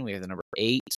 9. We have the number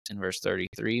 8 in verse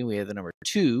 33. We have the number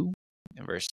 2 in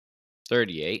verse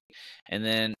 38. And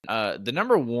then the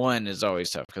number 1 is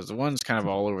always tough because the 1's kind of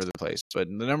all over the place. But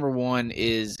the number 1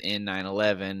 is in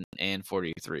 9:11 and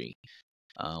 43.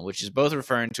 which is both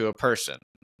referring to a person,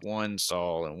 one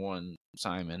Saul and one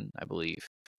Simon, I believe.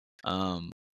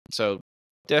 So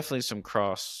definitely some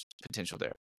cross potential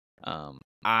there.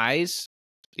 Eyes,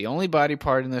 the only body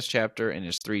part in this chapter, and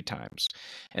is 3 times.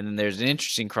 And then there's an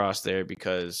interesting cross there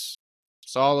because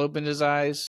Saul opened his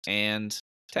eyes and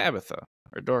Tabitha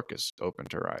or Dorcas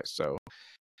opened her eyes. So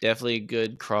definitely a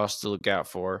good cross to look out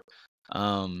for.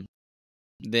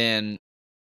 Then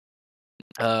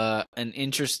an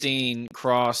interesting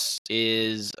cross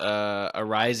is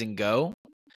arise and go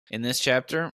in this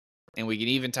chapter. And we can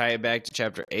even tie it back to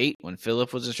chapter 8 when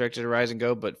Philip was instructed to rise and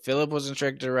go. But Philip was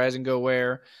instructed to rise and go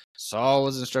where? Saul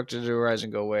was instructed to rise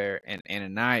and go where? And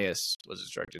Ananias was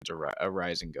instructed to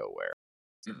rise and go where?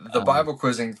 The Bible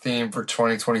quizzing theme for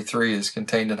 2023 is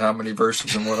contained in how many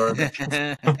verses and what are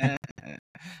they?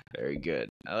 Very good.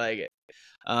 I like it.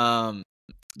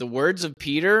 The words of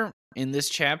Peter in this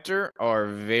chapter are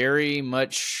very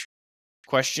much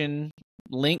question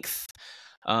length.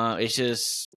 It's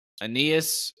just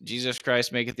Aeneas, Jesus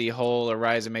Christ maketh thee whole,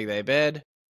 arise and make thy bed.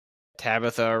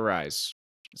 Tabitha, arise.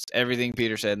 It's everything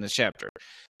Peter said in this chapter.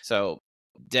 So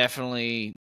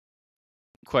definitely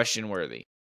question worthy.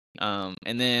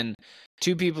 And then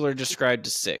 2 people are described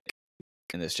as sick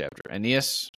in this chapter,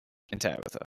 Aeneas and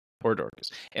Tabitha, or Dorcas.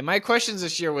 And my questions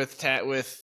this year with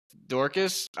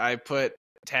Dorcas, I put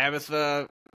Tabitha,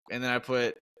 and then I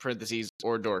put parentheses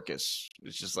or Dorcas.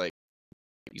 It's just like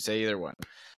you say either one.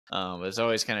 It's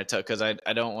always kind of tough because I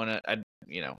don't want to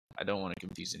I don't want to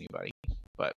confuse anybody.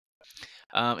 But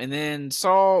and then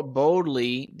Saul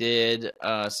boldly did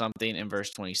something in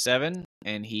verse 27,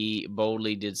 and he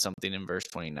boldly did something in verse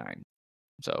 29.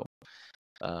 So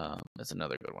that's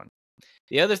another good one.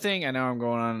 The other thing, I know I'm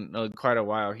going on quite a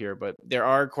while here, but there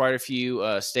are quite a few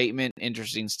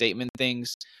interesting statement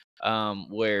things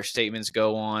where statements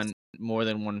go on more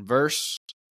than one verse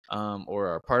or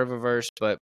are part of a verse.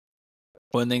 But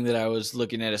one thing that I was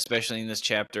looking at, especially in this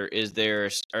chapter, is there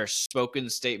are spoken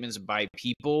statements by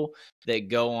people that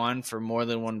go on for more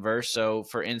than one verse. So,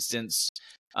 for instance,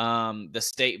 the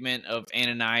statement of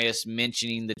Ananias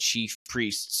mentioning the chief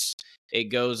priests, it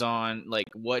goes on, like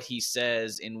what he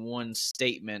says in one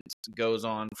statement goes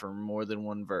on for more than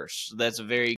one verse. So that's a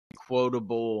very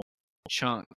quotable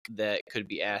chunk that could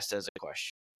be asked as a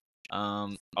question.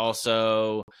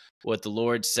 Also, what the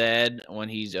Lord said when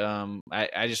he's I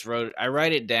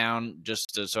write it down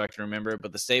just so I can remember it,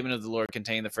 but the statement of the Lord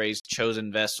contained the phrase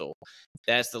chosen vessel.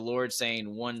 That's the Lord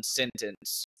saying one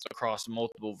sentence across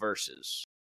multiple verses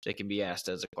that can be asked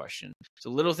as a question. So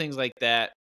little things like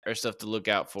that are stuff to look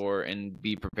out for and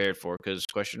be prepared for, because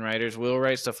question writers will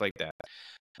write stuff like that.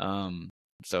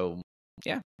 So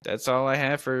yeah, that's all I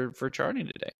have for charting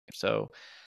today. So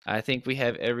I think we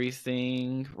have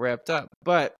everything wrapped up.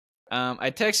 But I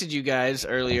texted you guys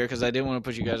earlier because I didn't want to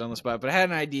put you guys on the spot, but I had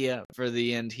an idea for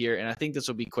the end here, and I think this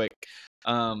will be quick.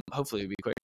 Hopefully it'll be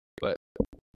quick, but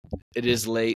it is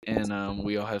late, and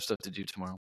we all have stuff to do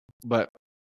tomorrow. But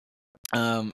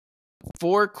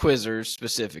for quizzers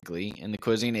specifically in the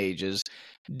quizzing ages,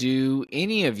 do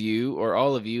any of you or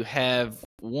all of you have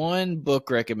one book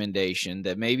recommendation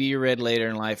that maybe you read later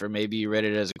in life, or maybe you read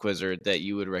it as a quizzer, that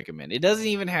you would recommend? It doesn't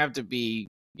even have to be,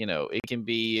 it can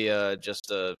be just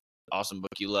a awesome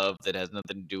book you love that has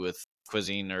nothing to do with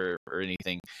quizzing or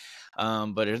anything.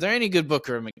 But are there any good book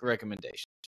recommendations?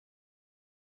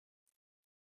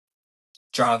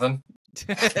 Jonathan?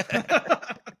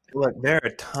 Look, there are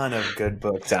a ton of good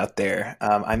books out there.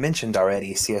 I mentioned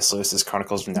already C.S. Lewis's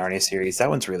Chronicles of Narnia series. That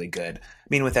one's really good. I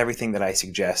mean, with everything that I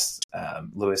suggest,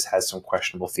 Lewis has some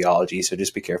questionable theology, so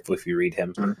just be careful if you read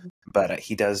him. But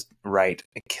he does write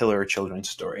a killer children's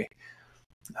story.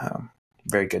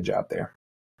 Very good job there.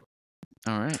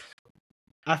 All right.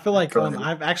 I feel like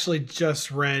I've actually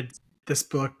just read this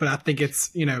book, but I think it's,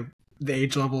 the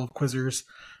age level of quizzers.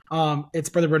 It's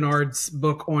Brother Bernard's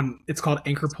book it's called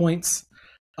Anchor Points.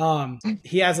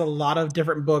 He has a lot of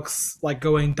different books, like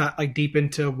going deep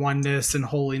into oneness and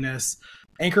holiness.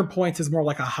 Anchor Points is more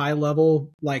like a high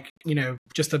level,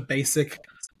 just a basic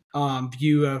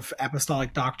view of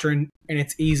apostolic doctrine, and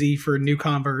it's easy for new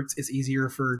converts. It's easier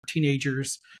for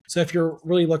teenagers. So if you're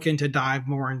really looking to dive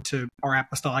more into our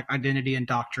apostolic identity and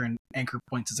doctrine, Anchor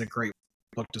Points is a great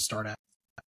book to start at.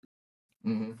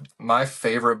 My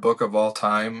favorite book of all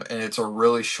time, and it's a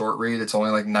really short read. It's only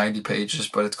like 90 pages,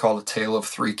 but it's called A Tale of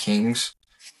Three Kings.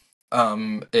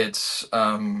 It's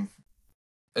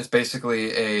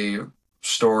basically a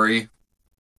story,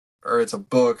 or it's a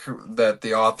book that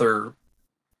the author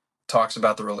talks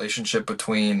about the relationship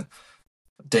between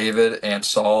David and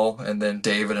Saul, and then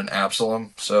David and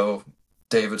Absalom. So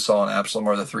David, Saul, and Absalom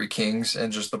are the three kings,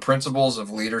 and just the principles of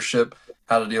leadership,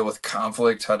 how to deal with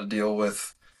conflict, how to deal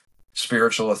with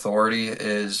spiritual authority,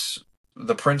 is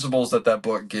the principles that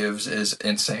book gives is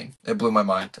insane. It blew my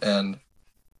mind, and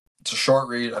it's a short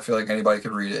read. I feel like anybody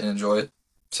could read it and enjoy it.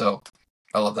 So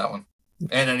I love that one.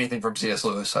 And anything from C.S.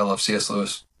 Lewis. I love C.S.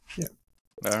 Lewis. Yeah.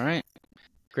 All right.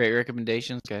 Great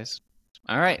recommendations, guys.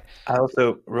 All right. I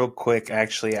also, real quick,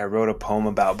 actually, I wrote a poem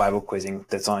about Bible quizzing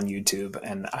that's on YouTube,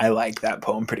 and I like that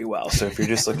poem pretty well. So if you're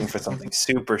just looking for something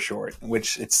super short,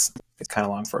 which it's kind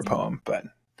of long for a poem, but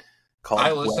called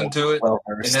I listened to it,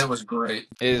 Well-Versed. and it was great.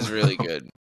 It is really good.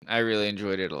 I really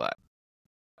enjoyed it a lot.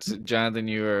 So, Jonathan,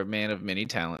 you are a man of many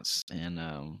talents, and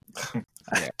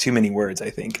yeah. Too many words, I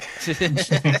think.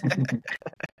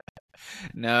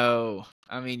 No,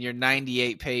 I mean your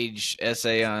 98-page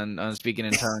essay on speaking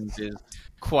in tongues is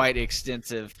quite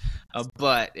extensive,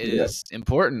 but it is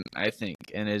important, I think,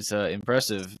 and it's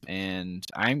impressive, and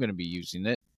I'm going to be using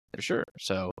it for sure.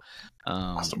 So,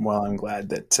 awesome. Well, I'm glad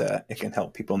that it can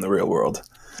help people in the real world.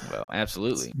 Well,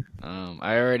 absolutely.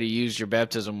 I already used your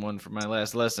baptism one for my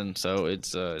last lesson, so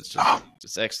it's just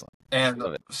it's excellent. And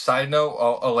side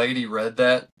note, a lady read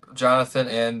that, Jonathan,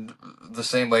 and the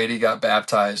same lady got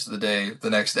baptized the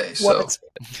next day. So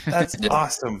that's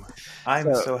awesome.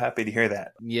 I'm so happy to hear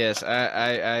that. Yes,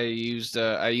 I used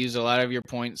a lot of your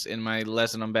points in my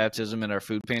lesson on baptism in our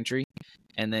food pantry.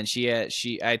 And then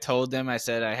I told them, I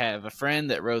said, I have a friend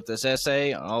that wrote this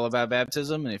essay all about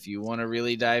baptism, and if you want to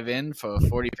really dive in for a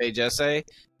 40-page essay,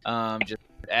 just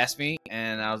ask me,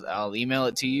 and I'll email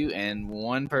it to you. And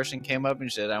one person came up and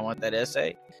said, I want that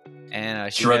essay,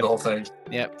 and she read the whole thing.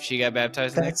 Yep, she got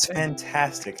baptized. That's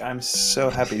fantastic. I'm so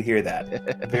happy to hear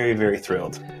that. Very, very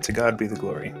thrilled. To God be the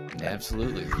glory.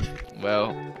 Absolutely.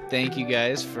 Well, thank you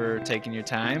guys for taking your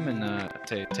time and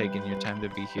taking your time to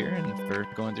be here and for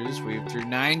going through this. We're through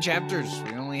 9 chapters.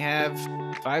 We only have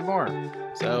 5 more,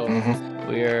 so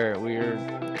we're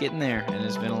getting there, and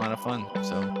it's been a lot of fun.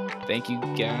 So thank you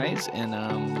guys, and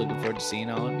looking forward to seeing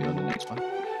all of you on the next one.